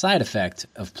has the side effect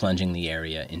of plunging the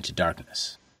area into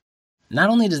darkness. Not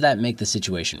only does that make the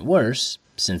situation worse,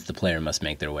 since the player must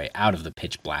make their way out of the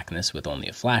pitch blackness with only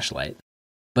a flashlight,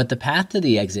 but the path to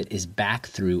the exit is back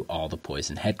through all the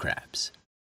poison headcrabs.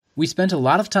 We spent a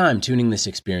lot of time tuning this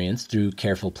experience through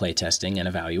careful playtesting and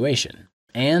evaluation,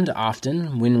 and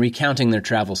often, when recounting their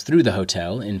travels through the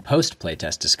hotel in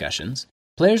post-playtest discussions,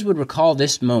 players would recall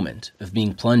this moment of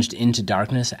being plunged into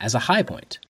darkness as a high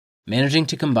point, managing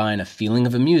to combine a feeling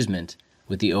of amusement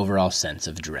with the overall sense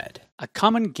of dread. A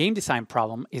common game design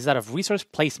problem is that of resource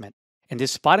placement, and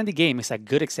this spot in the game is a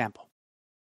good example.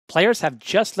 Players have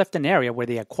just left an area where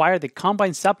they acquired the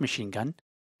Combine submachine gun,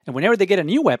 and whenever they get a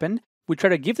new weapon, we try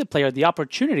to give the player the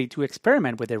opportunity to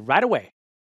experiment with it right away.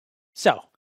 So,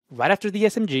 right after the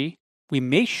SMG, we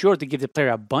make sure to give the player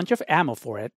a bunch of ammo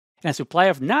for it and a supply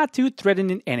of not too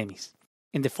threatening enemies,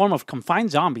 in the form of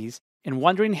confined zombies and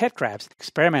wandering headcrabs to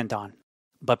experiment on.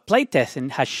 But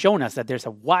playtesting has shown us that there's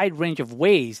a wide range of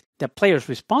ways that players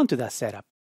respond to that setup.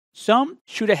 Some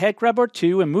shoot a headcrab or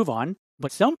two and move on,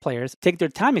 but some players take their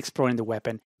time exploring the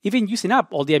weapon, even using up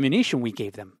all the ammunition we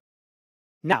gave them.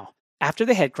 Now, after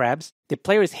the headcrabs, the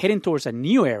player is heading towards a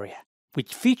new area,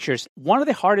 which features one of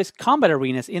the hardest combat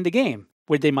arenas in the game,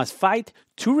 where they must fight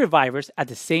two revivers at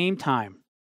the same time.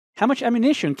 How much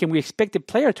ammunition can we expect the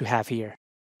player to have here?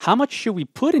 How much should we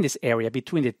put in this area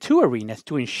between the two arenas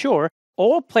to ensure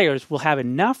all players will have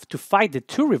enough to fight the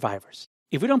two revivers?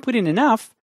 If we don't put in enough,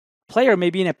 the player may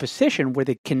be in a position where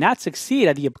they cannot succeed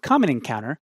at the upcoming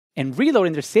encounter, and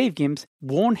reloading their save games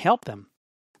won't help them.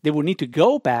 They will need to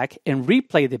go back and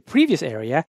replay the previous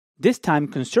area, this time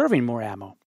conserving more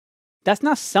ammo. That's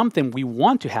not something we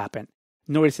want to happen,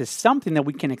 nor is it something that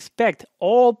we can expect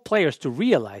all players to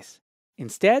realize.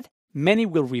 Instead, many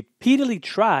will repeatedly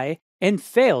try and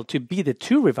fail to be the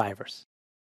two revivers.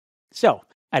 So,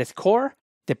 at its core,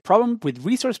 the problem with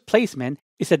resource placement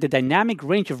is that the dynamic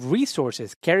range of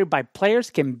resources carried by players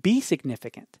can be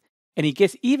significant, and it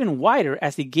gets even wider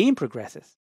as the game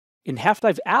progresses. In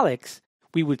Half-Life Alyx,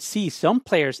 we would see some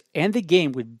players end the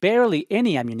game with barely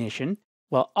any ammunition,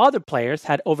 while other players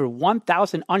had over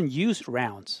 1,000 unused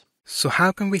rounds. So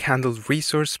how can we handle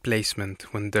resource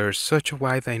placement when there's such a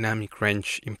wide dynamic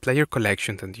range in player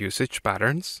collection and usage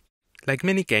patterns? Like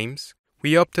many games,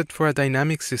 we opted for a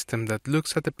dynamic system that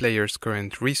looks at the player's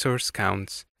current resource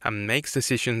counts and makes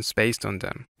decisions based on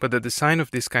them. But the design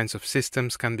of these kinds of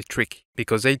systems can be tricky,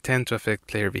 because they tend to affect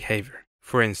player behavior.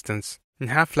 For instance, in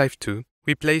Half-Life 2,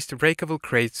 we placed breakable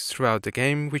crates throughout the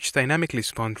game which dynamically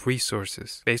spawned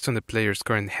resources based on the player's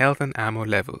current health and ammo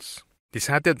levels. This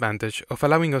had the advantage of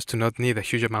allowing us to not need a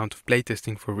huge amount of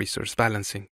playtesting for resource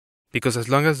balancing, because as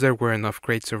long as there were enough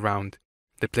crates around,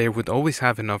 the player would always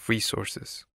have enough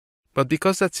resources. But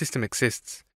because that system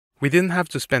exists, we didn't have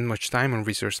to spend much time on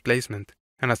resource placement,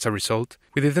 and as a result,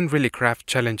 we didn't really craft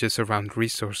challenges around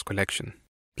resource collection.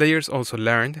 Players also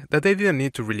learned that they didn't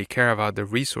need to really care about the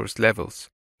resource levels,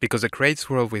 because the crates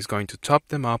were always going to top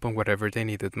them up on whatever they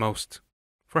needed most.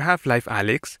 For Half-Life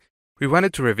Alyx, we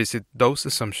wanted to revisit those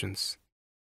assumptions.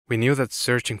 We knew that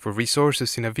searching for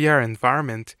resources in a VR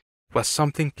environment was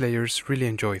something players really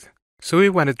enjoyed. So we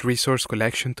wanted resource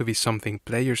collection to be something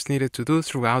players needed to do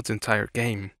throughout the entire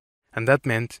game. And that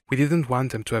meant we didn't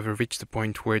want them to ever reach the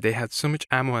point where they had so much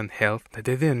ammo and health that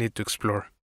they didn't need to explore.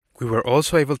 We were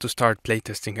also able to start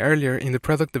playtesting earlier in the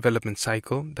product development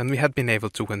cycle than we had been able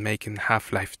to when making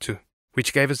Half-Life 2,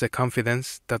 which gave us the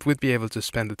confidence that we'd be able to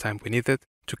spend the time we needed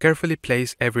to carefully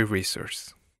place every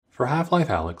resource. For Half-Life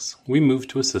Alyx, we moved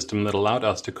to a system that allowed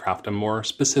us to craft a more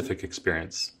specific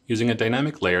experience, using a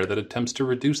dynamic layer that attempts to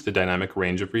reduce the dynamic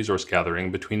range of resource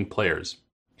gathering between players.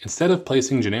 Instead of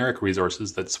placing generic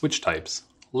resources that switch types,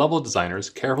 level designers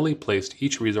carefully placed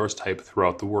each resource type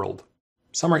throughout the world.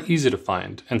 Some are easy to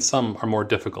find, and some are more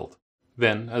difficult.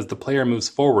 Then, as the player moves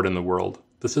forward in the world,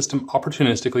 the system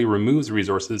opportunistically removes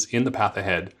resources in the path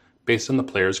ahead based on the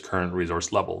player's current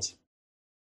resource levels.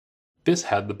 This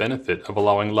had the benefit of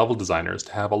allowing level designers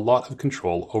to have a lot of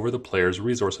control over the player's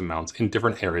resource amounts in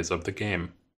different areas of the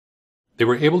game. They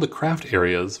were able to craft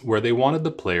areas where they wanted the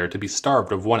player to be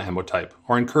starved of one ammo type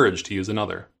or encouraged to use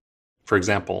another. For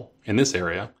example, in this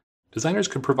area, designers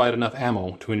could provide enough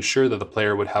ammo to ensure that the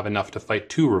player would have enough to fight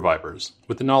 2 revivers,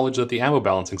 with the knowledge that the ammo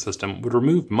balancing system would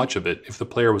remove much of it if the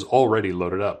player was already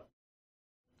loaded up.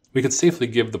 We could safely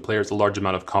give the players a large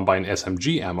amount of combined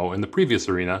SMG ammo in the previous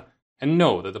arena, and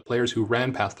know that the players who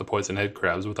ran past the poison head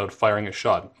crabs without firing a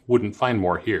shot wouldn't find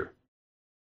more here.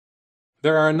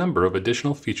 There are a number of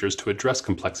additional features to address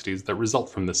complexities that result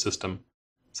from this system,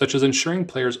 such as ensuring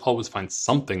players always find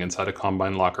something inside a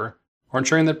Combine locker, or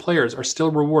ensuring that players are still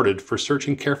rewarded for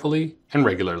searching carefully and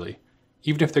regularly,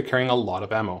 even if they're carrying a lot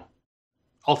of ammo.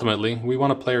 Ultimately, we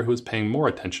want a player who is paying more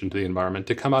attention to the environment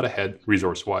to come out ahead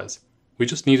resource-wise. We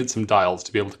just needed some dials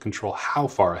to be able to control how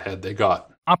far ahead they got.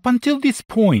 Up until this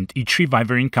point, each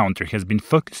Reviver encounter has been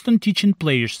focused on teaching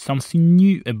players something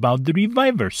new about the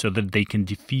Reviver so that they can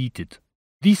defeat it.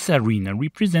 This arena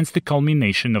represents the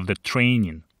culmination of the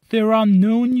training. There are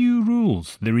no new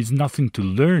rules, there is nothing to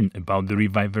learn about the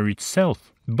Reviver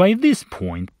itself. By this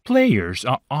point, players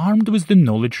are armed with the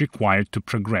knowledge required to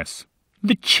progress.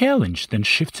 The challenge then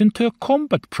shifts into a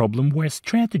combat problem where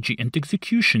strategy and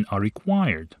execution are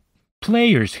required.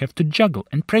 Players have to juggle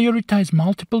and prioritize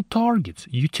multiple targets,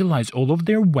 utilize all of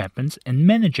their weapons, and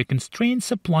manage a constrained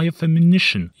supply of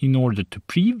ammunition in order to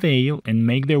prevail and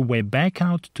make their way back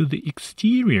out to the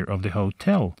exterior of the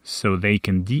hotel so they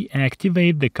can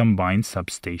deactivate the Combine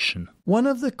substation. One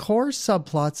of the core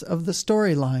subplots of the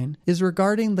storyline is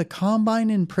regarding the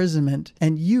Combine imprisonment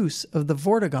and use of the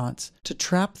Vortigaunts to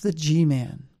trap the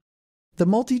G-Man. The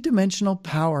multidimensional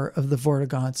power of the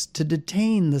Vortigaunts to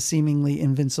detain the seemingly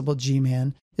invincible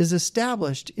G-Man is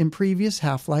established in previous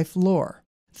Half-Life lore.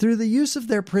 Through the use of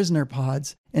their prisoner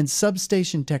pods and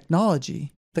substation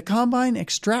technology, the Combine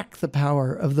extract the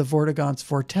power of the Vortigaunts'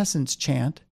 Vortessence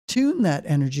chant, tune that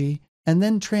energy, and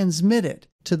then transmit it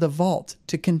to the vault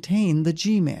to contain the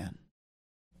G-Man.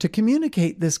 To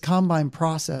communicate this Combine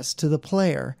process to the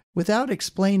player without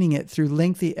explaining it through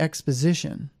lengthy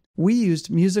exposition, we used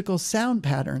musical sound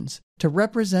patterns to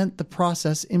represent the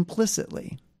process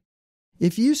implicitly.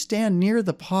 If you stand near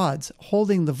the pods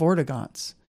holding the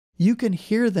Vortigaunts, you can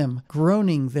hear them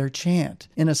groaning their chant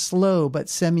in a slow but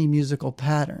semi-musical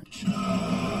pattern.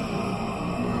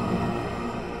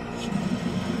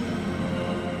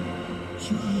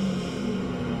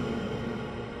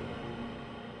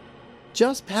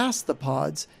 Just past the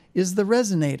pods is the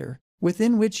resonator,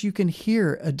 within which you can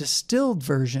hear a distilled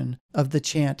version of the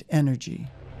chant energy.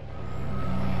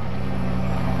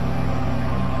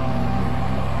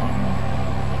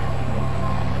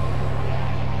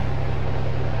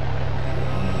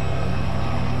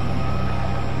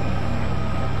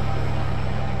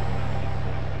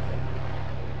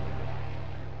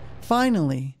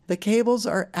 Finally, the cables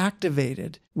are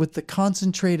activated with the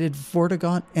concentrated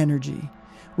Vortigaunt energy,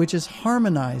 which is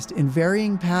harmonized in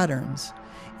varying patterns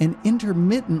and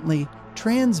intermittently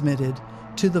transmitted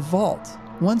to the vault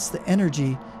once the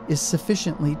energy is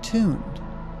sufficiently tuned.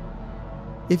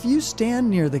 If you stand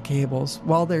near the cables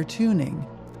while they're tuning,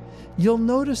 you'll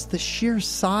notice the sheer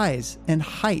size and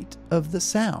height of the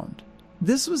sound.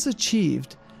 This was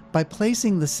achieved by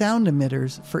placing the sound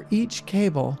emitters for each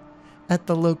cable at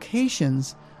the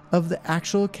locations of the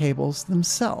actual cables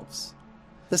themselves.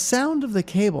 The sound of the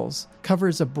cables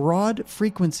covers a broad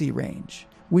frequency range,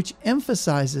 which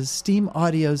emphasizes Steam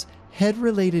Audio's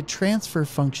head-related transfer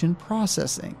function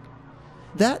processing.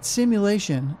 That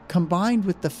simulation, combined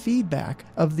with the feedback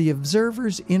of the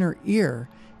observer's inner ear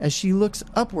as she looks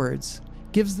upwards,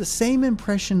 gives the same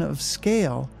impression of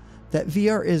scale that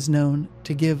VR is known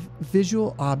to give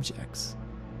visual objects.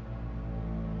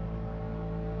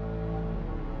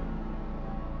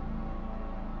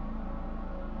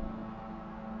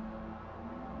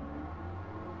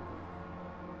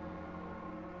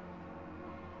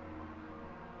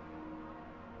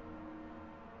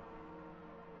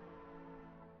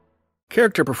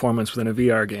 Character performance within a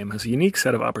VR game has a unique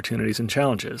set of opportunities and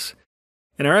challenges.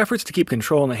 In our efforts to keep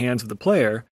control in the hands of the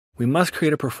player, we must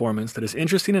create a performance that is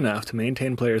interesting enough to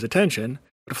maintain players' attention,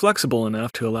 but flexible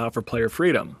enough to allow for player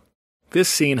freedom. This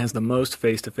scene has the most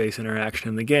face-to-face interaction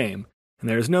in the game, and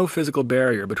there is no physical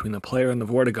barrier between the player and the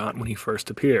Vortigaunt when he first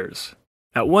appears.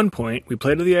 At one point, we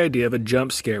play to the idea of a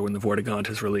jump scare when the Vortigaunt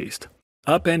is released,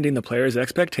 upending the player's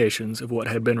expectations of what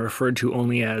had been referred to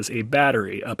only as a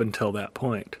battery up until that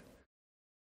point.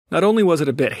 Not only was it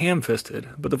a bit ham-fisted,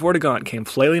 but the Vortigaunt came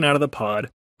flailing out of the pod,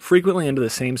 frequently into the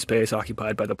same space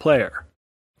occupied by the player.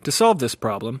 To solve this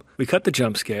problem, we cut the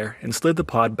jump scare and slid the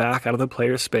pod back out of the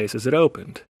player's space as it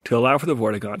opened, to allow for the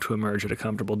Vortigaunt to emerge at a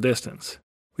comfortable distance.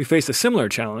 We faced a similar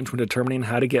challenge when determining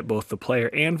how to get both the player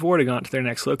and Vortigaunt to their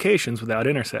next locations without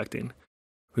intersecting.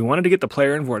 We wanted to get the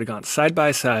player and Vortigaunt side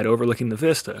by side overlooking the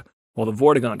vista, while the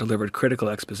Vortigaunt delivered critical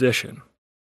exposition.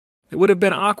 It would have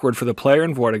been awkward for the player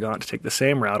and Vortigaunt to take the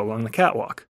same route along the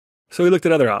catwalk, so we looked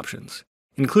at other options,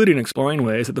 including exploring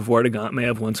ways that the Vortigaunt may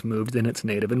have once moved in its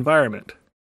native environment.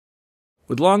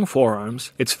 With long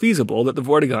forearms, it's feasible that the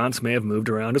Vortigaunts may have moved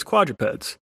around as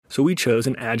quadrupeds, so we chose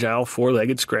an agile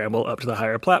four-legged scramble up to the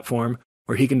higher platform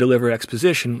where he can deliver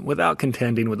exposition without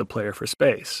contending with the player for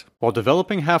space. While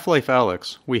developing Half-Life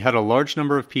Alyx, we had a large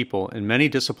number of people in many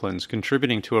disciplines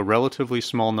contributing to a relatively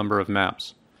small number of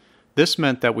maps. This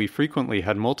meant that we frequently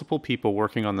had multiple people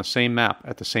working on the same map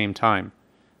at the same time.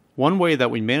 One way that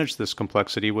we managed this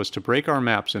complexity was to break our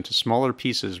maps into smaller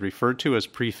pieces referred to as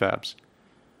prefabs.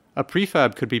 A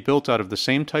prefab could be built out of the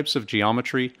same types of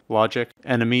geometry, logic,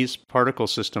 enemies, particle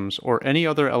systems, or any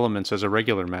other elements as a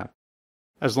regular map.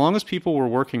 As long as people were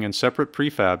working in separate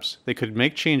prefabs, they could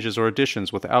make changes or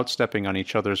additions without stepping on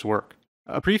each other's work.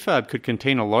 A prefab could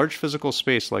contain a large physical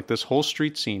space like this whole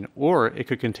street scene, or it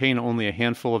could contain only a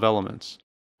handful of elements.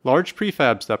 Large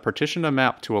prefabs that partitioned a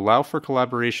map to allow for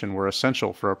collaboration were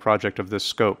essential for a project of this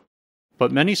scope.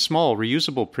 But many small,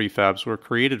 reusable prefabs were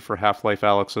created for Half-Life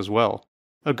Alyx as well.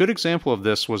 A good example of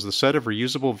this was the set of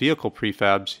reusable vehicle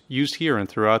prefabs used here and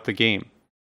throughout the game.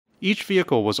 Each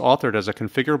vehicle was authored as a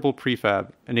configurable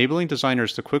prefab, enabling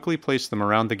designers to quickly place them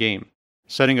around the game,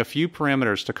 setting a few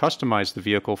parameters to customize the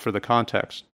vehicle for the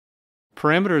context.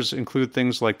 Parameters include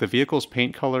things like the vehicle's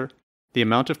paint color, the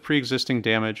amount of pre-existing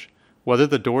damage, whether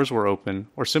the doors were open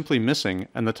or simply missing,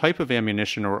 and the type of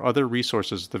ammunition or other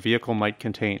resources the vehicle might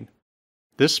contain.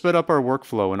 This sped up our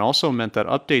workflow and also meant that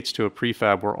updates to a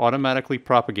prefab were automatically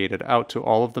propagated out to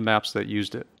all of the maps that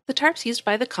used it. The tarps used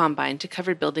by the Combine to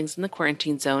cover buildings in the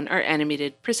quarantine zone are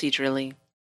animated procedurally.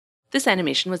 This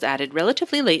animation was added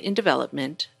relatively late in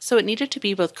development, so it needed to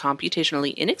be both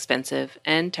computationally inexpensive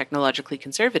and technologically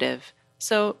conservative,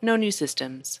 so no new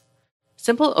systems.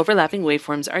 Simple overlapping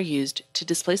waveforms are used to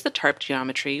displace the tarp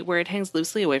geometry where it hangs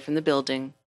loosely away from the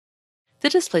building. The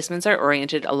displacements are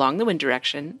oriented along the wind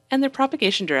direction, and their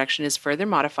propagation direction is further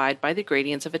modified by the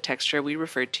gradients of a texture we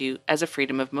refer to as a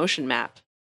freedom of motion map.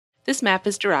 This map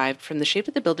is derived from the shape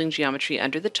of the building geometry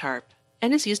under the tarp,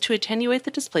 and is used to attenuate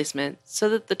the displacement so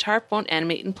that the tarp won't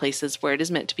animate in places where it is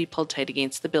meant to be pulled tight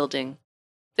against the building.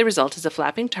 The result is a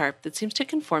flapping tarp that seems to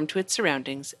conform to its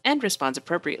surroundings and responds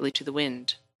appropriately to the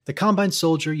wind. The Combine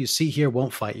soldier you see here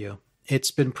won't fight you. It's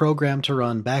been programmed to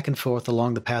run back and forth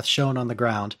along the path shown on the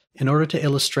ground in order to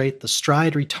illustrate the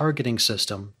stride retargeting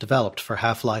system developed for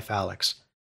Half-Life Alyx.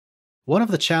 One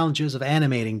of the challenges of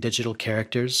animating digital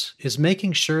characters is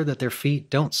making sure that their feet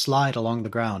don't slide along the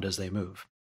ground as they move.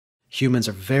 Humans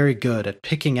are very good at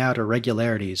picking out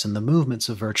irregularities in the movements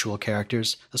of virtual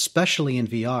characters, especially in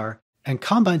VR, and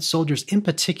Combine soldiers in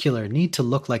particular need to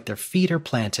look like their feet are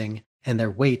planting and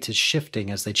their weight is shifting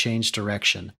as they change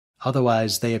direction.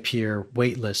 Otherwise, they appear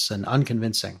weightless and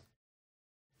unconvincing.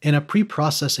 In a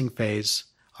pre-processing phase,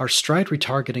 our stride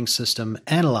retargeting system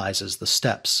analyzes the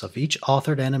steps of each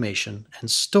authored animation and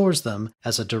stores them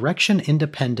as a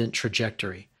direction-independent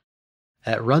trajectory.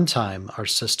 At runtime, our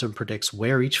system predicts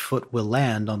where each foot will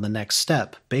land on the next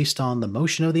step based on the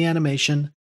motion of the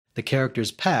animation, the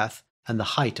character's path, and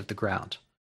the height of the ground.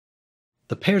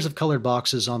 The pairs of colored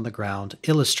boxes on the ground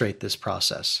illustrate this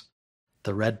process.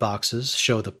 The red boxes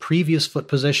show the previous foot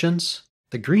positions,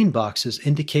 the green boxes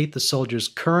indicate the soldier's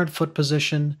current foot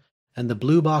position, and the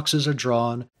blue boxes are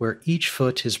drawn where each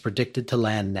foot is predicted to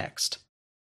land next.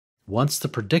 Once the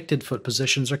predicted foot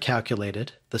positions are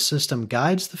calculated, the system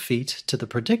guides the feet to the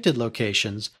predicted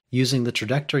locations using the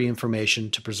trajectory information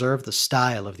to preserve the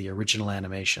style of the original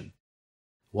animation.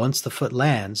 Once the foot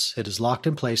lands, it is locked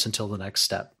in place until the next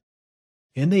step.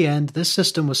 In the end, this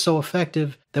system was so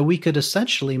effective that we could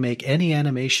essentially make any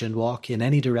animation walk in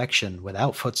any direction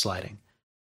without foot sliding.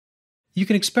 You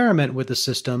can experiment with the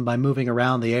system by moving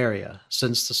around the area,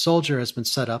 since the soldier has been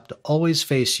set up to always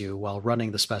face you while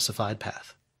running the specified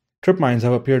path. Trip mines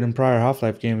have appeared in prior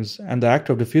Half-Life games, and the act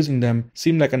of defusing them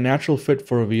seemed like a natural fit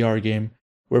for a VR game,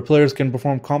 where players can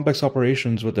perform complex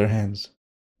operations with their hands.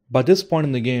 By this point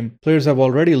in the game, players have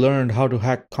already learned how to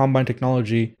hack Combine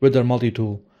technology with their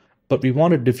multi-tool, but we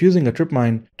wanted defusing a trip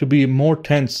mine to be more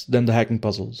tense than the hacking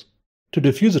puzzles. To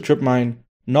defuse a trip mine,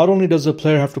 not only does the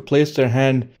player have to place their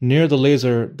hand near the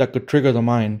laser that could trigger the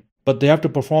mine, but they have to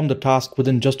perform the task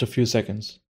within just a few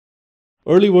seconds.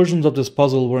 Early versions of this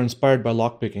puzzle were inspired by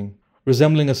lockpicking,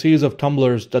 resembling a series of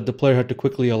tumblers that the player had to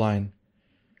quickly align.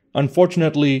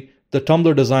 Unfortunately, the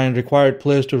tumbler design required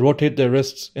players to rotate their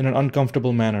wrists in an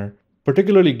uncomfortable manner,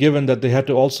 particularly given that they had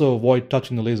to also avoid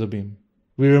touching the laser beam.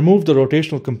 We removed the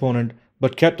rotational component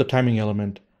but kept the timing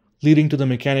element, leading to the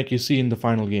mechanic you see in the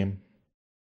final game.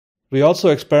 We also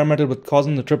experimented with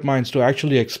causing the trip mines to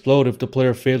actually explode if the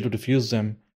player failed to defuse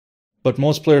them, but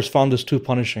most players found this too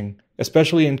punishing,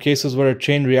 especially in cases where a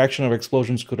chain reaction of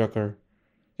explosions could occur.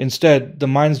 Instead, the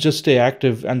mines just stay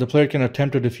active and the player can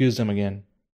attempt to defuse them again.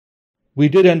 We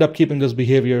did end up keeping this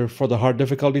behavior for the hard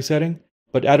difficulty setting,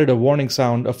 but added a warning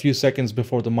sound a few seconds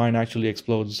before the mine actually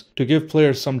explodes, to give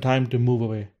players some time to move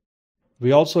away.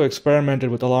 We also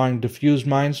experimented with allowing defused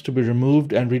mines to be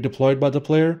removed and redeployed by the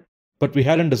player, but we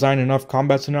hadn't designed enough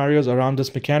combat scenarios around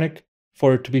this mechanic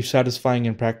for it to be satisfying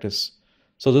in practice,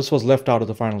 so this was left out of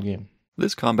the final game.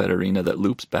 This combat arena that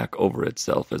loops back over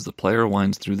itself as the player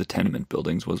winds through the tenement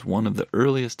buildings was one of the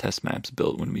earliest test maps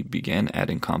built when we began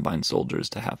adding Combine soldiers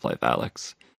to Half-Life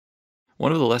Alyx.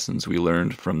 One of the lessons we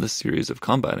learned from this series of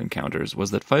combat encounters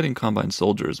was that fighting Combine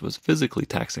soldiers was physically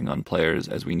taxing on players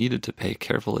as we needed to pay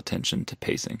careful attention to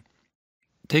pacing.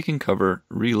 Taking cover,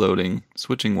 reloading,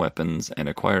 switching weapons, and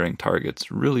acquiring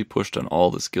targets really pushed on all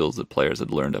the skills that players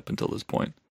had learned up until this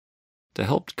point. To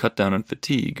help cut down on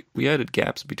fatigue, we added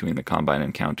gaps between the Combine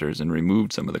encounters and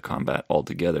removed some of the combat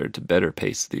altogether to better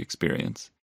pace the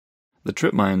experience. The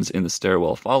trip mines in the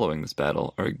stairwell following this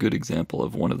battle are a good example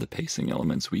of one of the pacing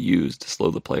elements we used to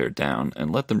slow the player down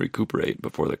and let them recuperate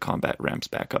before the combat ramps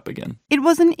back up again. It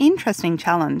was an interesting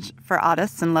challenge for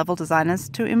artists and level designers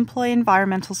to employ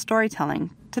environmental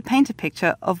storytelling to paint a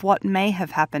picture of what may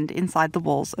have happened inside the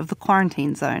walls of the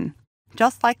quarantine zone.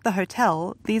 Just like the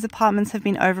hotel, these apartments have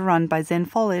been overrun by Zen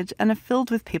foliage and are filled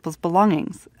with people's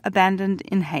belongings, abandoned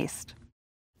in haste.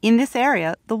 In this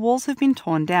area, the walls have been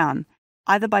torn down,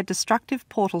 either by destructive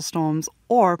portal storms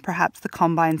or perhaps the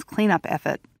Combine's cleanup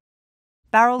effort.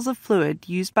 Barrels of fluid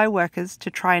used by workers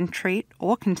to try and treat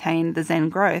or contain the Zen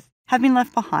growth have been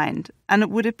left behind, and it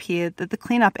would appear that the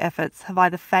cleanup efforts have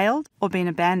either failed or been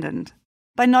abandoned.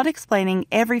 By not explaining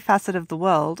every facet of the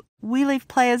world, we leave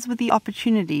players with the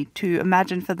opportunity to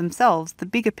imagine for themselves the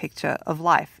bigger picture of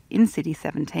life in City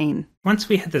 17. Once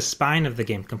we had the spine of the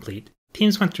game complete,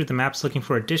 teams went through the maps looking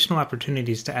for additional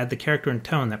opportunities to add the character and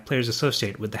tone that players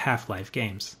associate with the Half-Life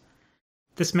games.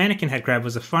 This mannequin head grab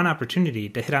was a fun opportunity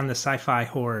to hit on the sci-fi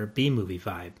horror B-movie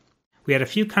vibe. We had a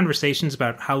few conversations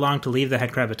about how long to leave the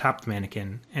head grab atop the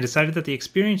mannequin, and decided that the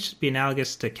experience should be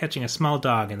analogous to catching a small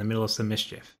dog in the middle of some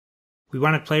mischief. We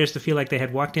wanted players to feel like they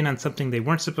had walked in on something they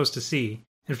weren't supposed to see,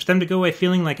 and for them to go away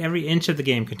feeling like every inch of the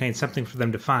game contained something for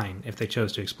them to find if they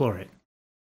chose to explore it.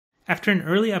 After an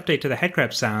early update to the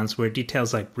headcrab sounds where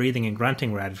details like breathing and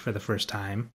grunting were added for the first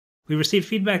time, we received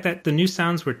feedback that the new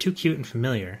sounds were too cute and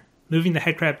familiar, moving the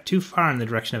headcrab too far in the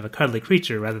direction of a cuddly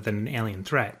creature rather than an alien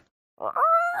threat.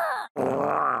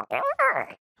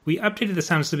 We updated the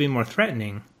sounds to be more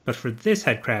threatening, but for this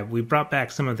headcrab, we brought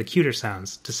back some of the cuter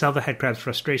sounds to sell the headcrab's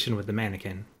frustration with the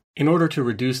mannequin. In order to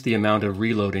reduce the amount of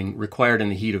reloading required in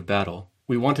the heat of battle,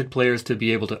 we wanted players to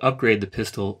be able to upgrade the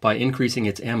pistol by increasing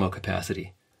its ammo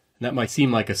capacity. That might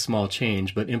seem like a small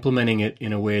change, but implementing it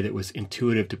in a way that was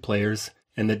intuitive to players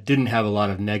and that didn't have a lot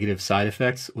of negative side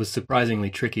effects was surprisingly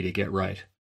tricky to get right.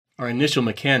 Our initial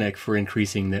mechanic for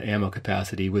increasing the ammo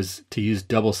capacity was to use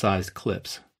double-sized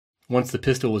clips. Once the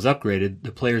pistol was upgraded,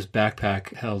 the player's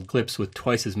backpack held clips with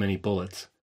twice as many bullets,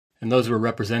 and those were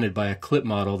represented by a clip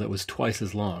model that was twice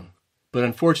as long. But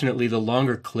unfortunately, the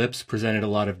longer clips presented a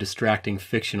lot of distracting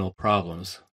fictional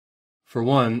problems. For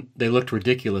one, they looked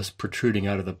ridiculous protruding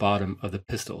out of the bottom of the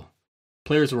pistol.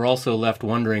 Players were also left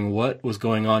wondering what was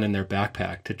going on in their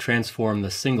backpack to transform the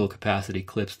single capacity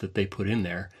clips that they put in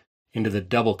there into the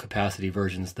double capacity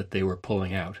versions that they were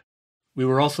pulling out. We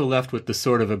were also left with the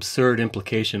sort of absurd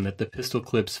implication that the pistol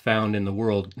clips found in the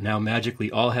world now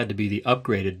magically all had to be the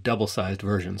upgraded double-sized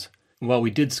versions. While we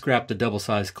did scrap the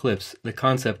double-sized clips, the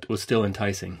concept was still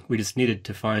enticing. We just needed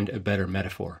to find a better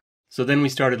metaphor. So then we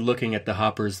started looking at the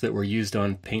hoppers that were used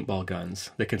on paintball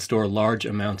guns that can store large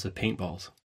amounts of paintballs.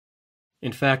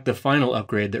 In fact, the final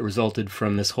upgrade that resulted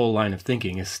from this whole line of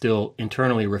thinking is still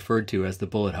internally referred to as the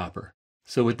bullet hopper.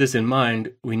 So with this in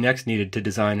mind, we next needed to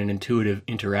design an intuitive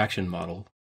interaction model.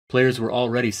 Players were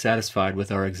already satisfied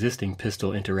with our existing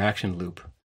pistol interaction loop,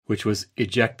 which was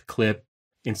eject clip,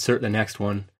 insert the next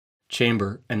one,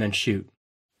 chamber, and then shoot.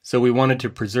 So we wanted to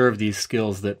preserve these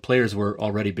skills that players were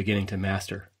already beginning to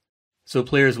master. So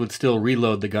players would still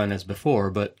reload the gun as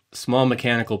before, but small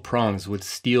mechanical prongs would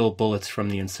steal bullets from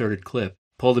the inserted clip,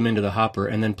 pull them into the hopper,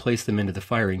 and then place them into the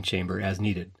firing chamber as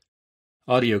needed.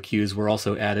 Audio cues were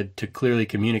also added to clearly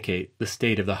communicate the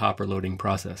state of the hopper loading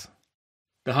process.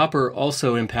 The hopper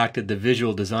also impacted the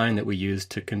visual design that we used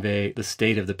to convey the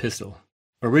state of the pistol.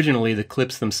 Originally, the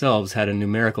clips themselves had a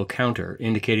numerical counter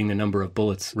indicating the number of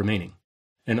bullets remaining.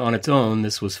 And on its own,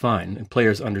 this was fine, and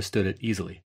players understood it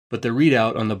easily. But the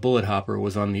readout on the bullet hopper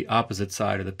was on the opposite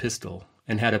side of the pistol,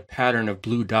 and had a pattern of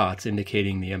blue dots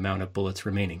indicating the amount of bullets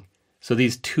remaining. So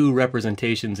these two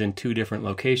representations in two different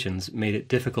locations made it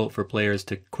difficult for players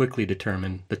to quickly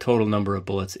determine the total number of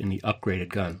bullets in the upgraded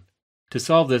gun. To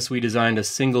solve this, we designed a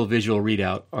single visual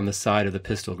readout on the side of the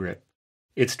pistol grip.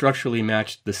 It structurally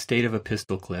matched the state of a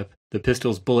pistol clip, the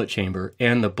pistol's bullet chamber,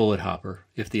 and the bullet hopper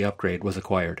if the upgrade was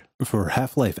acquired. For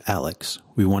Half-Life Alyx,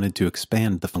 we wanted to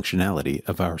expand the functionality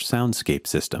of our soundscape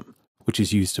system, which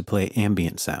is used to play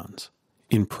ambient sounds.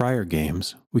 In prior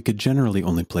games, we could generally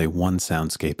only play one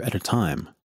soundscape at a time.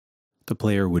 The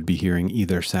player would be hearing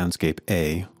either soundscape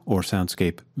A or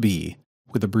soundscape B,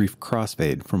 with a brief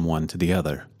crossfade from one to the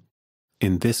other.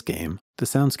 In this game, the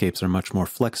soundscapes are much more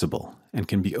flexible and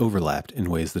can be overlapped in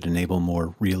ways that enable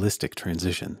more realistic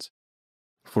transitions.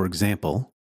 For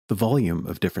example, the volume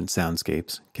of different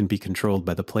soundscapes can be controlled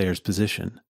by the player's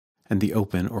position and the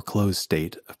open or closed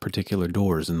state of particular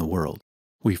doors in the world.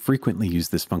 We frequently use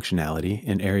this functionality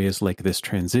in areas like this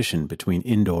transition between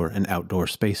indoor and outdoor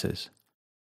spaces.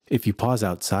 If you pause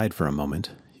outside for a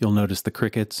moment, you'll notice the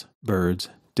crickets, birds,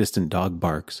 distant dog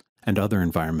barks, and other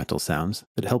environmental sounds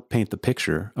that help paint the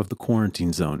picture of the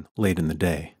quarantine zone late in the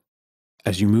day.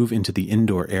 As you move into the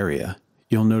indoor area,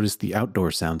 you'll notice the outdoor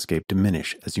soundscape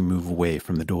diminish as you move away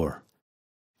from the door.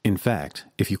 In fact,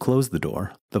 if you close the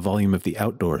door, the volume of the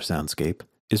outdoor soundscape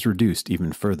is reduced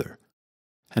even further.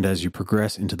 And as you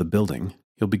progress into the building,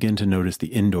 you'll begin to notice the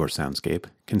indoor soundscape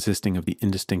consisting of the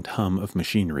indistinct hum of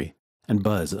machinery and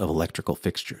buzz of electrical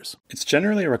fixtures. It's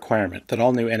generally a requirement that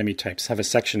all new enemy types have a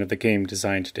section of the game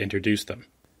designed to introduce them.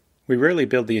 We rarely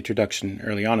build the introduction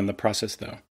early on in the process,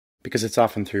 though, because it's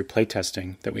often through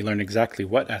playtesting that we learn exactly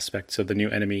what aspects of the new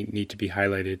enemy need to be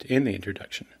highlighted in the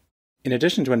introduction. In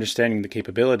addition to understanding the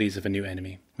capabilities of a new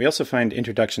enemy, we also find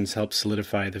introductions help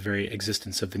solidify the very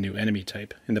existence of the new enemy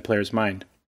type in the player's mind.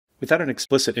 Without an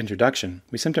explicit introduction,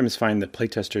 we sometimes find that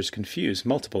playtesters confuse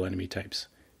multiple enemy types,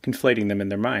 conflating them in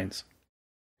their minds.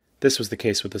 This was the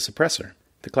case with the Suppressor,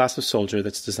 the class of soldier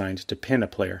that's designed to pin a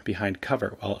player behind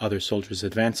cover while other soldiers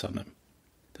advance on them.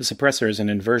 The Suppressor is an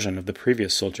inversion of the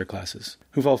previous soldier classes,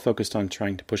 who've all focused on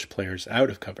trying to push players out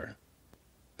of cover.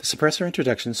 The Suppressor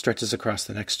introduction stretches across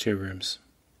the next two rooms.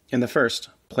 In the first,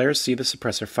 players see the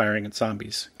Suppressor firing at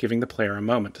zombies, giving the player a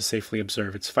moment to safely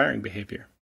observe its firing behavior.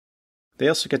 They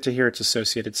also get to hear its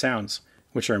associated sounds,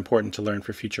 which are important to learn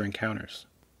for future encounters.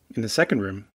 In the second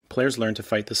room, players learn to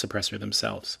fight the Suppressor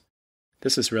themselves.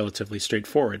 This is relatively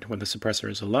straightforward when the Suppressor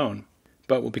is alone,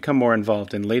 but will become more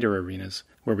involved in later arenas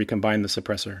where we combine the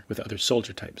Suppressor with other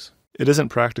soldier types. It isn't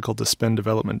practical to spend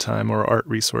development time or art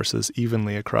resources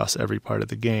evenly across every part of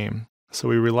the game, so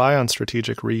we rely on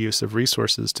strategic reuse of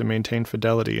resources to maintain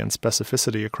fidelity and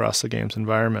specificity across the game's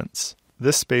environments.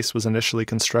 This space was initially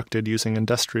constructed using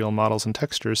industrial models and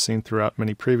textures seen throughout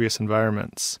many previous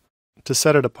environments. To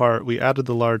set it apart, we added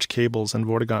the large cables and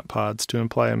Vortigaunt pods to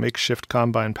imply a makeshift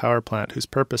combine power plant whose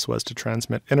purpose was to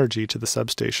transmit energy to the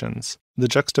substations. The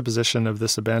juxtaposition of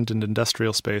this abandoned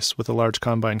industrial space with the large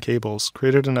combine cables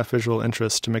created enough visual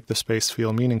interest to make the space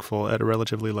feel meaningful at a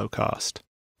relatively low cost.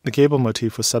 The cable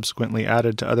motif was subsequently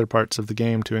added to other parts of the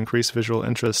game to increase visual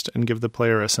interest and give the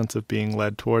player a sense of being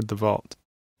led toward the vault.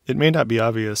 It may not be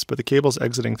obvious, but the cables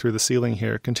exiting through the ceiling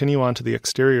here continue on to the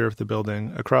exterior of the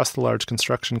building, across the large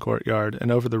construction courtyard,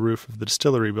 and over the roof of the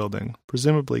distillery building,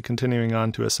 presumably continuing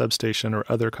on to a substation or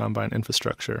other combine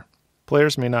infrastructure.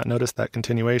 Players may not notice that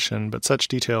continuation, but such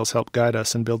details help guide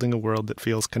us in building a world that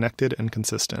feels connected and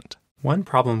consistent. One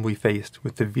problem we faced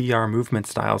with the VR movement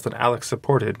styles that Alyx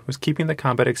supported was keeping the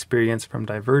combat experience from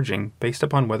diverging based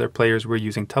upon whether players were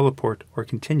using teleport or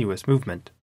continuous movement.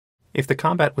 If the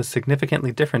combat was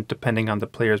significantly different depending on the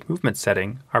player's movement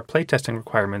setting, our playtesting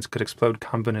requirements could explode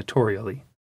combinatorially.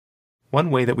 One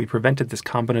way that we prevented this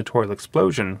combinatorial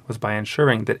explosion was by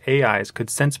ensuring that AIs could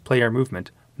sense player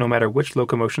movement no matter which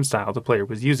locomotion style the player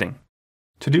was using.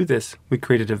 To do this, we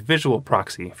created a visual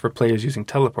proxy for players using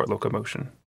teleport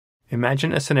locomotion.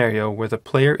 Imagine a scenario where the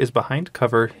player is behind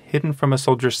cover, hidden from a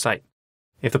soldier's sight.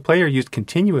 If the player used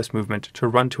continuous movement to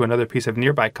run to another piece of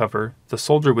nearby cover, the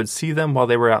soldier would see them while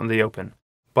they were out in the open.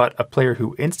 But a player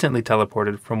who instantly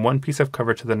teleported from one piece of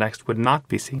cover to the next would not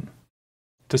be seen.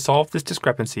 To solve this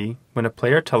discrepancy, when a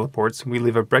player teleports, we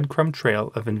leave a breadcrumb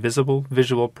trail of invisible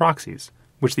visual proxies,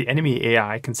 which the enemy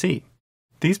AI can see.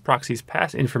 These proxies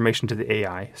pass information to the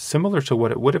AI similar to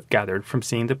what it would have gathered from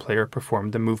seeing the player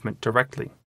perform the movement directly.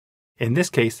 In this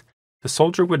case, the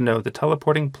soldier would know the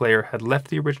teleporting player had left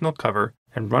the original cover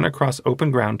and run across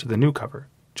open ground to the new cover,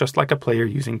 just like a player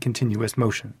using continuous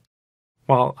motion.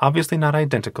 While obviously not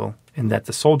identical in that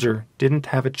the soldier didn't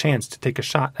have a chance to take a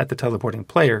shot at the teleporting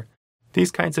player,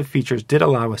 these kinds of features did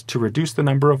allow us to reduce the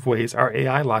number of ways our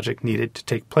AI logic needed to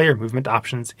take player movement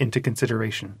options into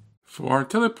consideration. For our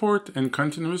teleport and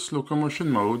continuous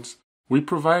locomotion modes, we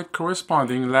provide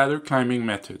corresponding ladder climbing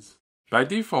methods. By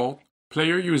default,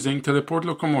 player using teleport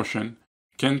locomotion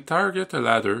can target a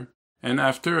ladder and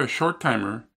after a short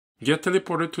timer, get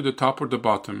teleported to the top or the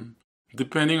bottom,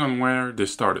 depending on where they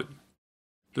started.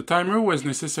 The timer was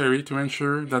necessary to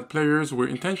ensure that players were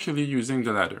intentionally using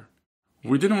the ladder.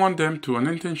 We didn't want them to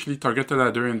unintentionally target the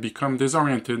ladder and become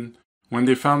disoriented when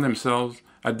they found themselves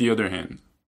at the other end.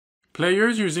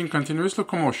 Players using continuous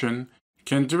locomotion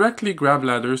can directly grab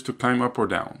ladders to climb up or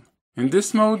down. In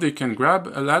this mode, they can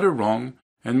grab a ladder rung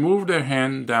and move their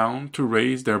hand down to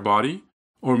raise their body,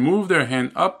 or move their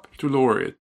hand up to lower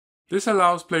it. This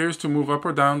allows players to move up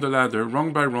or down the ladder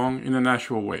rung by rung in a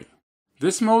natural way.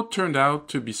 This mode turned out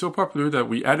to be so popular that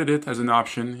we added it as an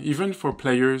option even for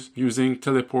players using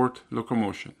teleport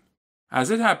locomotion.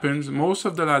 As it happens, most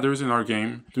of the ladders in our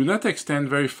game do not extend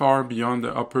very far beyond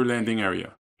the upper landing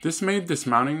area. This made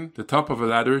dismounting the top of a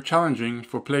ladder challenging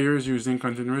for players using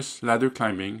continuous ladder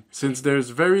climbing, since there's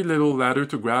very little ladder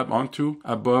to grab onto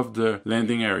above the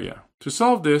landing area. To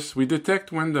solve this, we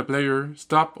detect when the player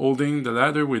stops holding the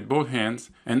ladder with both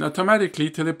hands and automatically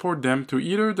teleport them to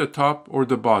either the top or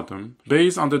the bottom,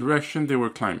 based on the direction they were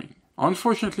climbing.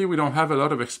 Unfortunately, we don't have a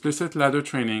lot of explicit ladder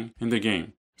training in the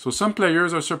game, so some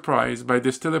players are surprised by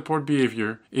this teleport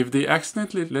behavior if they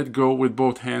accidentally let go with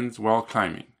both hands while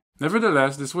climbing.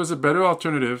 Nevertheless, this was a better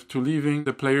alternative to leaving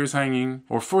the players hanging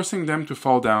or forcing them to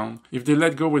fall down if they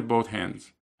let go with both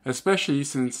hands, especially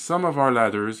since some of our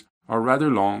ladders are rather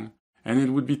long and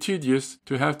it would be tedious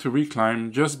to have to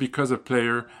reclimb just because a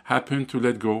player happened to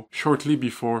let go shortly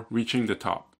before reaching the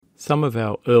top. Some of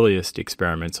our earliest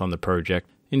experiments on the project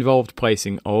involved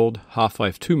placing old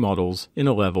Half-Life 2 models in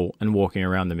a level and walking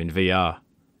around them in VR.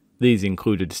 These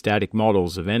included static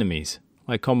models of enemies,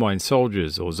 like Combine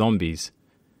soldiers or zombies.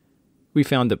 We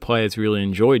found that players really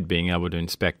enjoyed being able to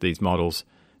inspect these models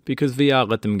because VR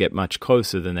let them get much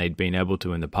closer than they'd been able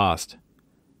to in the past.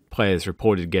 Players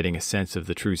reported getting a sense of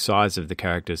the true size of the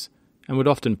characters and would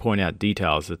often point out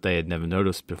details that they had never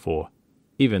noticed before,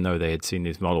 even though they had seen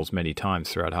these models many times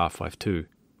throughout Half-Life 2.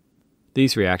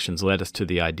 These reactions led us to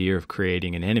the idea of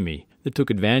creating an enemy that took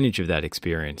advantage of that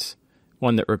experience,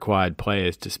 one that required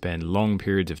players to spend long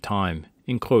periods of time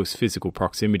in close physical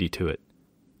proximity to it.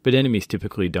 But enemies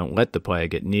typically don't let the player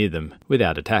get near them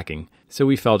without attacking, so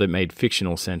we felt it made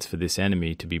fictional sense for this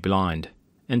enemy to be blind,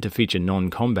 and to feature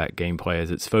non-combat gameplay as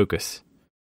its focus.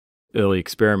 Early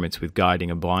experiments with guiding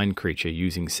a blind creature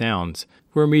using sounds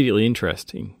were immediately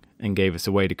interesting and gave us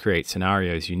a way to create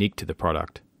scenarios unique to the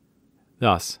product.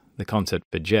 Thus, the concept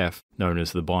for Jeff, known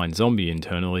as the blind zombie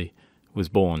internally, was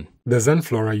born. The Zen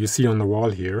flora you see on the wall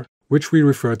here, which we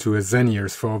refer to as Zen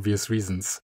ears for obvious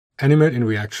reasons, animate in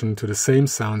reaction to the same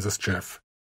sounds as Jeff.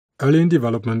 Early in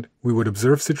development, we would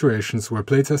observe situations where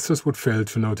playtesters would fail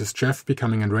to notice Jeff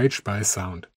becoming enraged by a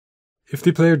sound. If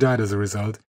the player died as a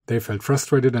result, they felt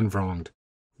frustrated and wronged.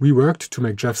 We worked to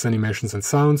make Jeff's animations and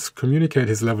sounds communicate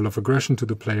his level of aggression to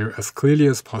the player as clearly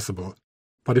as possible.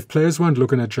 But if players weren't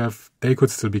looking at Jeff, they could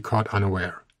still be caught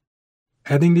unaware.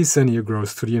 Adding these Zen ear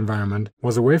growths to the environment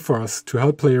was a way for us to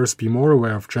help players be more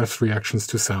aware of Jeff's reactions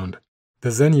to sound.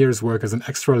 The Zen ears work as an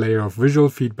extra layer of visual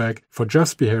feedback for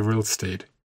Jeff's behavioral state,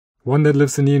 one that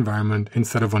lives in the environment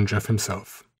instead of on Jeff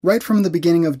himself. Right from the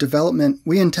beginning of development,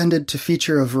 we intended to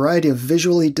feature a variety of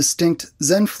visually distinct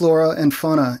Zen flora and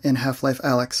fauna in Half-Life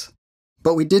Alyx.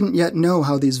 But we didn't yet know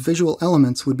how these visual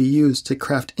elements would be used to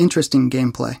craft interesting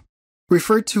gameplay.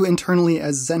 Referred to internally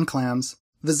as Zen clams,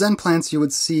 the Zen plants you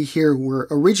would see here were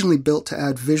originally built to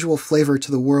add visual flavor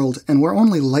to the world and were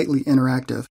only lightly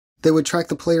interactive. They would track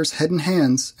the player's head and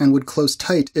hands and would close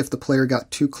tight if the player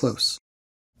got too close.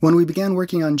 When we began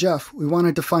working on Jeff, we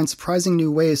wanted to find surprising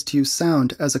new ways to use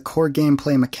sound as a core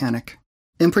gameplay mechanic.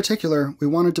 In particular, we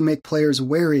wanted to make players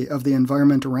wary of the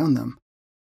environment around them.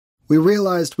 We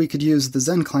realized we could use the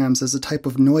Zen clams as a type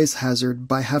of noise hazard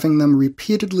by having them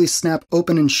repeatedly snap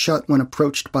open and shut when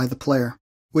approached by the player.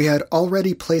 We had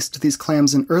already placed these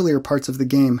clams in earlier parts of the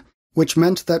game, which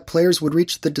meant that players would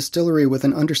reach the distillery with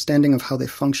an understanding of how they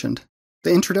functioned.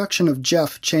 The introduction of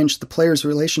Jeff changed the player's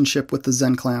relationship with the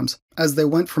Zen clams, as they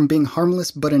went from being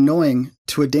harmless but annoying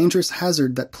to a dangerous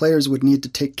hazard that players would need to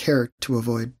take care to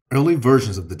avoid. Early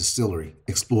versions of the distillery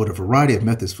explored a variety of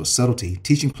methods for subtlety,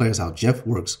 teaching players how Jeff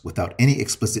works without any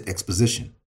explicit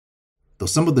exposition. Though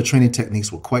some of the training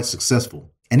techniques were quite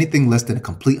successful, anything less than a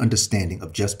complete understanding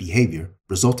of Jeff's behavior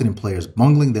resulted in players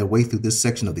bungling their way through this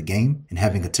section of the game and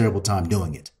having a terrible time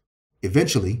doing it.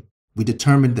 Eventually, we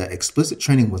determined that explicit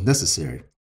training was necessary,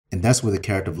 and that's where the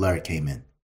character of Larry came in.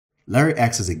 Larry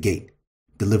acts as a gate,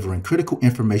 delivering critical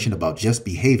information about Jeff's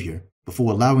behavior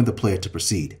before allowing the player to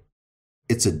proceed.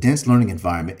 It's a dense learning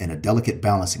environment and a delicate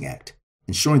balancing act,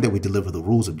 ensuring that we deliver the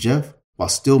rules of Jeff while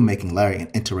still making Larry an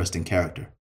interesting character.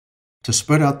 To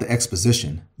spread out the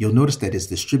exposition, you'll notice that it's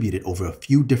distributed over a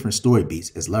few different story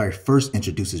beats as Larry first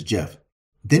introduces Jeff,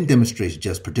 then demonstrates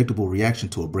Jeff's predictable reaction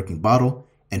to a breaking bottle,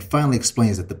 and finally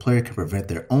explains that the player can prevent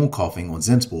their own coughing on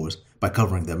Zen spores by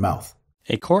covering their mouth.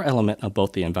 A core element of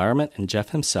both the environment and Jeff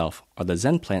himself are the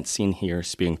Zen plants seen here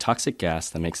spewing toxic gas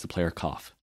that makes the player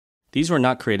cough. These were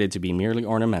not created to be merely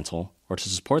ornamental or to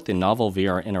support the novel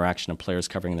VR interaction of players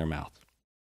covering their mouth.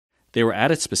 They were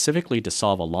added specifically to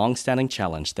solve a long-standing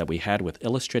challenge that we had with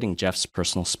illustrating Jeff's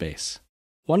personal space.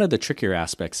 One of the trickier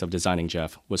aspects of designing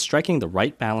Jeff was striking the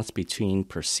right balance between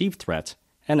perceived threat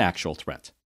and actual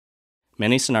threat.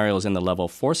 Many scenarios in the level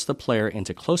forced the player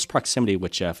into close proximity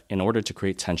with Jeff in order to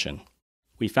create tension.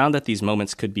 We found that these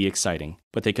moments could be exciting,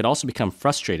 but they could also become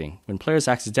frustrating when players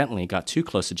accidentally got too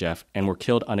close to Jeff and were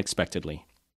killed unexpectedly.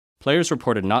 Players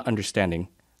reported not understanding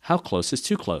how close is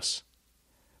too close.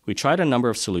 We tried a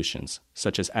number of solutions,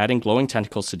 such as adding glowing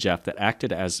tentacles to Jeff that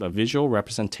acted as a visual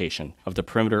representation of the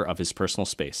perimeter of his personal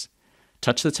space.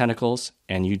 Touch the tentacles,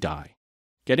 and you die.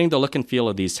 Getting the look and feel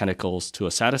of these tentacles to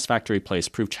a satisfactory place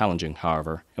proved challenging,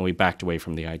 however, and we backed away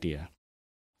from the idea.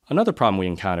 Another problem we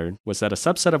encountered was that a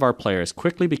subset of our players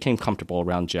quickly became comfortable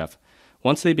around Jeff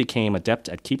once they became adept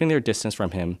at keeping their distance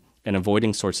from him and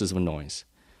avoiding sources of noise.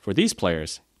 For these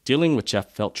players, dealing with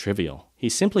Jeff felt trivial. He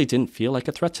simply didn't feel like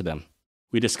a threat to them.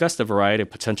 We discussed a variety of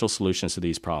potential solutions to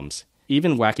these problems,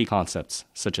 even wacky concepts,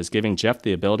 such as giving Jeff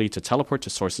the ability to teleport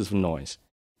to sources of noise.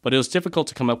 But it was difficult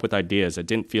to come up with ideas that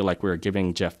didn't feel like we were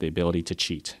giving Jeff the ability to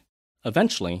cheat.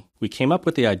 Eventually, we came up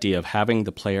with the idea of having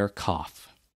the player cough.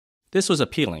 This was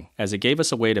appealing, as it gave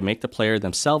us a way to make the player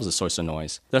themselves a source of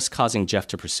noise, thus causing Jeff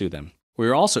to pursue them. We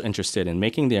were also interested in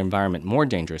making the environment more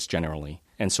dangerous generally,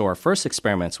 and so our first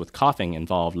experiments with coughing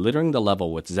involved littering the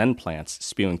level with Zen plants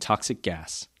spewing toxic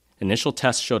gas. Initial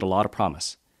tests showed a lot of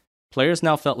promise. Players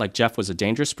now felt like Jeff was a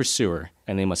dangerous pursuer,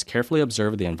 and they must carefully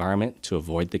observe the environment to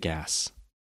avoid the gas.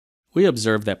 We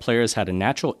observed that players had a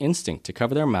natural instinct to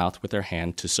cover their mouth with their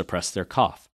hand to suppress their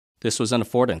cough. This was an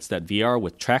affordance that VR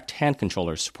with tracked hand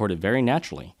controllers supported very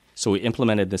naturally, so we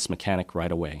implemented this mechanic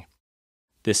right away.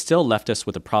 This still left us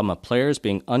with the problem of players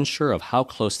being unsure of how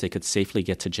close they could safely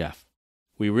get to Jeff.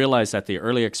 We realized that the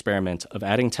early experiment of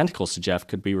adding tentacles to Jeff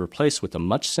could be replaced with a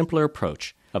much simpler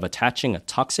approach of attaching a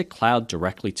toxic cloud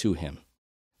directly to him.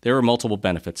 There were multiple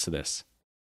benefits to this.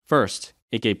 First,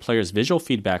 it gave players visual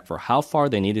feedback for how far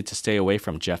they needed to stay away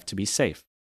from Jeff to be safe.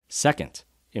 Second,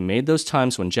 it made those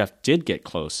times when Jeff did get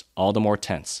close all the more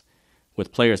tense,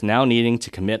 with players now needing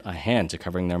to commit a hand to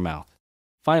covering their mouth.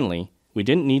 Finally, we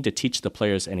didn't need to teach the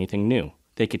players anything new.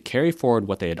 They could carry forward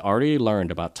what they had already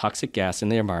learned about toxic gas in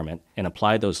the environment and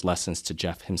apply those lessons to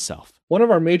Jeff himself. One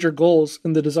of our major goals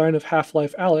in the design of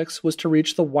Half-Life Alyx was to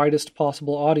reach the widest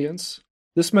possible audience.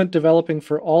 This meant developing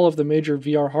for all of the major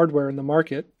VR hardware in the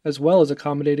market, as well as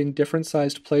accommodating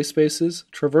different-sized play spaces,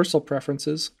 traversal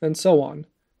preferences, and so on.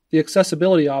 The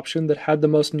accessibility option that had the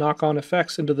most knock-on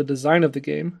effects into the design of the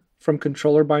game, from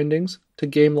controller bindings, to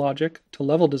game logic, to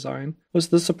level design, was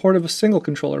the support of a single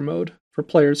controller mode, for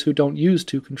players who don't use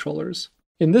two controllers.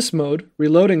 In this mode,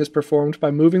 reloading is performed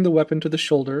by moving the weapon to the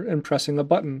shoulder and pressing a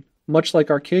button, much like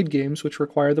arcade games which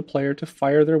require the player to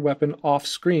fire their weapon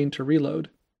off-screen to reload.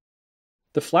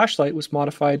 The flashlight was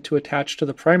modified to attach to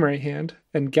the primary hand,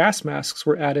 and gas masks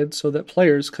were added so that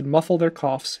players could muffle their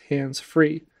coughs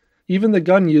hands-free. Even the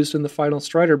gun used in the final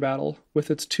Strider battle,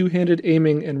 with its two-handed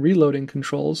aiming and reloading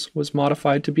controls, was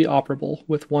modified to be operable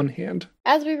with one hand.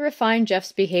 As we refined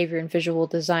Jeff's behavior and visual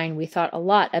design, we thought a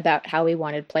lot about how we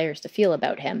wanted players to feel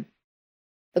about him.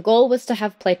 The goal was to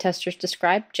have playtesters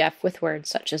describe Jeff with words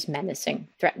such as menacing,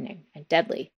 threatening, and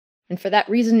deadly. And for that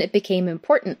reason, it became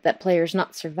important that players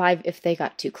not survive if they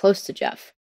got too close to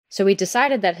Jeff. So we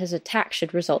decided that his attack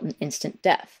should result in instant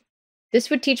death. This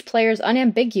would teach players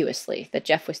unambiguously that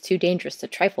Jeff was too dangerous to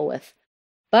trifle with,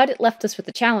 but it left us with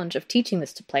the challenge of teaching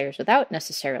this to players without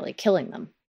necessarily killing them.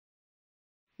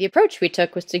 The approach we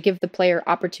took was to give the player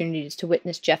opportunities to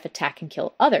witness Jeff attack and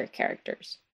kill other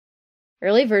characters.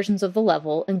 Early versions of the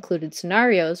level included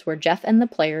scenarios where Jeff and the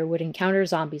player would encounter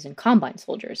zombies and Combine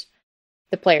soldiers.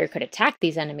 The player could attack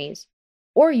these enemies,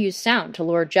 or use sound to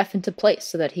lure Jeff into place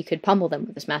so that he could pummel them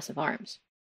with his massive arms.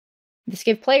 This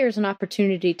gave players an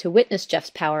opportunity to witness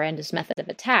Jeff's power and his method of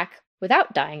attack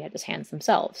without dying at his hands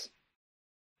themselves.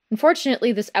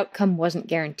 Unfortunately, this outcome wasn't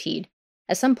guaranteed,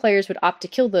 as some players would opt to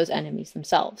kill those enemies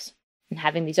themselves, and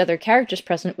having these other characters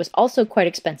present was also quite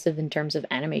expensive in terms of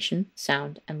animation,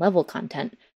 sound, and level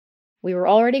content. We were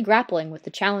already grappling with the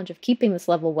challenge of keeping this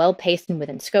level well-paced and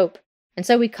within scope, and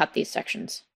so we cut these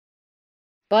sections.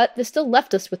 But this still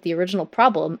left us with the original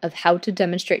problem of how to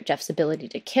demonstrate Jeff's ability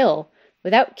to kill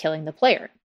without killing the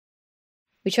player.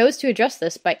 We chose to address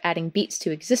this by adding beats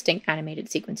to existing animated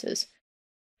sequences.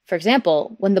 For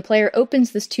example, when the player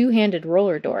opens this two-handed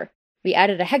roller door, we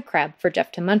added a head crab for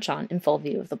Jeff to munch on in full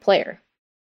view of the player.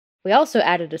 We also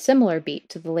added a similar beat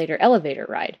to the later elevator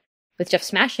ride, with Jeff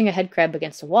smashing a head crab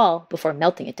against a wall before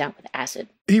melting it down with acid.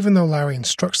 Even though Larry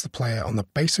instructs the player on the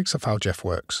basics of how Jeff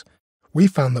works, we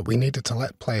found that we needed to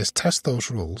let players test those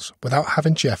rules without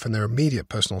having Jeff in their immediate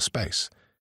personal space.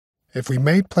 If we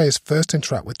made players first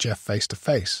interact with Jeff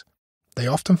face-to-face, they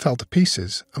often fell to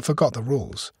pieces and forgot the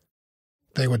rules.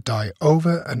 They would die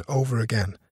over and over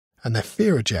again, and their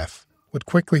fear of Jeff would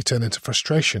quickly turn into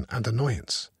frustration and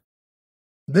annoyance.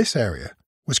 This area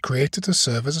was created to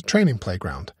serve as a training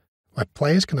playground, where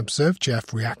players can observe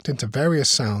Jeff reacting to various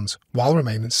sounds while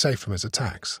remaining safe from his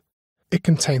attacks. It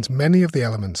contains many of the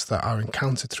elements that are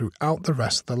encountered throughout the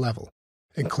rest of the level,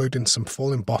 including some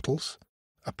falling bottles,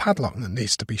 a padlock that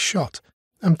needs to be shot,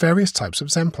 and various types of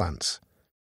Zen plants.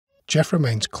 Jeff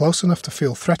remains close enough to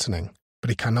feel threatening, but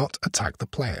he cannot attack the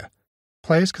player.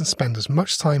 Players can spend as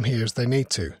much time here as they need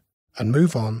to, and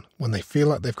move on when they feel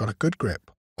like they've got a good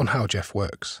grip on how Jeff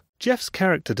works. Jeff's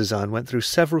character design went through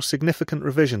several significant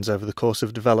revisions over the course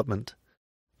of development.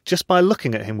 Just by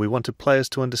looking at him, we wanted players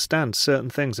to understand certain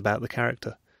things about the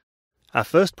character. Our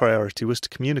first priority was to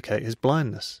communicate his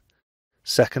blindness.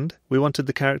 Second, we wanted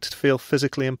the character to feel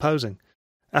physically imposing.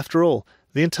 After all,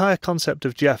 the entire concept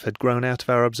of Jeff had grown out of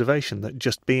our observation that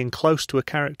just being close to a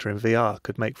character in VR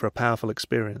could make for a powerful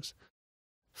experience.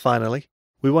 Finally,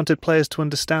 we wanted players to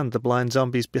understand the blind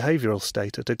zombie's behavioural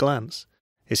state at a glance.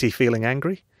 Is he feeling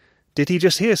angry? Did he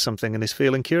just hear something and is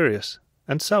feeling curious?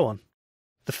 And so on.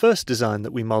 The first design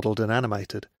that we modelled and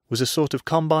animated was a sort of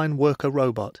Combine worker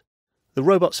robot. The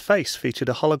robot's face featured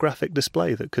a holographic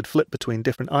display that could flip between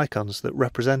different icons that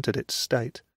represented its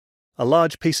state. A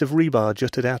large piece of rebar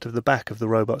jutted out of the back of the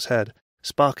robot's head,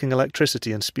 sparking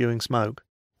electricity and spewing smoke.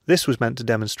 This was meant to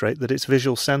demonstrate that its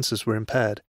visual sensors were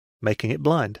impaired, making it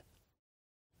blind.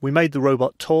 We made the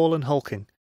robot tall and hulking.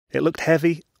 It looked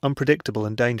heavy, unpredictable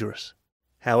and dangerous.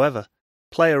 However,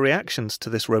 player reactions to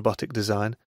this robotic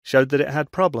design showed that it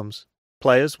had problems.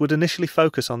 Players would initially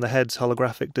focus on the head's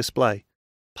holographic display.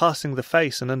 Parsing the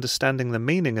face and understanding the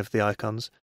meaning of the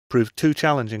icons proved too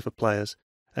challenging for players,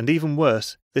 And even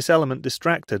worse, this element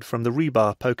distracted from the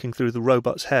rebar poking through the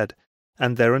robot's head,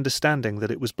 and their understanding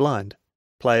that it was blind.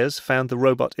 Players found the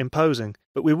robot imposing,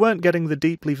 but we weren't getting the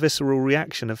deeply visceral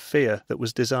reaction of fear that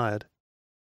was desired.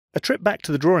 A trip back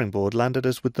to the drawing board landed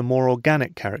us with the more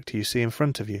organic character you see in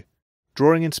front of you.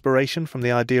 Drawing inspiration from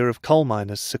the idea of coal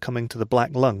miners succumbing to the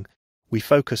black lung, we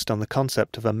focused on the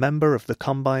concept of a member of the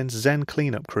Combine's Zen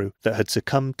cleanup crew that had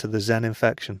succumbed to the Zen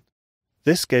infection.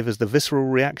 This gave us the visceral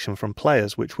reaction from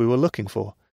players which we were looking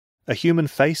for. A human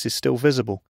face is still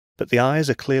visible, but the eyes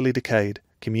are clearly decayed,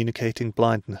 communicating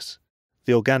blindness.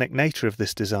 The organic nature of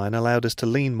this design allowed us to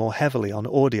lean more heavily on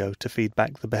audio to feed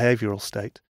back the behavioral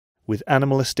state, with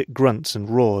animalistic grunts and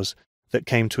roars that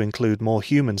came to include more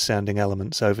human-sounding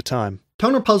elements over time.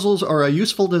 Toner puzzles are a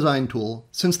useful design tool,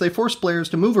 since they force players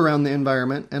to move around the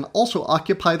environment and also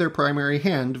occupy their primary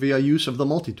hand via use of the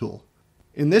multi-tool.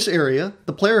 In this area,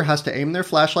 the player has to aim their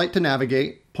flashlight to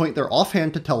navigate, point their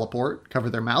offhand to teleport, cover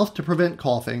their mouth to prevent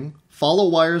coughing, follow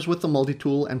wires with the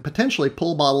multi-tool, and potentially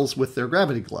pull bottles with their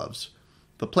gravity gloves.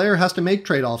 The player has to make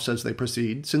trade-offs as they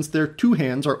proceed, since their two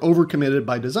hands are overcommitted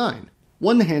by design.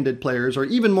 One-handed players are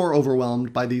even more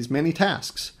overwhelmed by these many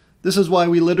tasks. This is why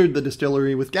we littered the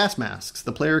distillery with gas masks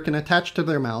the player can attach to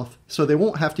their mouth, so they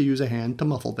won't have to use a hand to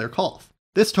muffle their cough.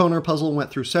 This toner puzzle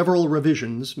went through several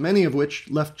revisions, many of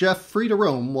which left Jeff free to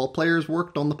roam while players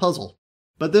worked on the puzzle.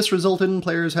 But this resulted in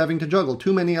players having to juggle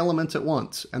too many elements at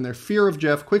once, and their fear of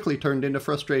Jeff quickly turned into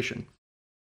frustration.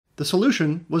 The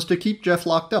solution was to keep Jeff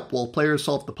locked up while players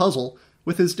solved the puzzle,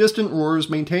 with his distant roars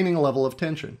maintaining a level of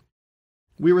tension.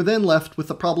 We were then left with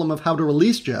the problem of how to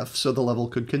release Jeff so the level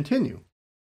could continue.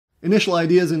 Initial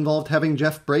ideas involved having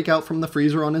Jeff break out from the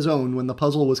freezer on his own when the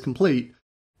puzzle was complete,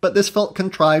 but this felt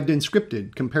contrived and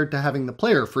scripted compared to having the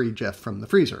player free Jeff from the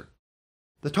freezer.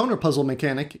 The toner puzzle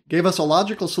mechanic gave us a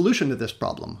logical solution to this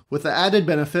problem, with the added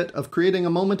benefit of creating a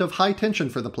moment of high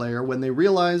tension for the player when they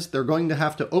realize they're going to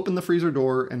have to open the freezer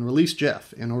door and release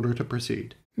Jeff in order to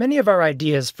proceed. Many of our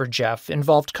ideas for Jeff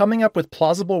involved coming up with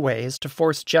plausible ways to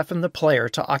force Jeff and the player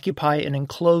to occupy an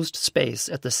enclosed space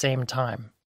at the same time.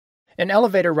 An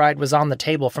elevator ride was on the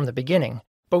table from the beginning,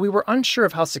 but we were unsure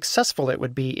of how successful it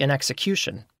would be in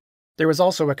execution. There was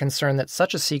also a concern that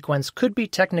such a sequence could be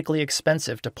technically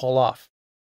expensive to pull off.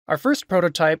 Our first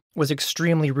prototype was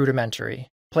extremely rudimentary.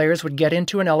 Players would get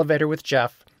into an elevator with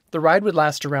Jeff, the ride would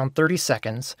last around 30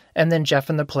 seconds, and then Jeff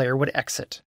and the player would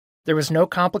exit. There was no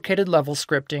complicated level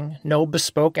scripting, no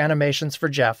bespoke animations for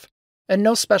Jeff, and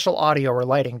no special audio or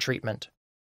lighting treatment.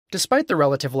 Despite the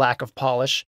relative lack of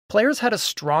polish, players had a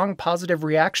strong positive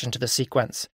reaction to the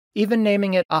sequence, even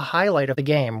naming it a highlight of the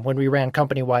game when we ran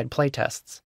company-wide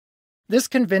playtests. This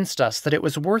convinced us that it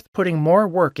was worth putting more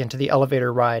work into the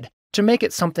elevator ride to make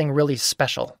it something really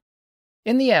special.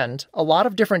 In the end, a lot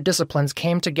of different disciplines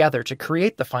came together to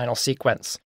create the final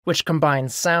sequence, which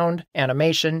combines sound,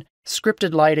 animation,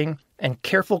 scripted lighting, and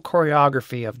careful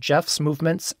choreography of Jeff's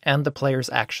movements and the player's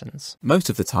actions. Most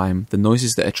of the time, the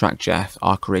noises that attract Jeff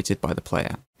are created by the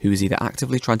player, who is either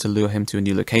actively trying to lure him to a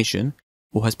new location,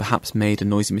 or has perhaps made a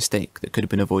noisy mistake that could have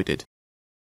been avoided.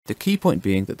 The key point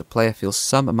being that the player feels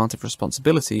some amount of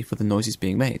responsibility for the noises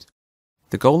being made.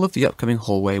 The goal of the upcoming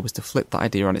hallway was to flip that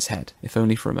idea on its head, if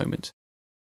only for a moment.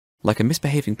 Like a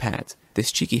misbehaving pet,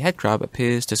 this cheeky headcrab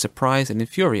appears to surprise and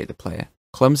infuriate the player,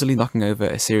 clumsily knocking over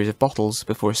a series of bottles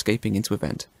before escaping into a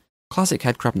vent. Classic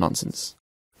headcrab nonsense.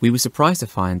 We were surprised to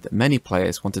find that many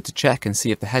players wanted to check and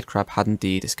see if the headcrab had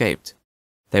indeed escaped.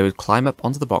 They would climb up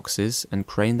onto the boxes and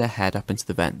crane their head up into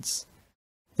the vents.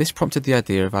 This prompted the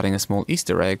idea of adding a small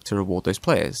Easter egg to reward those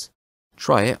players.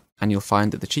 Try it, and you'll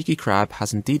find that the cheeky crab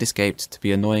has indeed escaped to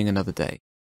be annoying another day.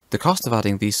 The cost of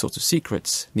adding these sorts of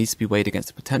secrets needs to be weighed against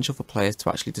the potential for players to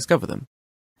actually discover them.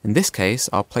 In this case,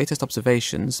 our playtest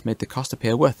observations made the cost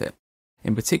appear worth it,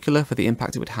 in particular for the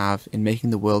impact it would have in making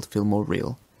the world feel more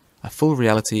real, a full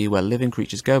reality where living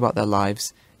creatures go about their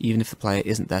lives even if the player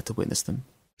isn't there to witness them.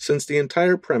 Since the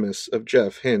entire premise of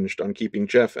Jeff hinged on keeping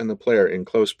Jeff and the player in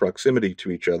close proximity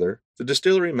to each other, the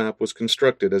distillery map was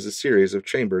constructed as a series of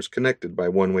chambers connected by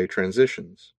one-way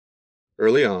transitions.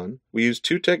 Early on, we used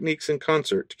two techniques in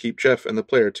concert to keep Jeff and the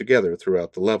player together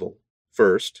throughout the level.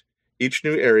 First, each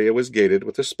new area was gated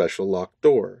with a special locked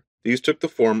door. These took the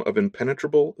form of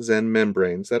impenetrable Zen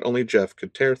membranes that only Jeff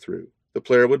could tear through. The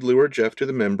player would lure Jeff to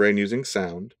the membrane using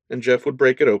sound, and Jeff would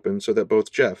break it open so that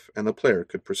both Jeff and the player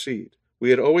could proceed. We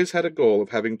had always had a goal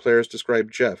of having players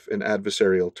describe Jeff in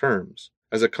adversarial terms,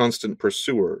 as a constant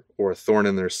pursuer or a thorn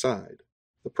in their side.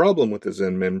 The problem with the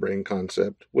Zen membrane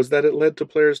concept was that it led to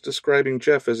players describing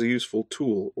Jeff as a useful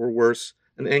tool, or worse,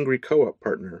 an angry co-op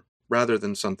partner, rather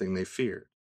than something they feared.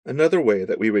 Another way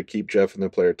that we would keep Jeff and the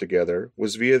player together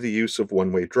was via the use of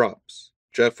one-way drops.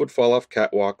 Jeff would fall off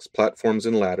catwalks, platforms,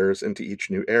 and ladders into each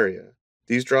new area.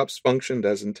 These drops functioned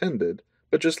as intended,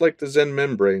 but just like the Zen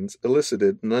membranes,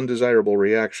 elicited an undesirable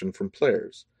reaction from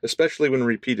players, especially when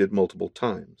repeated multiple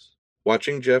times.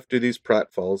 Watching Jeff do these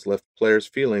pratfalls left players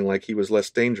feeling like he was less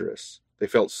dangerous. They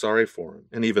felt sorry for him,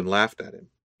 and even laughed at him.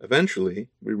 Eventually,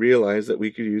 we realized that we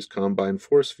could use combined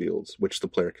force fields, which the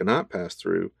player cannot pass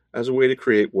through, as a way to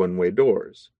create one-way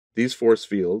doors. These force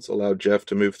fields allowed Jeff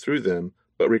to move through them,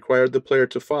 but required the player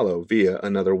to follow via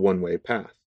another one-way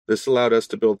path. This allowed us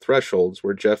to build thresholds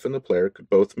where Jeff and the player could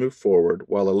both move forward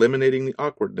while eliminating the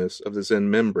awkwardness of the Zen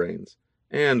membranes,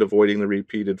 and avoiding the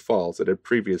repeated falls that had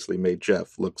previously made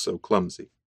Jeff look so clumsy.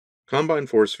 Combined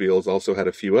force fields also had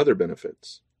a few other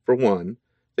benefits. For one,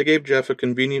 they gave Jeff a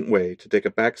convenient way to take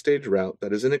a backstage route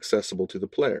that is inaccessible to the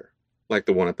player, like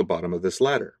the one at the bottom of this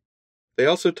ladder. They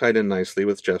also tied in nicely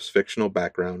with Jeff's fictional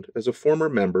background as a former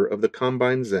member of the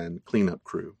Combine Zen cleanup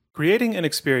crew. Creating an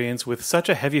experience with such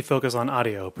a heavy focus on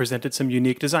audio presented some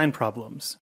unique design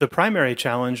problems. The primary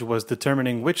challenge was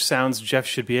determining which sounds Jeff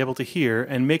should be able to hear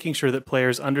and making sure that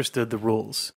players understood the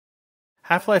rules.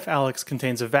 Half-Life Alyx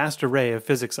contains a vast array of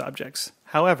physics objects.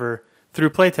 However, through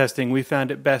playtesting, we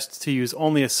found it best to use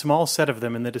only a small set of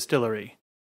them in the distillery.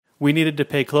 We needed to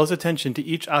pay close attention to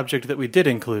each object that we did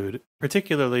include,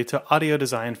 particularly to audio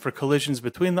design for collisions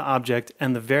between the object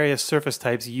and the various surface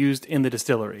types used in the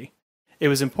distillery. It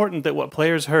was important that what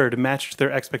players heard matched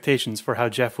their expectations for how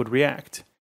Jeff would react.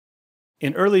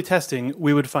 In early testing,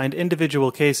 we would find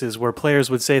individual cases where players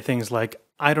would say things like,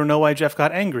 "I don't know why Jeff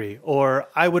got angry," or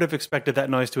 "I would have expected that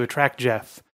noise to attract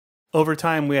Jeff." Over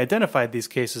time, we identified these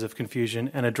cases of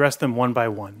confusion and addressed them one by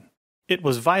one. It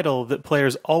was vital that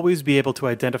players always be able to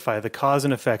identify the cause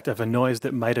and effect of a noise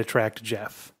that might attract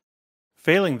Jeff.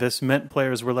 Failing this meant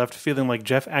players were left feeling like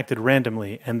Jeff acted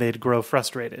randomly and they'd grow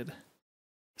frustrated.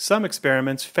 Some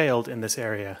experiments failed in this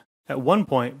area. At one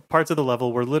point, parts of the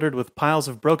level were littered with piles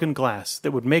of broken glass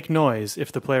that would make noise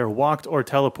if the player walked or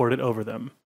teleported over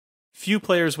them. Few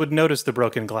players would notice the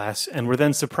broken glass and were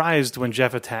then surprised when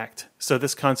Jeff attacked, so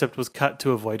this concept was cut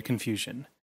to avoid confusion.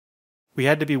 We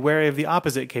had to be wary of the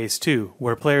opposite case too,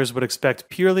 where players would expect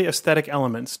purely aesthetic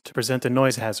elements to present a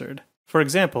noise hazard. For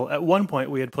example, at one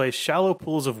point we had placed shallow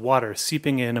pools of water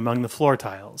seeping in among the floor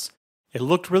tiles. It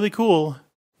looked really cool,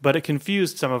 but it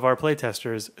confused some of our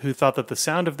playtesters who thought that the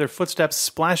sound of their footsteps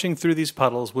splashing through these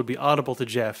puddles would be audible to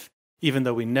Jeff, even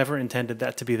though we never intended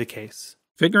that to be the case.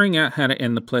 Figuring out how to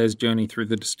end the player's journey through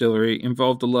the distillery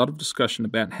involved a lot of discussion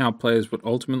about how players would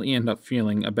ultimately end up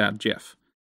feeling about Jeff.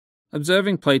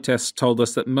 Observing playtests told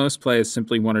us that most players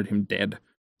simply wanted him dead,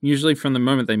 usually from the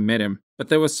moment they met him, but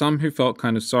there were some who felt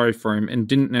kind of sorry for him and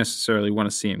didn't necessarily want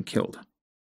to see him killed.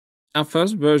 Our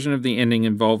first version of the ending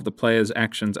involved the player's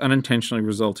actions unintentionally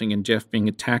resulting in Jeff being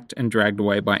attacked and dragged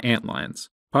away by antlions.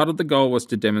 Part of the goal was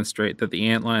to demonstrate that the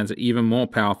antlions are even more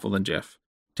powerful than Jeff,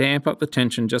 to amp up the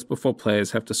tension just before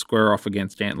players have to square off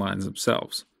against antlions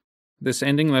themselves. This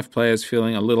ending left players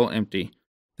feeling a little empty.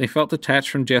 They felt detached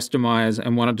from Jeff's demise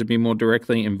and wanted to be more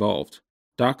directly involved.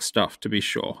 Dark stuff, to be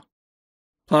sure.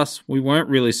 Plus, we weren't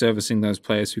really servicing those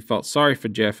players who felt sorry for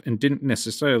Jeff and didn't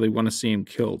necessarily want to see him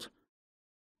killed.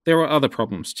 There were other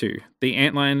problems too. The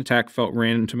antlion attack felt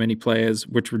random to many players,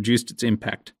 which reduced its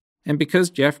impact. And because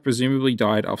Jeff presumably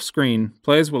died off-screen,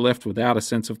 players were left without a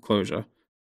sense of closure.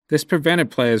 This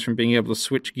prevented players from being able to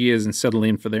switch gears and settle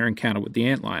in for their encounter with the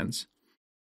antlions.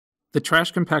 The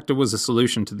trash compactor was a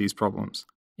solution to these problems.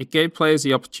 It gave players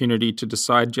the opportunity to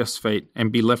decide Jeff's fate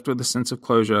and be left with a sense of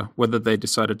closure whether they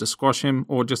decided to squash him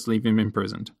or just leave him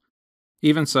imprisoned.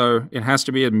 Even so, it has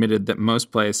to be admitted that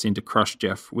most players seem to crush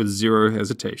Jeff with zero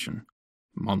hesitation.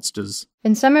 Monsters.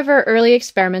 In some of our early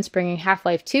experiments bringing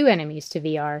Half-Life 2 enemies to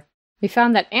VR, we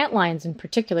found that antlions in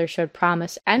particular showed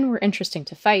promise and were interesting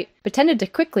to fight, but tended to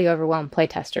quickly overwhelm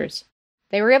playtesters.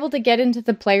 They were able to get into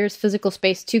the player's physical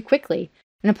space too quickly,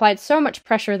 and applied so much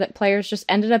pressure that players just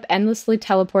ended up endlessly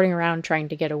teleporting around trying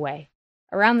to get away.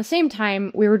 Around the same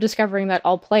time, we were discovering that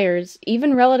all players,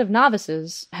 even relative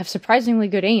novices, have surprisingly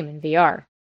good aim in VR.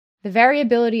 The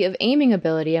variability of aiming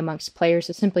ability amongst players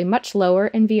is simply much lower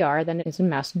in VR than it is in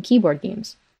mouse and keyboard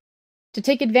games. To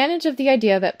take advantage of the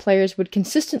idea that players would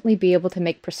consistently be able to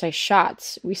make precise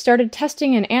shots, we started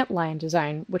testing an antlion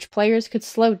design which players could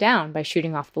slow down by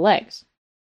shooting off the legs.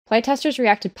 Playtesters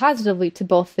reacted positively to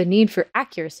both the need for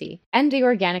accuracy and the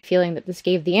organic feeling that this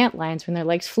gave the antlions when their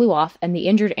legs flew off and the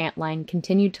injured antlion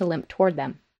continued to limp toward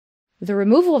them. The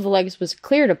removal of the legs was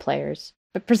clear to players,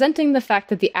 but presenting the fact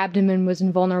that the abdomen was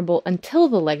invulnerable until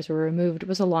the legs were removed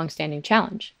was a long-standing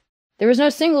challenge. There was no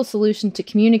single solution to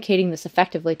communicating this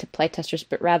effectively to playtesters,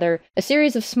 but rather a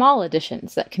series of small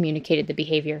additions that communicated the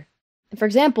behavior. For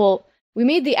example, we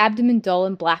made the abdomen dull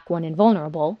and black when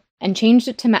invulnerable, and changed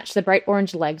it to match the bright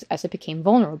orange legs as it became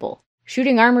vulnerable.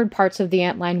 Shooting armored parts of the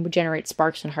antline would generate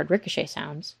sparks and hard ricochet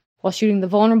sounds, while shooting the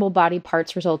vulnerable body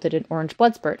parts resulted in orange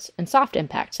blood spurts and soft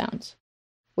impact sounds.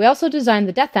 We also designed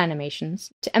the death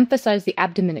animations to emphasize the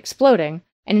abdomen exploding,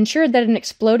 and ensured that an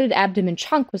exploded abdomen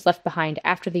chunk was left behind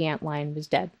after the antlion was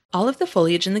dead. All of the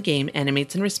foliage in the game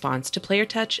animates in response to player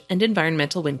touch and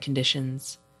environmental wind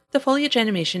conditions. The foliage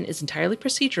animation is entirely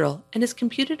procedural and is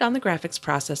computed on the graphics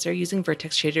processor using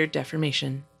vertex shader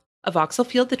deformation. A voxel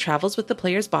field that travels with the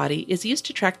player's body is used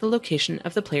to track the location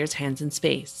of the player's hands in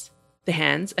space. The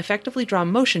hands effectively draw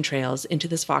motion trails into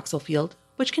this voxel field,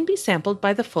 which can be sampled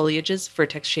by the foliage's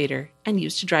vertex shader and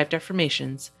used to drive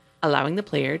deformations, allowing the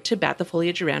player to bat the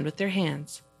foliage around with their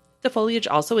hands. The foliage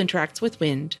also interacts with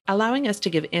wind, allowing us to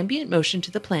give ambient motion to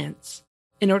the plants.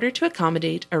 In order to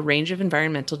accommodate a range of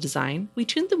environmental design, we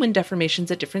tuned the wind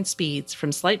deformations at different speeds,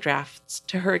 from slight drafts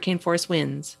to hurricane force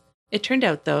winds. It turned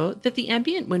out, though, that the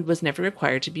ambient wind was never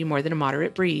required to be more than a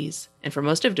moderate breeze, and for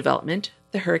most of development,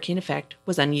 the hurricane effect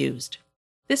was unused.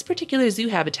 This particular zoo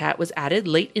habitat was added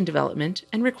late in development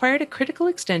and required a critical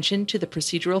extension to the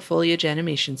procedural foliage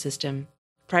animation system.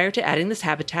 Prior to adding this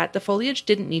habitat, the foliage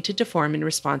didn't need to deform in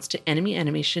response to enemy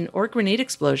animation or grenade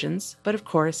explosions, but of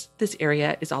course, this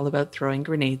area is all about throwing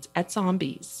grenades at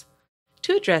zombies.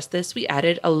 To address this, we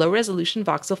added a low-resolution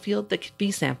voxel field that could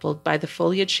be sampled by the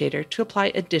foliage shader to apply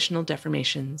additional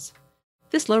deformations.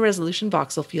 This low-resolution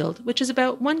voxel field, which is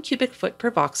about 1 cubic foot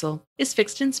per voxel, is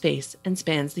fixed in space and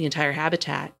spans the entire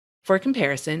habitat. For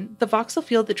comparison, the voxel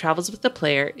field that travels with the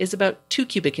player is about 2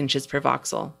 cubic inches per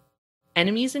voxel.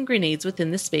 Enemies and grenades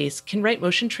within this space can write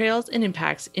motion trails and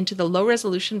impacts into the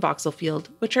low-resolution voxel field,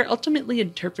 which are ultimately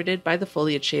interpreted by the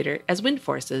foliage shader as wind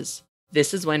forces.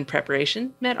 This is when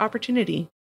preparation met opportunity.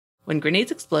 When grenades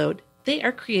explode, they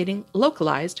are creating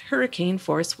localized hurricane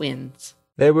force winds.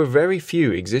 There were very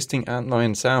few existing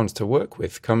antlion sounds to work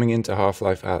with coming into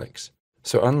Half-Life Alyx,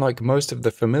 so unlike most of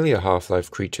the familiar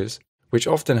Half-Life creatures, which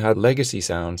often had legacy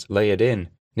sounds layered in,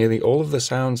 nearly all of the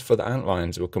sounds for the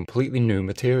antlions were completely new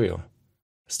material.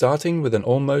 Starting with an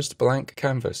almost blank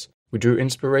canvas, we drew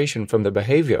inspiration from the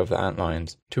behavior of the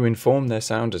antlions to inform their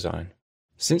sound design.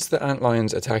 Since the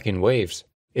antlions attack in waves,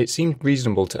 it seemed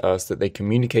reasonable to us that they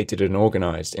communicated and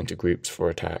organized into groups for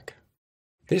attack.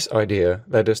 This idea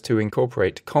led us to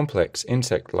incorporate complex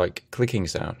insect-like clicking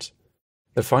sounds,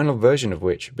 the final version of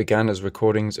which began as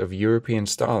recordings of European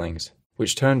starlings,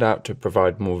 which turned out to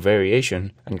provide more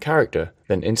variation and character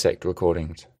than insect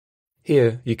recordings.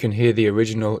 Here you can hear the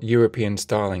original European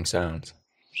starling sounds.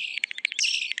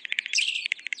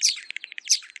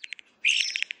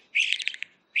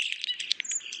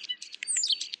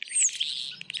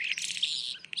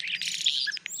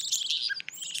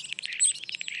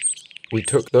 We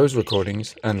took those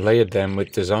recordings and layered them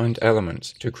with designed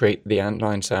elements to create the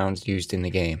antline sounds used in the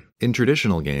game. In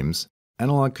traditional games,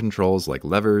 analog controls like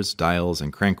levers, dials,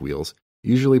 and crank wheels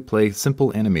usually play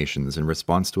simple animations in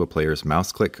response to a player's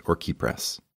mouse click or key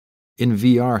press. In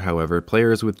VR, however,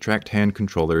 players with tracked hand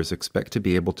controllers expect to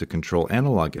be able to control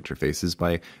analog interfaces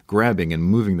by grabbing and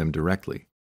moving them directly.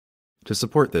 To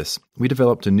support this, we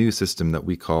developed a new system that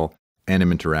we call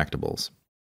Anim-Interactables.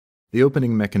 The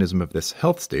opening mechanism of this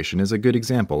health station is a good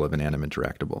example of an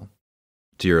Anim-Interactable.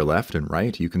 To your left and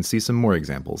right, you can see some more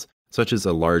examples, such as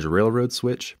a large railroad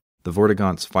switch, the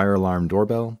Vortigaunt's fire alarm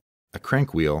doorbell, a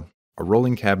crank wheel, a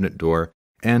rolling cabinet door,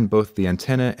 and both the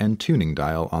antenna and tuning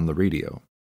dial on the radio.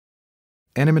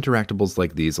 Anim-Interactables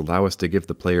like these allow us to give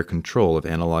the player control of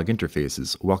analog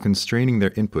interfaces while constraining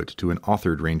their input to an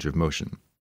authored range of motion.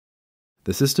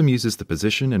 The system uses the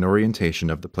position and orientation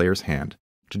of the player's hand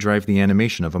to drive the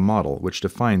animation of a model which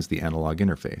defines the analog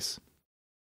interface.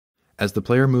 As the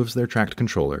player moves their tracked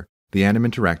controller, the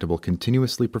Anim-Interactable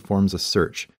continuously performs a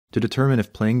search to determine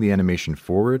if playing the animation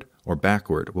forward or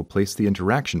backward will place the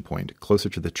interaction point closer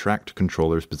to the tracked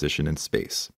controller's position in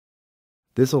space.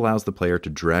 This allows the player to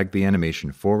drag the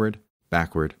animation forward,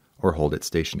 backward, or hold it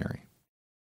stationary.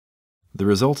 The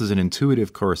result is an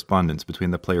intuitive correspondence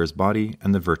between the player's body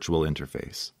and the virtual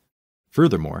interface.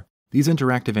 Furthermore, these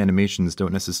interactive animations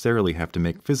don't necessarily have to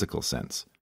make physical sense.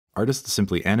 Artists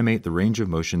simply animate the range of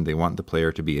motion they want the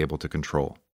player to be able to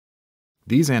control.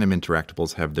 These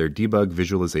Anim-Interactables have their debug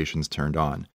visualizations turned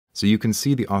on, so you can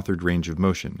see the authored range of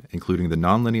motion, including the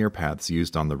nonlinear paths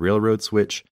used on the railroad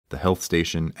switch, the health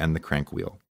station, and the crank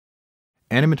wheel.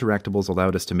 Anim-Interactables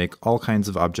allowed us to make all kinds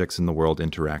of objects in the world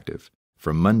interactive,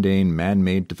 from mundane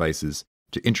man-made devices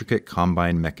to intricate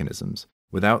combine mechanisms,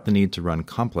 without the need to run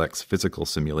complex physical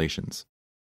simulations.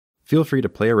 Feel free to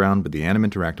play around with the Anim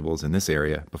interactables in this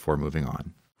area before moving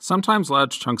on. Sometimes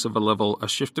large chunks of a level are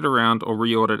shifted around or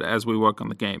reordered as we work on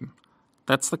the game.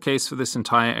 That's the case for this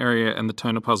entire area and the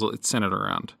toner puzzle it's centered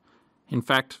around. In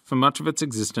fact, for much of its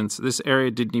existence, this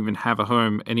area didn't even have a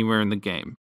home anywhere in the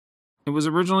game. It was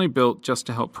originally built just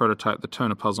to help prototype the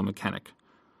toner puzzle mechanic.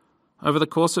 Over the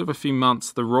course of a few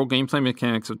months, the raw gameplay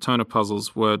mechanics of toner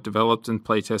puzzles were developed and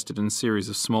playtested in a series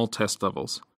of small test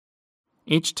levels.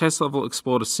 Each test level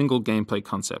explored a single gameplay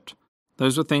concept.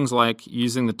 Those were things like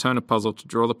using the toner puzzle to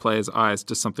draw the player's eyes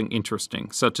to something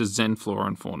interesting, such as Zen flora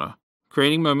and fauna,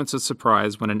 creating moments of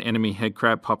surprise when an enemy head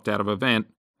crab popped out of a vent,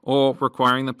 or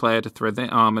requiring the player to thread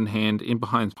their arm and hand in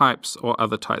behind pipes or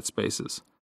other tight spaces.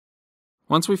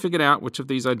 Once we figured out which of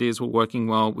these ideas were working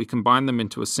well, we combined them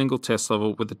into a single test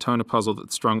level with the toner puzzle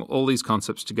that strung all these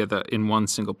concepts together in one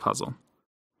single puzzle.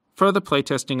 Further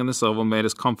playtesting on this level made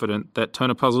us confident that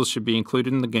toner puzzles should be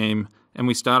included in the game, and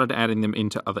we started adding them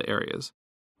into other areas.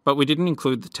 But we didn't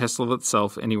include the test level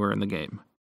itself anywhere in the game.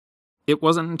 It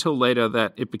wasn't until later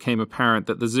that it became apparent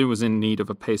that the zoo was in need of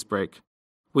a pace break.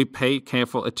 We pay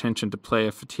careful attention to player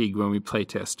fatigue when we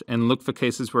playtest, and look for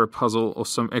cases where a puzzle or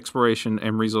some exploration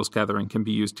and resource gathering can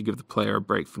be used to give the player a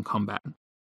break from combat.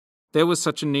 There was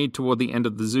such a need toward the end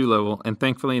of the zoo level, and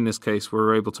thankfully in this case we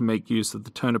were able to make use of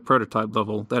the toner prototype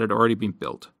level that had already been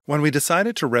built. When we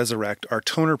decided to resurrect our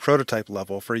toner prototype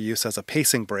level for use as a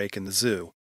pacing break in the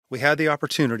zoo, we had the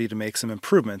opportunity to make some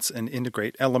improvements and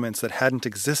integrate elements that hadn't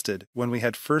existed when we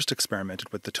had first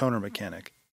experimented with the toner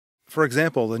mechanic. For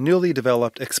example, the newly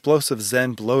developed explosive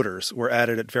Zen bloaters were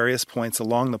added at various points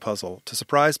along the puzzle to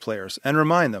surprise players and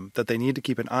remind them that they need to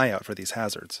keep an eye out for these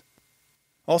hazards.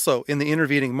 Also, in the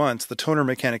intervening months, the toner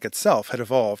mechanic itself had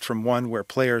evolved from one where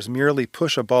players merely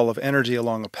push a ball of energy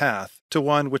along a path to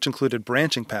one which included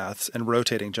branching paths and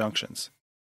rotating junctions.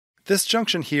 This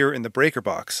junction here in the breaker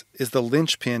box is the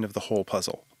linchpin of the whole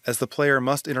puzzle, as the player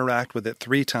must interact with it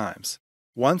 3 times,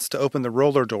 once to open the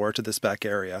roller door to this back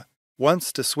area,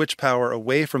 once to switch power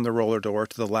away from the roller door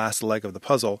to the last leg of the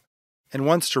puzzle, and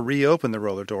once to reopen the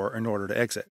roller door in order to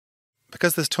exit.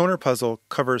 Because this toner puzzle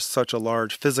covers such a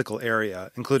large physical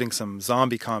area, including some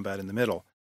zombie combat in the middle,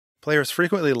 players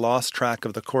frequently lost track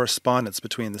of the correspondence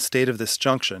between the state of this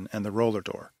junction and the roller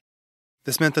door.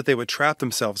 This meant that they would trap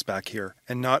themselves back here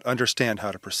and not understand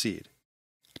how to proceed.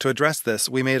 To address this,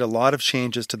 we made a lot of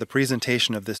changes to the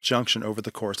presentation of this junction over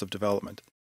the course of development.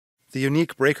 The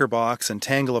unique breaker box and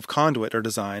tangle of conduit are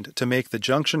designed to make the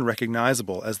junction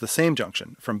recognizable as the same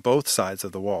junction from both sides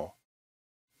of the wall.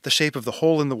 The shape of the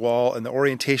hole in the wall and the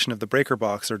orientation of the breaker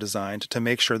box are designed to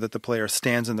make sure that the player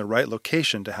stands in the right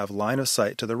location to have line of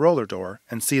sight to the roller door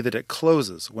and see that it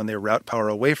closes when they route power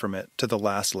away from it to the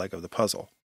last leg of the puzzle.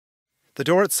 The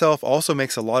door itself also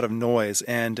makes a lot of noise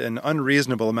and an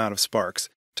unreasonable amount of sparks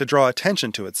to draw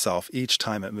attention to itself each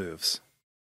time it moves.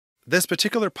 This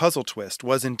particular puzzle twist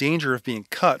was in danger of being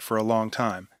cut for a long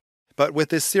time, but with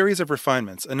this series of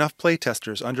refinements, enough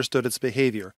playtesters understood its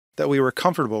behavior that we were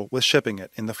comfortable with shipping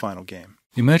it in the final game.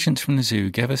 The emergence from the zoo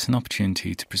gave us an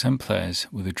opportunity to present players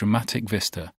with a dramatic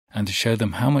vista and to show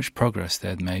them how much progress they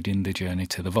had made in the journey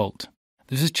to the vault.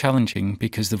 This was challenging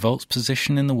because the vault's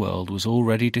position in the world was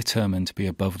already determined to be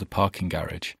above the parking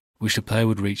garage, which the player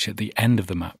would reach at the end of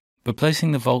the map. But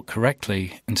placing the vault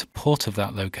correctly in support of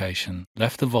that location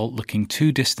left the vault looking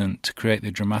too distant to create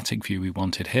the dramatic view we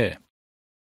wanted here.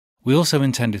 We also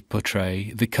intended to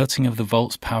portray the cutting of the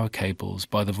vault's power cables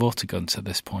by the Vortigunts at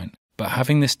this point, but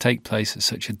having this take place at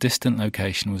such a distant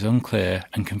location was unclear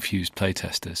and confused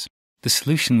playtesters. The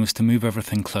solution was to move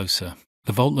everything closer.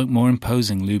 The vault looked more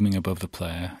imposing looming above the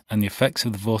player, and the effects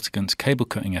of the Vortigunts'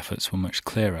 cable-cutting efforts were much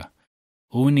clearer.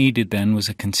 All we needed then was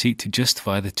a conceit to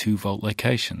justify the 2 vault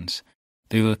locations,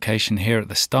 the location here at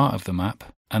the start of the map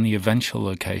and the eventual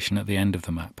location at the end of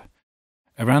the map.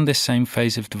 Around this same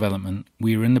phase of development,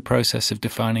 we were in the process of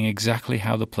defining exactly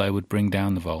how the player would bring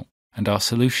down the vault, and our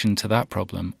solution to that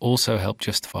problem also helped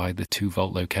justify the 2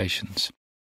 vault locations.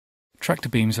 Tractor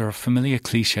beams are a familiar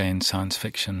cliché in science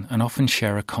fiction and often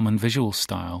share a common visual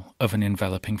style of an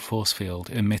enveloping force field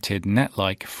emitted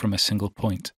net-like from a single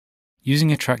point.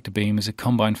 Using a tractor beam as a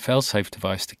combined failsafe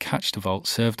device to catch the vault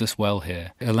served us well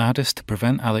here. It allowed us to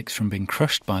prevent Alyx from being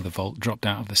crushed by the vault dropped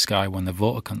out of the sky when the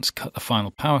Vortigunts cut the final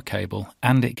power cable,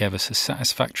 and it gave us a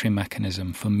satisfactory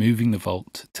mechanism for moving the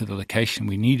vault to the location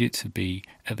we need it to be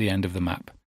at the end of the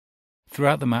map.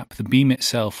 Throughout the map, the beam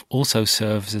itself also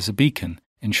serves as a beacon,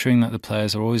 ensuring that the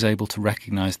players are always able to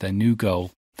recognize their new goal,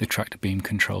 the tractor beam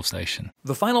control station.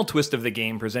 The final twist of the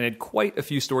game presented quite a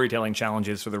few storytelling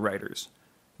challenges for the writers.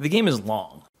 The game is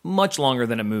long, much longer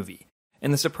than a movie,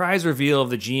 and the surprise reveal of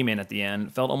the G-Man at the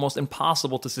end felt almost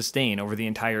impossible to sustain over the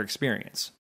entire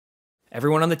experience.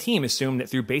 Everyone on the team assumed that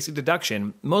through basic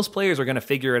deduction, most players are going to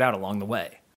figure it out along the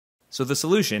way. So the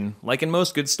solution, like in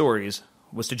most good stories,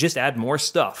 was to just add more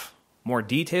stuff, more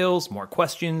details, more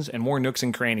questions, and more nooks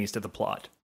and crannies to the plot.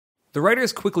 The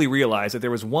writers quickly realized that there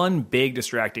was one big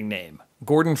distracting name,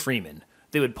 Gordon Freeman,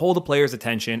 that would pull the players'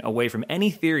 attention away from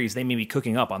any theories they may be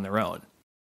cooking up on their own.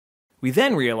 We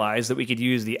then realized that we could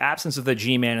use the absence of the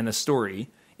G-Man in the story,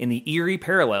 in the eerie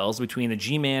parallels between the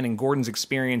G-Man and Gordon's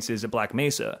experiences at Black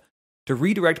Mesa, to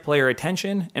redirect player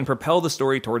attention and propel the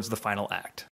story towards the final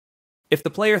act. If the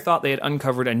player thought they had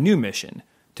uncovered a new mission,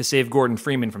 to save Gordon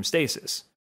Freeman from stasis,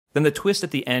 then the twist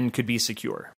at the end could be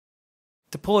secure.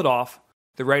 To pull it off,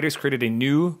 the writers created a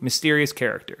new, mysterious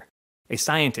character, a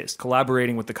scientist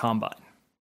collaborating with the Combine.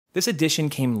 This addition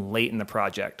came late in the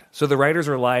project, so the writers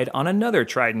relied on another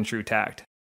tried-and-true tact: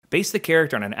 base the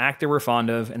character on an actor we're fond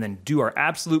of, and then do our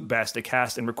absolute best to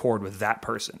cast and record with that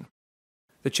person.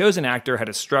 The chosen actor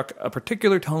had struck a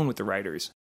particular tone with the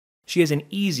writers. She has an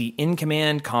easy,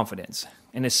 in-command confidence,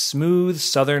 and a smooth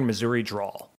Southern Missouri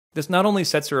drawl. This not only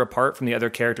sets her apart from the other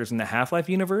characters in the Half-Life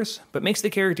universe, but makes the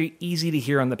character easy to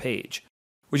hear on the page,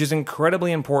 which is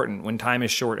incredibly important when time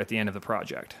is short at the end of the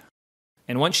project.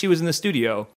 And once she was in the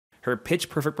studio, her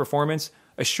pitch-perfect performance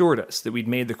assured us that we'd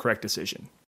made the correct decision.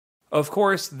 Of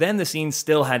course, then the scene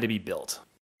still had to be built.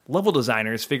 Level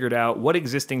designers figured out what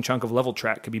existing chunk of level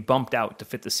track could be bumped out to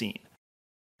fit the scene.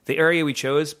 The area we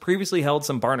chose previously held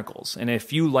some barnacles and a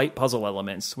few light puzzle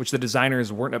elements, which the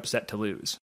designers weren't upset to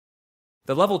lose.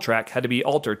 The level track had to be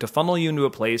altered to funnel you into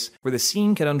a place where the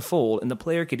scene could unfold and the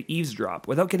player could eavesdrop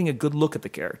without getting a good look at the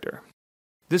character.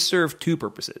 This served two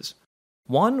purposes.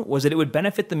 One was that it would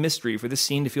benefit the mystery for the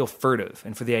scene to feel furtive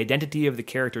and for the identity of the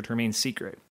character to remain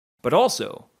secret. But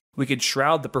also, we could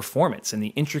shroud the performance and the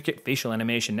intricate facial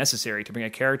animation necessary to bring a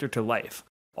character to life,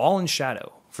 all in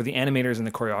shadow, for the animators and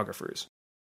the choreographers.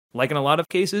 Like in a lot of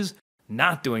cases,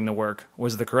 not doing the work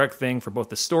was the correct thing for both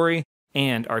the story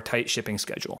and our tight shipping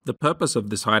schedule. The purpose of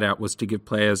this hideout was to give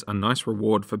players a nice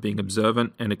reward for being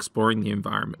observant and exploring the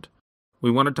environment.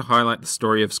 We wanted to highlight the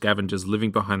story of scavengers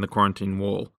living behind the quarantine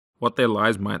wall, what their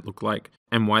lives might look like,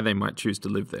 and why they might choose to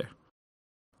live there.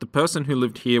 The person who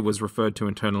lived here was referred to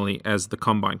internally as the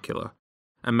Combine Killer,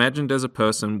 imagined as a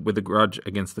person with a grudge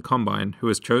against the Combine who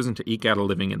has chosen to eke out a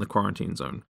living in the quarantine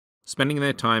zone, spending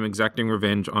their time exacting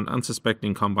revenge on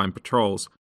unsuspecting Combine patrols,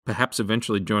 perhaps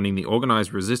eventually joining the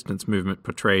organized resistance movement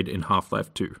portrayed in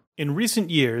Half-Life 2. In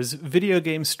recent years, video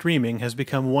game streaming has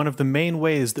become one of the main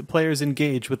ways that players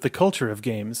engage with the culture of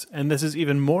games, and this is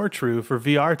even more true for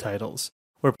VR titles,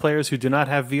 where players who do not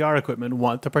have VR equipment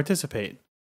want to participate.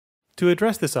 To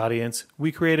address this audience,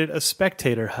 we created a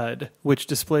spectator HUD, which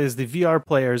displays the VR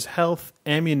player's health,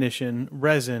 ammunition,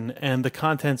 resin, and the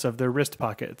contents of their wrist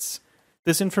pockets.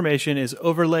 This information is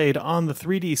overlaid on the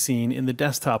 3D scene in the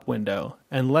desktop window,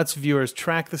 and lets viewers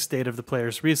track the state of the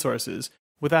player's resources,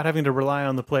 without having to rely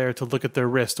on the player to look at their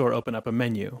wrist or open up a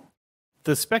menu.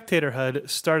 The Spectator HUD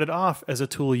started off as a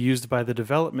tool used by the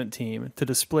development team to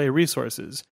display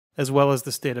resources, as well as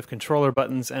the state of controller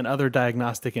buttons and other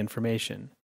diagnostic information.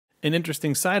 An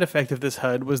interesting side effect of this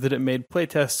HUD was that it made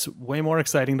playtests way more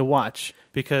exciting to watch,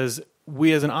 because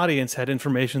we as an audience had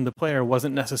information the player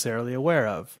wasn't necessarily aware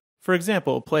of. For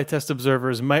example, playtest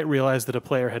observers might realize that a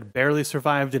player had barely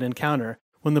survived an encounter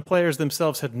when the players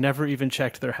themselves had never even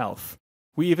checked their health.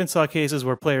 We even saw cases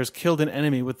where players killed an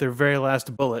enemy with their very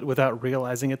last bullet without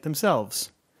realizing it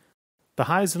themselves. The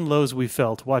highs and lows we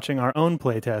felt watching our own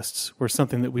playtests were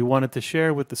something that we wanted to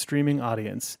share with the streaming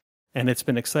audience, and it's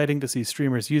been exciting to see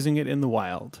streamers using it in the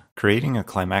wild. Creating a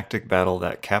climactic battle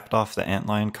that capped off the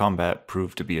antlion combat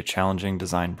proved to be a challenging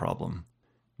design problem.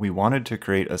 We wanted to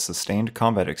create a sustained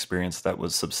combat experience that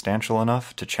was substantial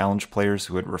enough to challenge players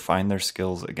who had refined their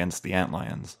skills against the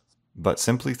antlions. But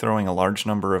simply throwing a large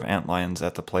number of antlions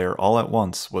at the player all at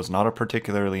once was not a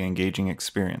particularly engaging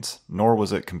experience, nor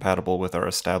was it compatible with our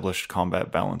established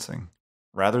combat balancing.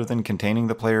 Rather than containing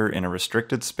the player in a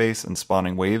restricted space and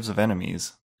spawning waves of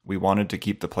enemies, we wanted to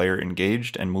keep the player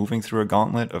engaged and moving through a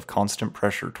gauntlet of constant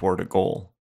pressure toward a goal.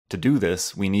 To do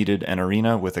this, we needed an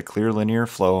arena with a clear linear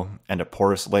flow and a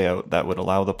porous layout that would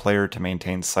allow the player to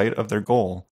maintain sight of their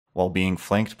goal while being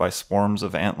flanked by swarms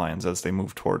of antlions as they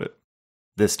move toward it.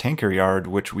 This tanker yard,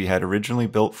 which we had originally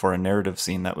built for a narrative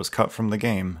scene that was cut from the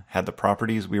game, had the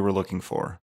properties we were looking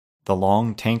for. The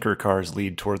long tanker cars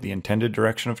lead toward the intended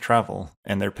direction of travel,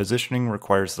 and their positioning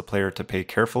requires the player to pay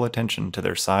careful attention to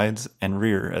their sides and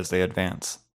rear as they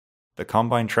advance. The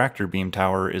Combine tractor beam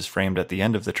tower is framed at the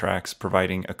end of the tracks,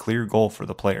 providing a clear goal for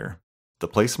the player. The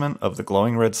placement of the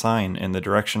glowing red sign in the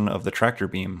direction of the tractor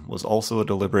beam was also a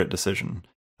deliberate decision,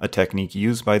 a technique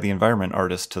used by the environment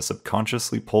artist to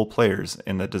subconsciously pull players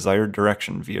in the desired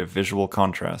direction via visual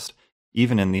contrast,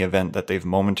 even in the event that they've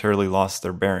momentarily lost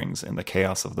their bearings in the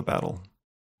chaos of the battle.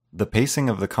 The pacing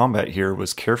of the combat here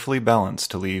was carefully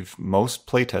balanced to leave most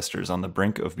playtesters on the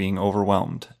brink of being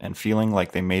overwhelmed and feeling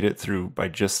like they made it through by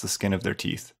just the skin of their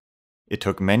teeth. It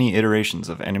took many iterations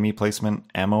of enemy placement,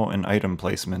 ammo and item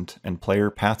placement, and player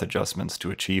path adjustments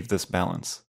to achieve this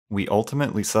balance. We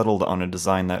ultimately settled on a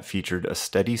design that featured a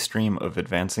steady stream of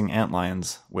advancing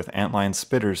antlions, with antlion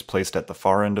spitters placed at the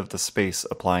far end of the space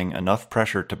applying enough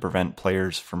pressure to prevent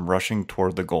players from rushing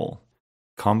toward the goal.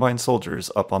 Combine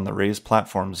soldiers up on the raised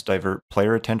platforms divert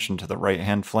player attention to the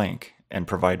right-hand flank and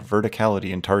provide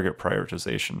verticality in target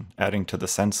prioritization, adding to the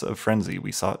sense of frenzy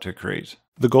we sought to create.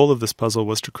 The goal of this puzzle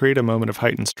was to create a moment of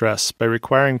heightened stress by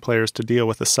requiring players to deal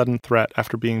with a sudden threat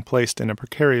after being placed in a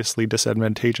precariously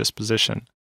disadvantageous position.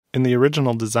 In the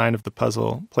original design of the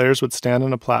puzzle, players would stand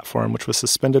on a platform which was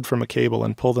suspended from a cable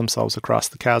and pull themselves across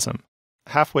the chasm.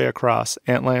 Halfway across,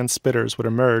 antlion spitters would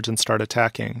emerge and start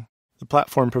attacking. The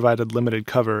platform provided limited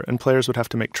cover, and players would have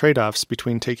to make trade-offs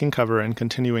between taking cover and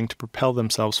continuing to propel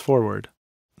themselves forward.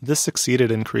 This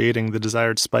succeeded in creating the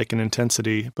desired spike in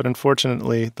intensity, but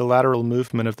unfortunately, the lateral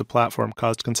movement of the platform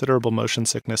caused considerable motion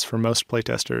sickness for most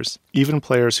playtesters. Even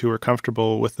players who were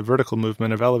comfortable with the vertical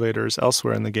movement of elevators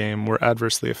elsewhere in the game were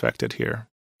adversely affected here.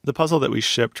 The puzzle that we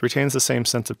shipped retains the same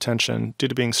sense of tension due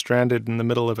to being stranded in the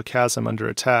middle of a chasm under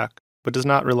attack, but does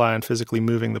not rely on physically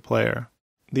moving the player.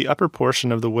 The upper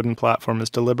portion of the wooden platform is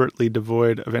deliberately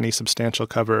devoid of any substantial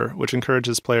cover, which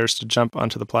encourages players to jump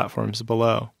onto the platforms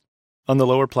below. On the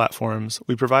lower platforms,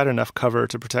 we provide enough cover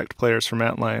to protect players from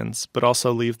antlions, but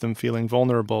also leave them feeling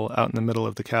vulnerable out in the middle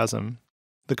of the chasm.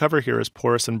 The cover here is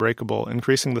porous and breakable,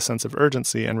 increasing the sense of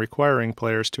urgency and requiring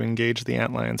players to engage the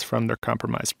antlions from their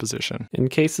compromised position. In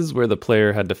cases where the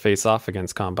player had to face off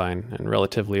against Combine in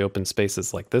relatively open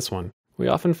spaces like this one, we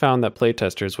often found that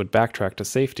playtesters would backtrack to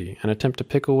safety and attempt to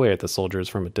pick away at the soldiers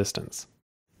from a distance.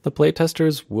 The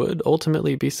playtesters would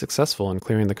ultimately be successful in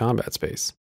clearing the combat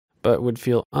space, but would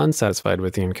feel unsatisfied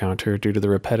with the encounter due to the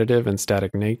repetitive and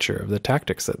static nature of the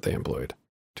tactics that they employed.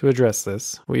 To address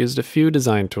this, we used a few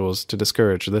design tools to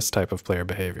discourage this type of player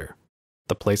behavior.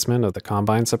 The placement of the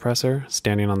Combine suppressor,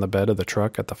 standing on the bed of the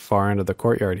truck at the far end of the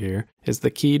courtyard here, is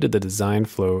the key to the design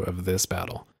flow of this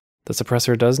battle. The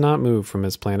suppressor does not move from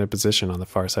his planted position on the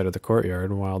far side of the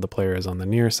courtyard while the player is on the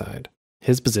near side.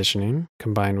 His positioning,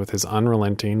 combined with his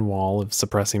unrelenting wall of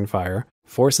suppressing fire,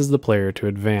 forces the player to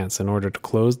advance in order to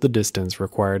close the distance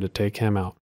required to take him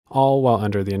out, all while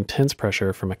under the intense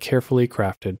pressure from a carefully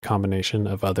crafted combination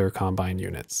of other Combine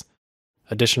units.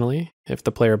 Additionally, if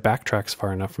the player backtracks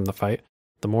far enough from the fight,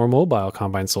 the more mobile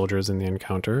Combine soldiers in the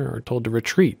encounter are told to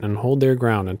retreat and hold their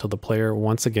ground until the player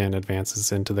once again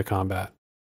advances into the combat.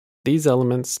 These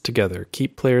elements together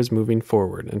keep players moving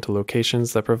forward into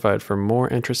locations that provide for more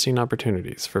interesting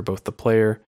opportunities for both the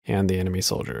player and the enemy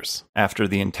soldiers. After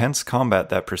the intense combat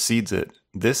that precedes it,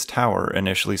 this tower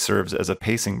initially serves as a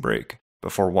pacing break,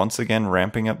 before once again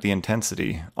ramping up the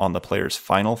intensity on the player's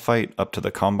final fight up to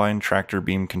the Combine tractor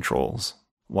beam controls.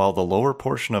 While the lower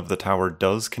portion of the tower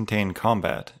does contain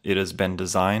combat, it has been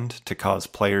designed to cause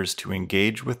players to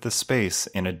engage with the space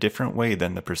in a different way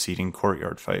than the preceding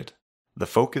courtyard fight. The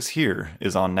focus here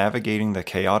is on navigating the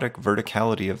chaotic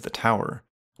verticality of the tower,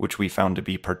 which we found to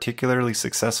be particularly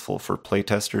successful for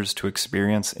playtesters to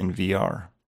experience in VR.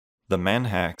 The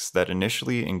manhacks that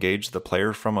initially engage the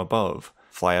player from above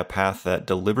fly a path that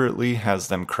deliberately has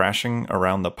them crashing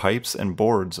around the pipes and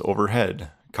boards overhead,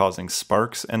 causing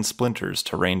sparks and splinters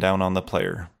to rain down on the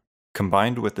player.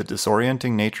 Combined with the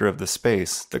disorienting nature of the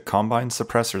space, the Combine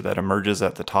suppressor that emerges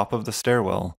at the top of the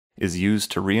stairwell is used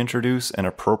to reintroduce an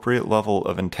appropriate level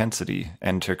of intensity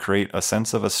and to create a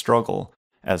sense of a struggle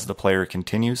as the player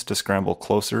continues to scramble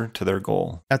closer to their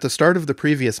goal. At the start of the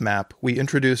previous map, we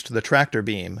introduced the tractor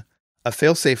beam, a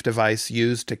failsafe device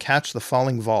used to catch the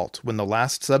falling vault when the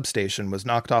last substation was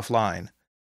knocked offline.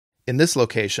 In this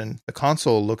location, the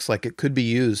console looks like it could be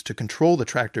used to control the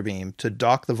tractor beam to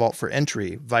dock the vault for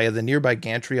entry via the nearby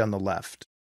gantry on the left.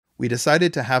 We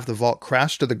decided to have the vault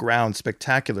crash to the ground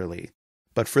spectacularly,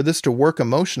 but for this to work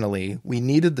emotionally, we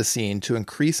needed the scene to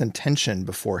increase in tension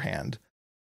beforehand.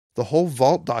 The whole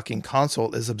vault docking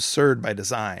console is absurd by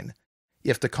design.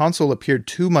 If the console appeared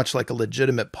too much like a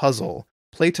legitimate puzzle,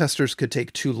 playtesters could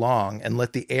take too long and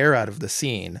let the air out of the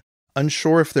scene,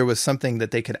 unsure if there was something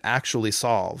that they could actually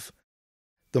solve.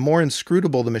 The more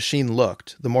inscrutable the machine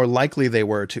looked, the more likely they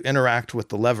were to interact with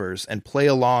the levers and play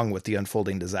along with the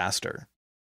unfolding disaster.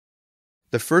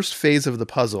 The first phase of the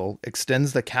puzzle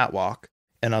extends the catwalk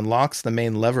and unlocks the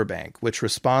main lever bank, which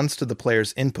responds to the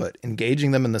player's input,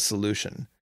 engaging them in the solution.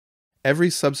 Every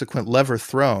subsequent lever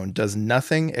thrown does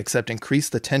nothing except increase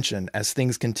the tension as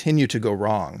things continue to go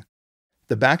wrong.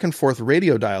 The back-and-forth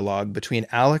radio dialogue between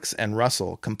Alyx and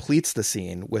Russell completes the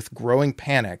scene with growing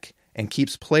panic and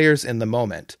keeps players in the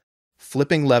moment,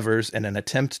 flipping levers in an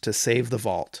attempt to save the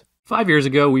vault. 5 years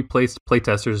ago, we placed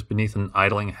playtesters beneath an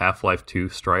idling Half-Life 2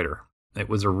 Strider. It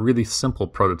was a really simple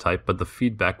prototype, but the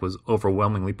feedback was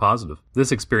overwhelmingly positive.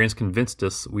 This experience convinced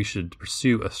us we should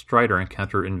pursue a Strider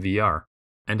encounter in VR.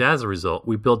 And as a result,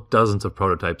 we built dozens of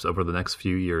prototypes over the next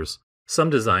few years. Some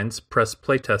designs pressed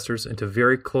playtesters into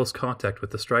very close contact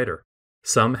with the Strider.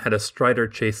 Some had a Strider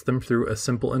chase them through a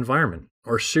simple environment,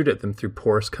 or shoot at them through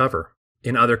porous cover.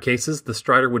 In other cases, the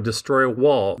Strider would destroy a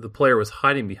wall the player was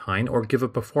hiding behind or give a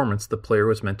performance the player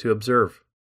was meant to observe.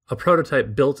 A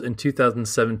prototype built in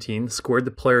 2017 squared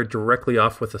the player directly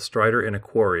off with a Strider in a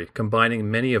quarry,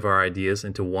 combining many of our ideas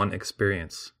into one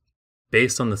experience.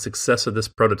 Based on the success of this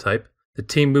prototype, the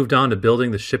team moved on to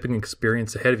building the shipping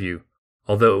experience ahead of you,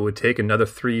 although it would take another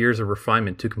 3 years of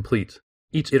refinement to complete.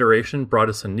 Each iteration brought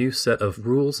us a new set of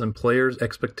rules and players'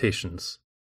 expectations.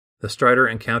 The Strider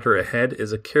encounter ahead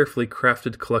is a carefully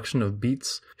crafted collection of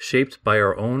beats shaped by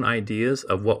our own ideas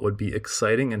of what would be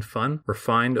exciting and fun,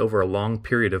 refined over a long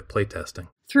period of playtesting.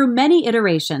 Through many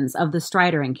iterations of the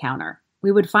Strider encounter,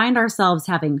 we would find ourselves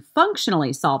having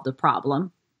functionally solved a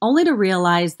problem, only to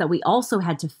realize that we also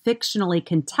had to fictionally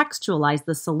contextualize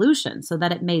the solution so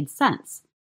that it made sense.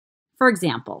 For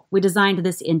example, we designed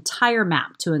this entire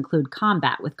map to include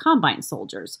combat with Combine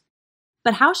soldiers.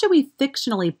 But how should we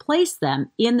fictionally place them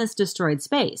in this destroyed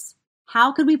space?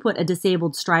 How could we put a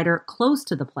disabled Strider close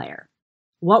to the player?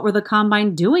 What were the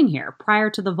Combine doing here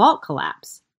prior to the vault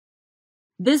collapse?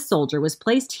 This soldier was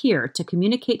placed here to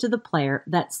communicate to the player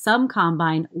that some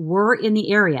Combine were in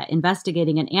the area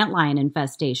investigating an antlion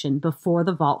infestation before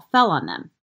the vault fell on them.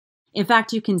 In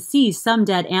fact, you can see some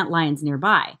dead antlions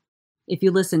nearby. If you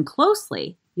listen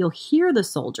closely, you'll hear the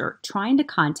soldier trying to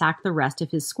contact the rest of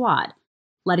his squad,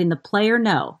 letting the player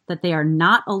know that they are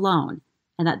not alone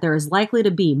and that there is likely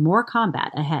to be more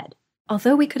combat ahead.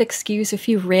 Although we could excuse a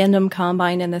few random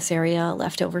Combine in this area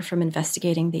left over from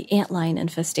investigating the antlion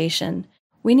infestation,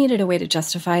 we needed a way to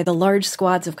justify the large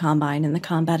squads of Combine in the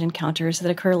combat encounters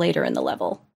that occur later in the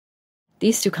level.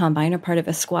 These two Combine are part of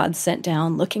a squad sent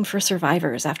down looking for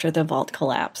survivors after the vault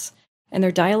collapse, and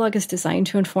their dialogue is designed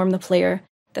to inform the player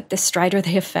that this Strider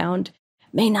they have found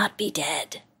may not be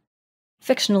dead.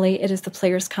 Fictionally, it is the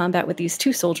player's combat with these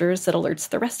two soldiers that alerts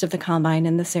the rest of the Combine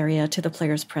in this area to the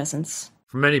player's presence.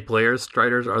 For many players,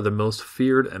 Striders are the most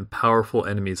feared and powerful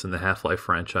enemies in the Half-Life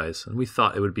franchise, and we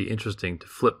thought it would be interesting to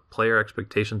flip player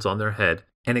expectations on their head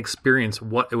and experience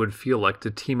what it would feel like to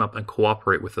team up and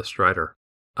cooperate with a Strider.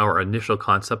 Our initial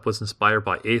concept was inspired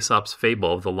by Aesop's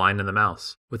fable of the Lion and the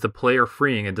Mouse, with the player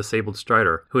freeing a disabled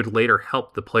Strider who would later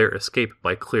help the player escape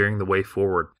by clearing the way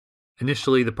forward.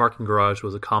 Initially, the parking garage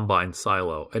was a Combine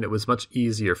silo, and it was much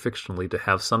easier fictionally to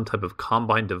have some type of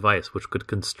Combine device which could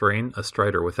constrain a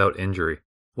Strider without injury.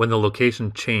 When the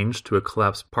location changed to a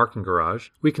collapsed parking garage,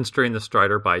 we constrained the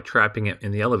Strider by trapping it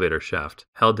in the elevator shaft,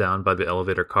 held down by the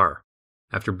elevator car.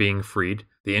 After being freed,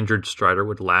 the injured Strider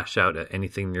would lash out at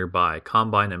anything nearby,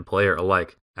 Combine and player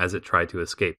alike, as it tried to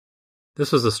escape.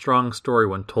 This was a strong story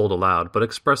when told aloud, but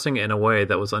expressing it in a way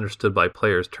that was understood by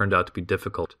players turned out to be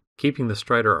difficult. Keeping the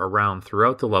Strider around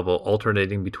throughout the level,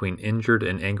 alternating between injured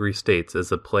and angry states as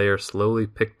the player slowly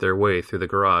picked their way through the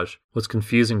garage, was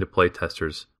confusing to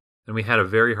playtesters, and we had a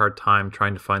very hard time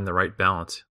trying to find the right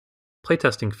balance.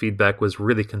 Playtesting feedback was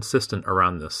really consistent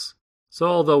around this. So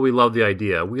although we loved the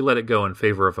idea, we let it go in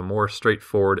favor of a more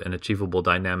straightforward and achievable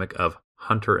dynamic of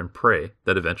hunter and prey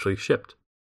that eventually shipped.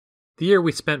 The year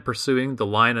we spent pursuing the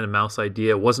Lion and Mouse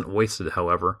idea wasn't wasted,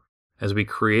 however, as we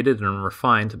created and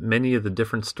refined many of the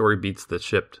different story beats that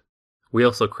shipped. We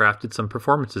also crafted some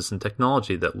performances and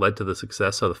technology that led to the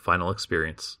success of the final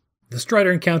experience. The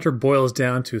Strider encounter boils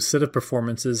down to a set of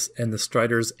performances and the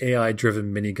Strider's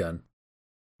AI-driven minigun.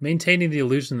 Maintaining the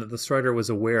illusion that the Strider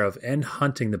was aware of and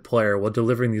hunting the player while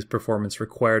delivering these performances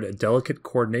required a delicate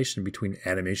coordination between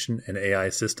animation and AI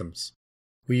systems.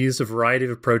 We used a variety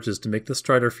of approaches to make the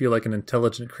Strider feel like an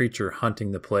intelligent creature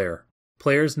hunting the player.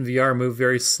 Players in VR move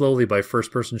very slowly by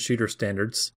first-person shooter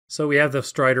standards, so we have the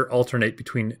Strider alternate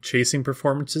between chasing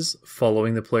performances,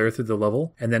 following the player through the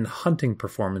level, and then hunting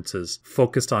performances,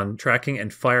 focused on tracking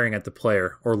and firing at the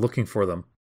player, or looking for them.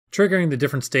 Triggering the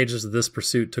different stages of this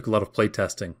pursuit took a lot of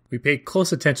playtesting. We paid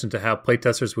close attention to how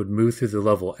playtesters would move through the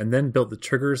level and then built the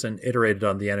triggers and iterated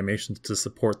on the animations to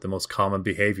support the most common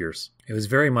behaviors. It was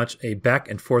very much a back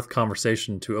and forth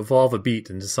conversation to evolve a beat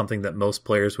into something that most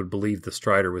players would believe the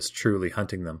Strider was truly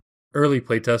hunting them. Early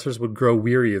playtesters would grow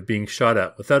weary of being shot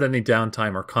at without any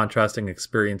downtime or contrasting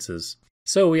experiences.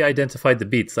 So we identified the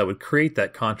beats that would create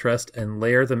that contrast and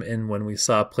layer them in when we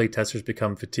saw playtesters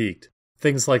become fatigued.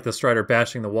 Things like the Strider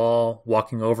bashing the wall,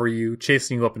 walking over you,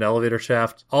 chasing you up an elevator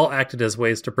shaft, all acted as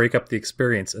ways to break up the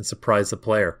experience and surprise the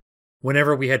player.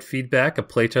 Whenever we had feedback a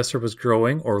playtester was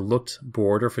growing or looked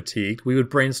bored or fatigued, we would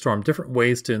brainstorm different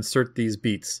ways to insert these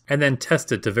beats, and then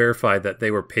test it to verify that they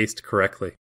were paced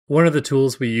correctly. One of the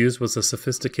tools we used was a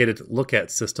sophisticated look-at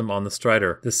system on the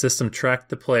Strider. The system tracked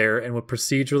the player and would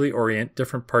procedurally orient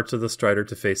different parts of the Strider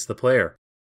to face the player.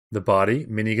 The body,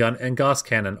 minigun, and Gauss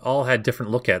cannon all had different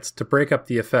look-ats to break up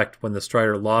the effect when the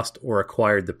Strider lost or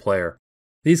acquired the player.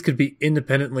 These could be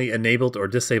independently enabled or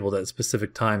disabled at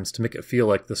specific times to make it feel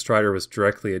like the Strider was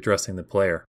directly addressing the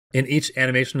player. In each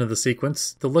animation of the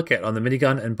sequence, the look-at on the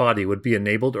minigun and body would be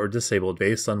enabled or disabled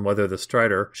based on whether the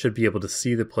Strider should be able to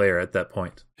see the player at that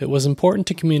point. It was important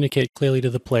to communicate clearly to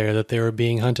the player that they were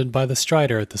being hunted by the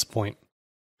Strider at this point.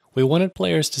 We wanted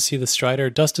players to see the Strider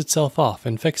dust itself off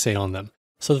and fixate on them,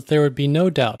 so that there would be no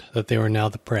doubt that they were now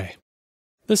the prey.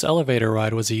 This elevator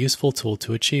ride was a useful tool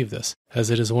to achieve this, as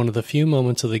it is one of the few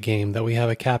moments of the game that we have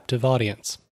a captive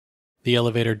audience. The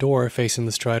elevator door facing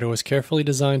the Strider was carefully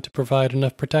designed to provide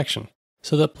enough protection,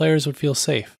 so that players would feel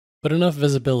safe, but enough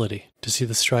visibility to see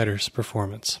the Strider's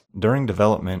performance. During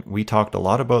development, we talked a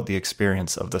lot about the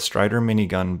experience of the Strider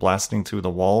minigun blasting through the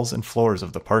walls and floors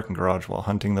of the parking garage while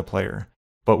hunting the player.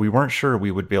 But we weren't sure we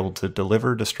would be able to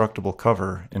deliver destructible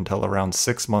cover until around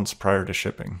 6 months prior to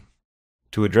shipping.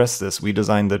 To address this, we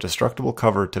designed the destructible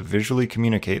cover to visually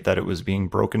communicate that it was being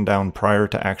broken down prior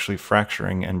to actually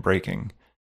fracturing and breaking.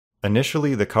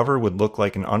 Initially, the cover would look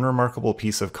like an unremarkable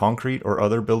piece of concrete or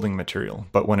other building material,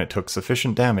 but when it took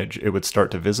sufficient damage, it would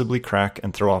start to visibly crack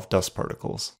and throw off dust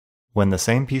particles. When the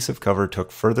same piece of cover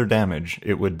took further damage,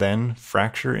 it would then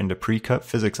fracture into pre-cut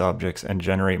physics objects and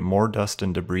generate more dust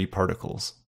and debris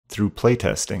particles. Through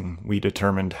playtesting, we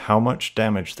determined how much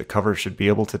damage the cover should be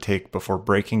able to take before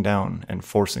breaking down and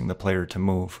forcing the player to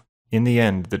move. In the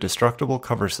end, the destructible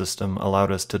cover system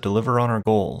allowed us to deliver on our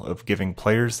goal of giving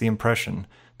players the impression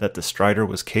that the Strider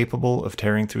was capable of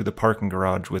tearing through the parking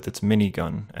garage with its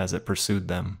minigun as it pursued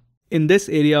them. In this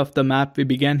area of the map, we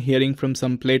began hearing from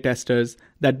some playtesters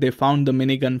that they found the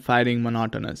minigun firing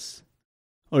monotonous.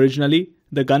 Originally,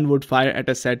 the gun would fire at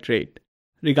a set rate,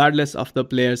 regardless of the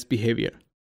player's behavior.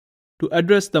 To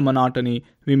address the monotony,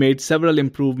 we made several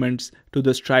improvements to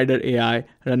the Strider AI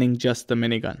running just the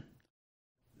minigun.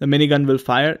 The minigun will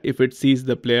fire if it sees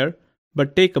the player,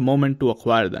 but take a moment to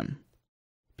acquire them.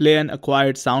 Play an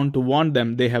acquired sound to warn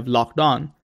them they have locked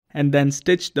on, and then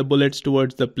stitch the bullets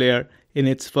towards the player in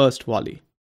its first volley.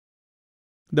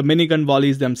 The minigun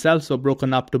volleys themselves were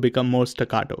broken up to become more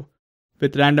staccato,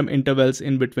 with random intervals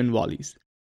in between volleys.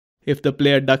 If the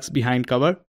player ducks behind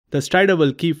cover, the Strider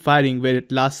will keep firing where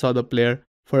it last saw the player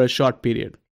for a short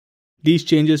period. These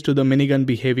changes to the minigun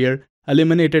behavior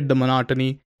eliminated the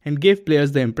monotony and gave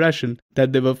players the impression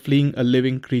that they were fleeing a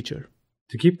living creature.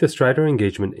 To keep the Strider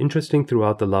engagement interesting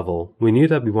throughout the level, we knew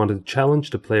that we wanted to challenge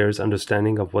the player's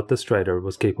understanding of what the Strider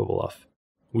was capable of.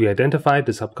 We identified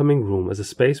this upcoming room as a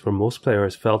space where most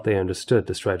players felt they understood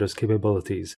the Strider's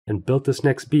capabilities and built this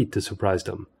next beat to surprise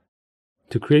them.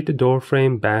 To create the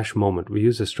doorframe bash moment, we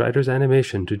used the Strider's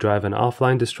animation to drive an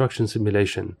offline destruction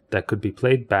simulation that could be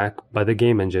played back by the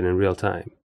game engine in real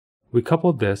time. We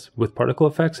coupled this with particle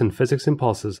effects and physics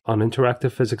impulses on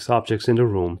interactive physics objects in the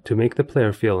room to make the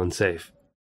player feel unsafe.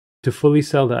 To fully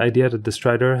sell the idea that the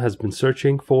Strider has been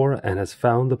searching for and has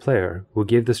found the player, we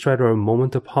gave the Strider a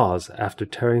moment to pause after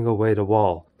tearing away the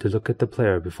wall to look at the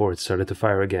player before it started to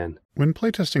fire again. When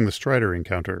playtesting the Strider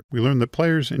encounter, we learned that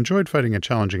players enjoyed fighting a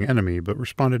challenging enemy but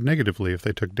responded negatively if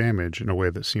they took damage in a way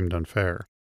that seemed unfair.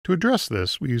 To address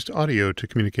this, we used audio to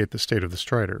communicate the state of the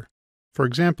Strider. For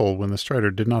example, when the Strider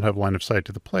did not have line of sight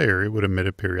to the player, it would emit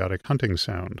a periodic hunting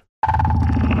sound.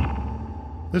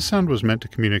 This sound was meant to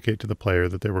communicate to the player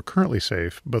that they were currently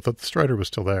safe, but that the Strider was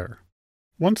still there.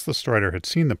 Once the Strider had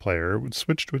seen the player, it would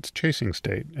switch to its chasing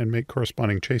state and make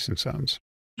corresponding chasing sounds.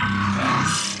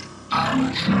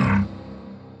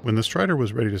 When the Strider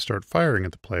was ready to start firing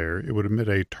at the player, it would emit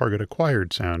a target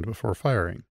acquired sound before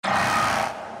firing.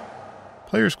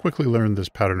 Players quickly learned this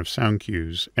pattern of sound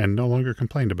cues and no longer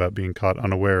complained about being caught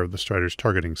unaware of the Strider's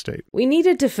targeting state. We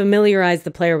needed to familiarize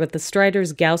the player with the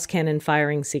Strider's Gauss cannon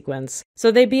firing sequence,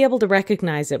 so they'd be able to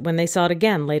recognize it when they saw it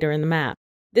again later in the map.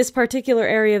 This particular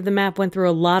area of the map went through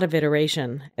a lot of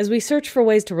iteration, as we searched for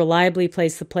ways to reliably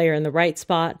place the player in the right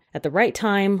spot, at the right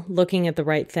time, looking at the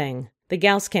right thing, the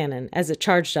Gauss cannon, as it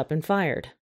charged up and fired.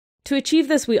 To achieve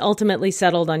this, we ultimately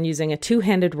settled on using a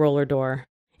two-handed roller door.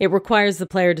 It requires the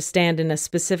player to stand in a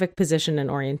specific position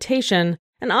and orientation,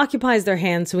 and occupies their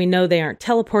hand so we know they aren't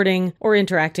teleporting or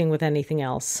interacting with anything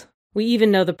else. We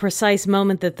even know the precise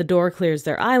moment that the door clears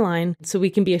their eyeline, so we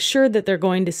can be assured that they're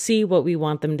going to see what we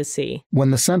want them to see.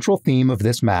 When the central theme of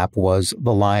this map was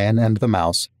the lion and the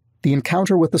mouse, the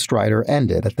encounter with the Strider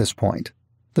ended at this point.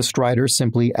 The Strider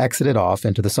simply exited off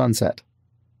into the sunset.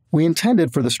 We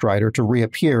intended for the Strider to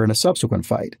reappear in a subsequent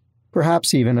fight,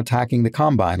 perhaps even attacking the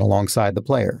Combine alongside the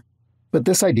player. But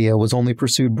this idea was only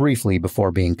pursued briefly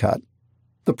before being cut.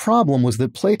 The problem was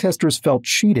that playtesters felt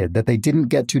cheated that they didn't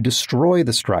get to destroy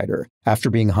the Strider after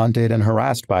being hunted and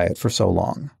harassed by it for so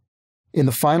long. In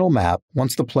the final map,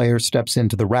 once the player steps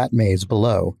into the rat maze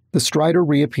below, the Strider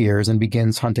reappears and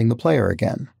begins hunting the player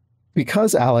again.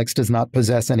 Because Alyx does not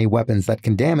possess any weapons that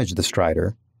can damage the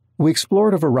Strider, we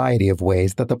explored a variety of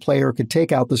ways that the player could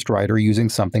take out the Strider using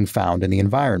something found in the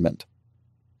environment.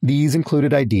 These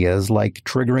included ideas like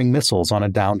triggering missiles on a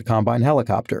downed Combine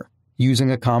helicopter, using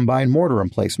a Combine mortar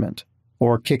emplacement,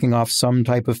 or kicking off some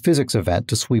type of physics event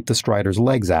to sweep the Strider's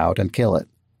legs out and kill it.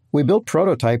 We built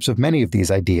prototypes of many of these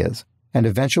ideas, and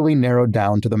eventually narrowed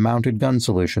down to the mounted gun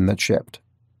solution that shipped.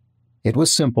 It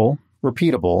was simple,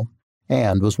 repeatable,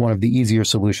 and was one of the easier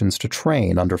solutions to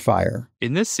train under fire.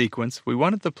 In this sequence, we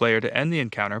wanted the player to end the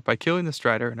encounter by killing the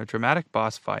Strider in a dramatic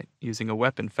boss fight using a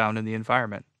weapon found in the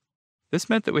environment. This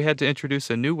meant that we had to introduce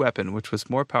a new weapon which was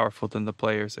more powerful than the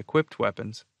player's equipped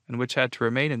weapons, and which had to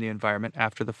remain in the environment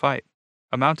after the fight.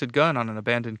 A mounted gun on an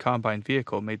abandoned Combine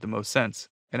vehicle made the most sense,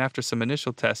 and after some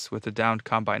initial tests with a downed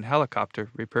Combine helicopter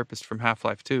repurposed from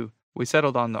Half-Life 2, we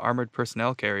settled on the armored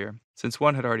personnel carrier, since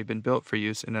one had already been built for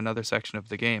use in another section of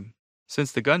the game.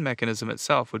 Since the gun mechanism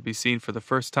itself would be seen for the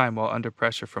first time while under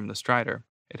pressure from the Strider,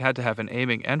 it had to have an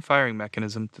aiming and firing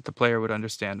mechanism that the player would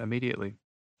understand immediately.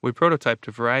 We prototyped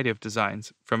a variety of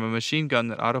designs, from a machine gun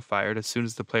that auto-fired as soon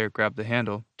as the player grabbed the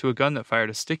handle, to a gun that fired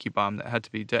a sticky bomb that had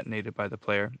to be detonated by the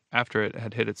player after it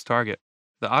had hit its target.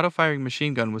 The auto-firing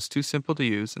machine gun was too simple to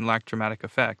use and lacked dramatic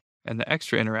effect, and the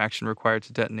extra interaction required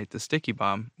to detonate the sticky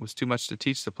bomb was too much to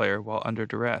teach the player while under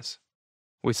duress.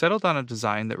 We settled on a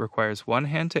design that requires one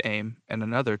hand to aim and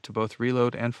another to both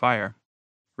reload and fire.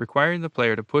 Requiring the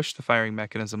player to push the firing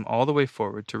mechanism all the way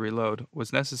forward to reload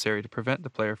was necessary to prevent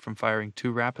the player from firing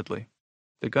too rapidly.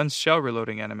 The gun's shell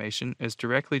reloading animation is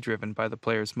directly driven by the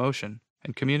player's motion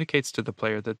and communicates to the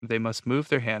player that they must move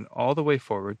their hand all the way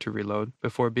forward to reload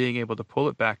before being able to pull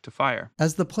it back to fire.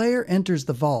 As the player enters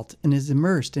the vault and is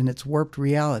immersed in its warped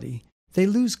reality, they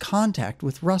lose contact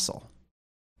with Russell.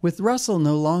 With Russell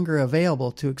no longer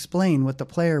available to explain what the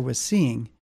player was seeing,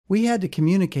 we had to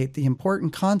communicate the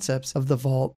important concepts of the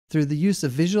vault through the use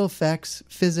of visual effects,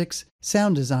 physics,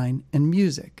 sound design, and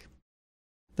music.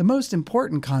 The most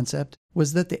important concept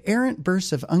was that the errant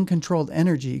bursts of uncontrolled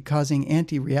energy causing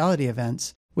anti-reality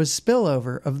events was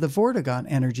spillover of the Vortigaunt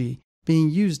energy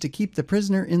being used to keep the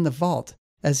prisoner in the vault,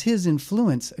 as his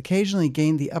influence occasionally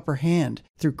gained the upper hand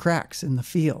through cracks in the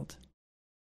field.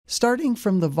 Starting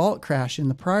from the vault crash in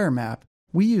the prior map,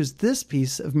 we used this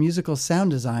piece of musical sound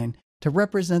design to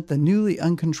represent the newly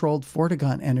uncontrolled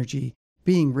Vortigaunt energy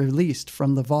being released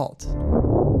from the vault.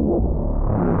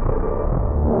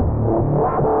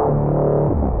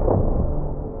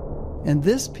 And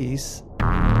this piece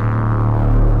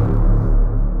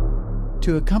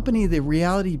to accompany the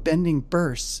reality-bending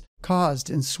bursts caused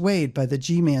and swayed by the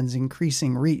G-Man's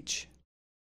increasing reach.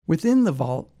 Within the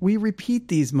vault, we repeat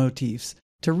these motifs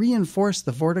to reinforce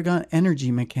the Vortigaunt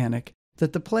energy mechanic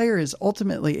that the player is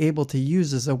ultimately able to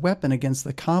use as a weapon against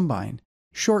the Combine,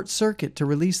 short circuit to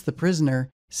release the prisoner,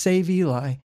 save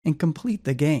Eli, and complete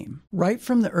the game. Right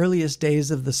from the earliest days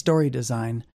of the story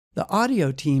design, the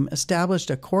audio team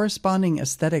established a corresponding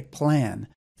aesthetic plan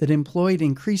that employed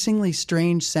increasingly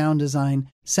strange sound design,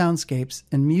 soundscapes,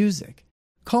 and music,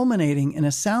 culminating in a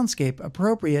soundscape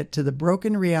appropriate to the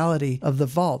broken reality of the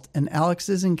vault and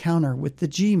Alyx's encounter with the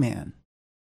G-Man.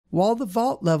 While the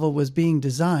vault level was being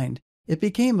designed, it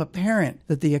became apparent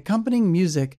that the accompanying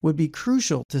music would be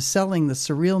crucial to selling the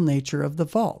surreal nature of the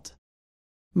vault.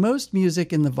 Most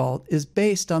music in the vault is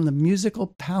based on the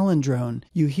musical palindrome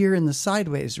you hear in the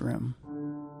Sideways room.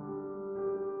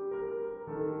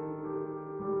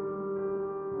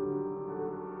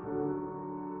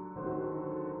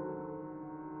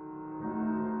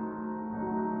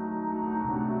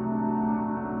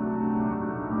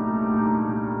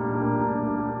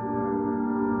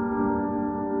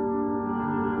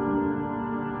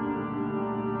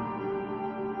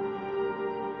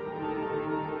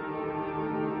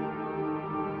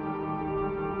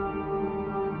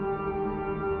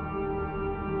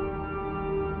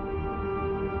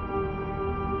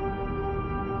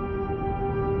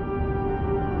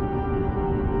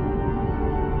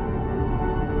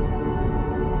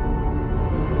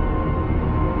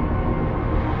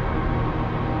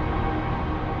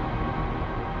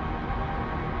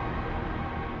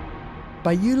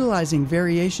 By utilizing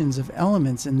variations of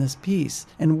elements in this piece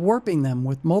and warping them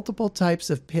with multiple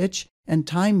types of pitch and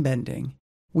time bending,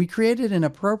 we created an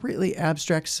appropriately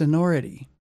abstract sonority.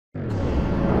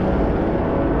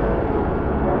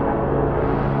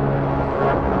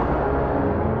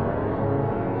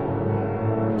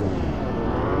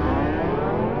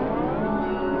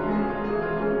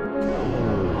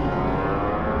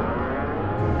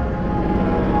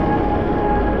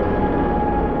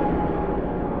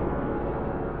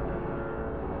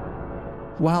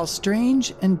 While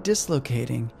strange and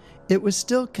dislocating, it was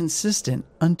still consistent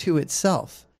unto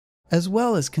itself, as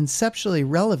well as conceptually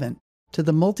relevant to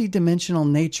the multidimensional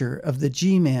nature of the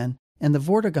G-Man and the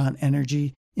Vortigaunt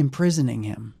energy imprisoning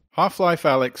him. Half-Life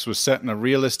Alyx was set in a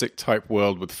realistic type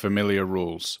world with familiar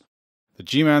rules. The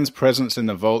G-Man's presence in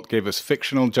the vault gave us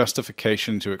fictional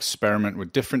justification to experiment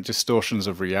with different distortions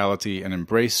of reality and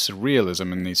embrace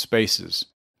surrealism in these spaces.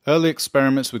 Early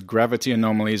experiments with gravity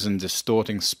anomalies and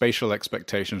distorting spatial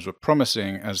expectations were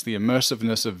promising as the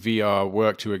immersiveness of VR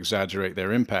worked to exaggerate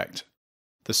their impact.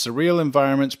 The surreal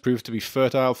environments proved to be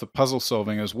fertile for puzzle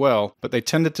solving as well, but they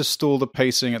tended to stall the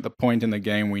pacing at the point in the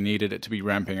game we needed it to be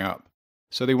ramping up,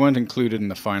 so they weren't included in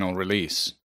the final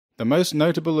release. The most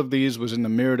notable of these was in the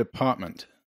mirrored apartment.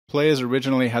 Players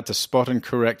originally had to spot and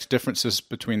correct differences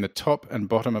between the top and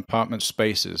bottom apartment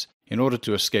spaces in order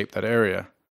to escape that area.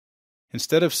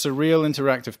 Instead of surreal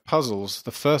interactive puzzles,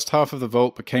 the first half of the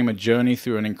vault became a journey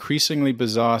through an increasingly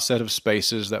bizarre set of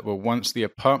spaces that were once the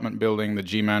apartment building the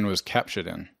G-Man was captured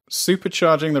in.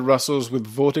 Supercharging the Russells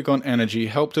with Vortigaunt energy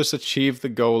helped us achieve the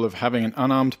goal of having an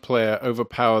unarmed player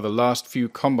overpower the last few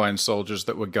Combine soldiers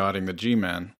that were guarding the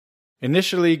G-Man.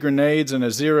 Initially, grenades and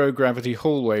a zero-gravity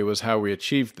hallway was how we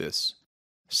achieved this.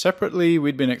 Separately,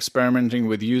 we'd been experimenting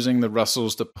with using the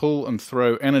Russells to pull and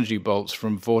throw energy bolts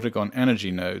from Vortigaunt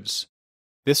energy nodes.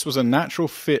 This was a natural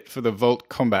fit for the Vault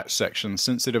combat section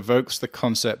since it evokes the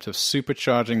concept of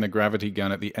supercharging the gravity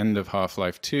gun at the end of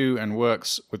Half-Life 2 and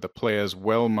works with the player's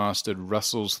well-mastered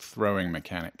Russell's throwing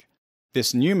mechanic.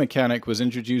 This new mechanic was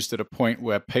introduced at a point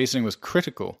where pacing was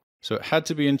critical, so it had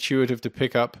to be intuitive to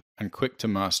pick up and quick to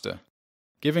master.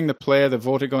 Giving the player the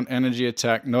Vortigaunt energy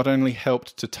attack not only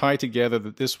helped to tie together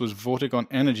that this was Vortigaunt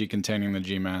energy containing the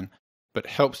G-Man, but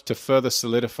helped to further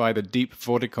solidify the deep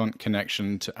Vortigaunt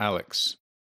connection to Alyx.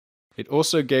 It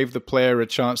also gave the player a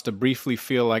chance to briefly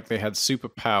feel like they had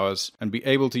superpowers and be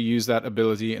able to use that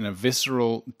ability in a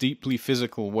visceral, deeply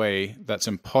physical way that's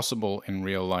impossible in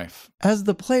real life. As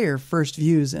the player first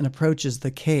views and approaches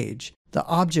the cage, the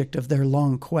object of their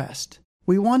long quest,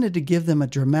 we wanted to give them a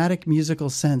dramatic musical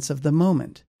sense of the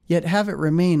moment, yet have it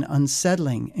remain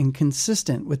unsettling and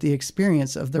consistent with the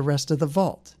experience of the rest of the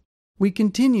vault. We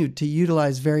continued to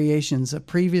utilize variations of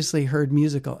previously heard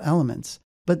musical elements,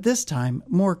 but this time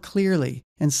more clearly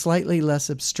and slightly less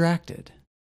abstracted.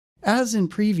 As in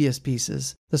previous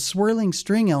pieces, the swirling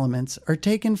string elements are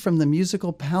taken from the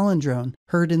musical palindrome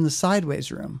heard in the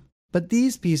Sideways room, but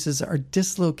these pieces are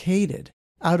dislocated,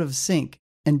 out of sync,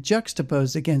 and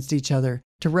juxtaposed against each other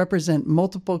to represent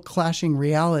multiple clashing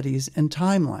realities and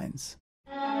timelines.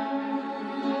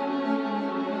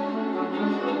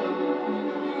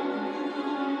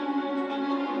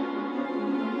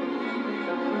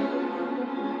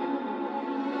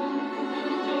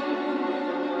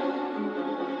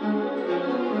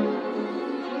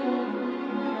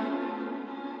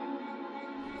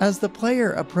 As the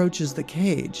player approaches the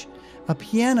cage, a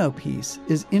piano piece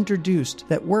is introduced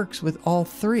that works with all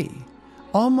three,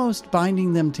 almost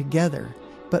binding them together,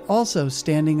 but also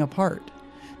standing apart,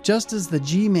 just as the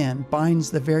G-Man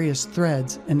binds the various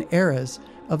threads and eras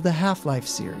of the Half-Life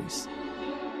series.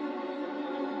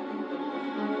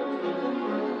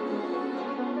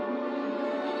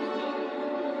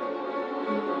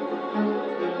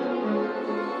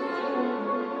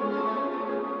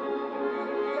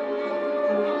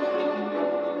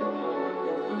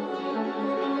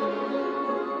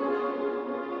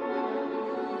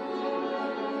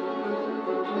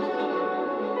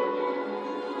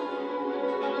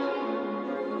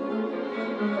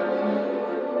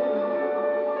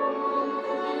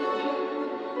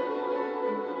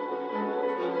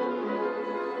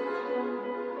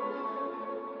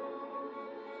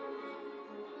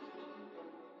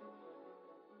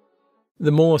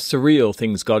 The more surreal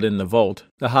things got in the vault,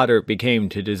 the harder it became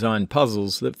to design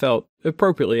puzzles that felt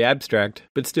appropriately abstract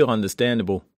but still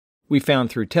understandable. We found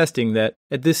through testing that,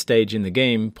 at this stage in the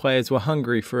game, players were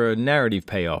hungry for a narrative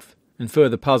payoff, and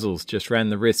further puzzles just ran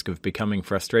the risk of becoming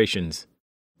frustrations.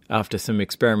 After some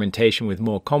experimentation with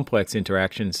more complex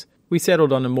interactions, we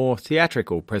settled on a more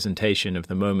theatrical presentation of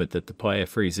the moment that the player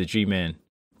frees the G-Man.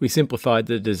 We simplified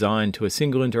the design to a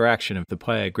single interaction of the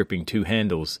player gripping two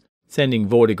handles, sending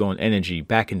Vortigaunt energy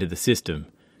back into the system,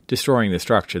 destroying the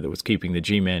structure that was keeping the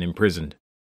G-Man imprisoned.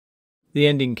 The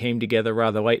ending came together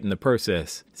rather late in the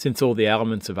process, since all the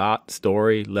elements of art,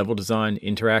 story, level design,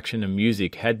 interaction, and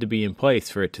music had to be in place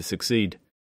for it to succeed.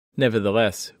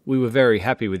 Nevertheless, we were very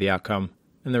happy with the outcome,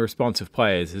 and the response of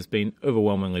players has been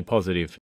overwhelmingly positive.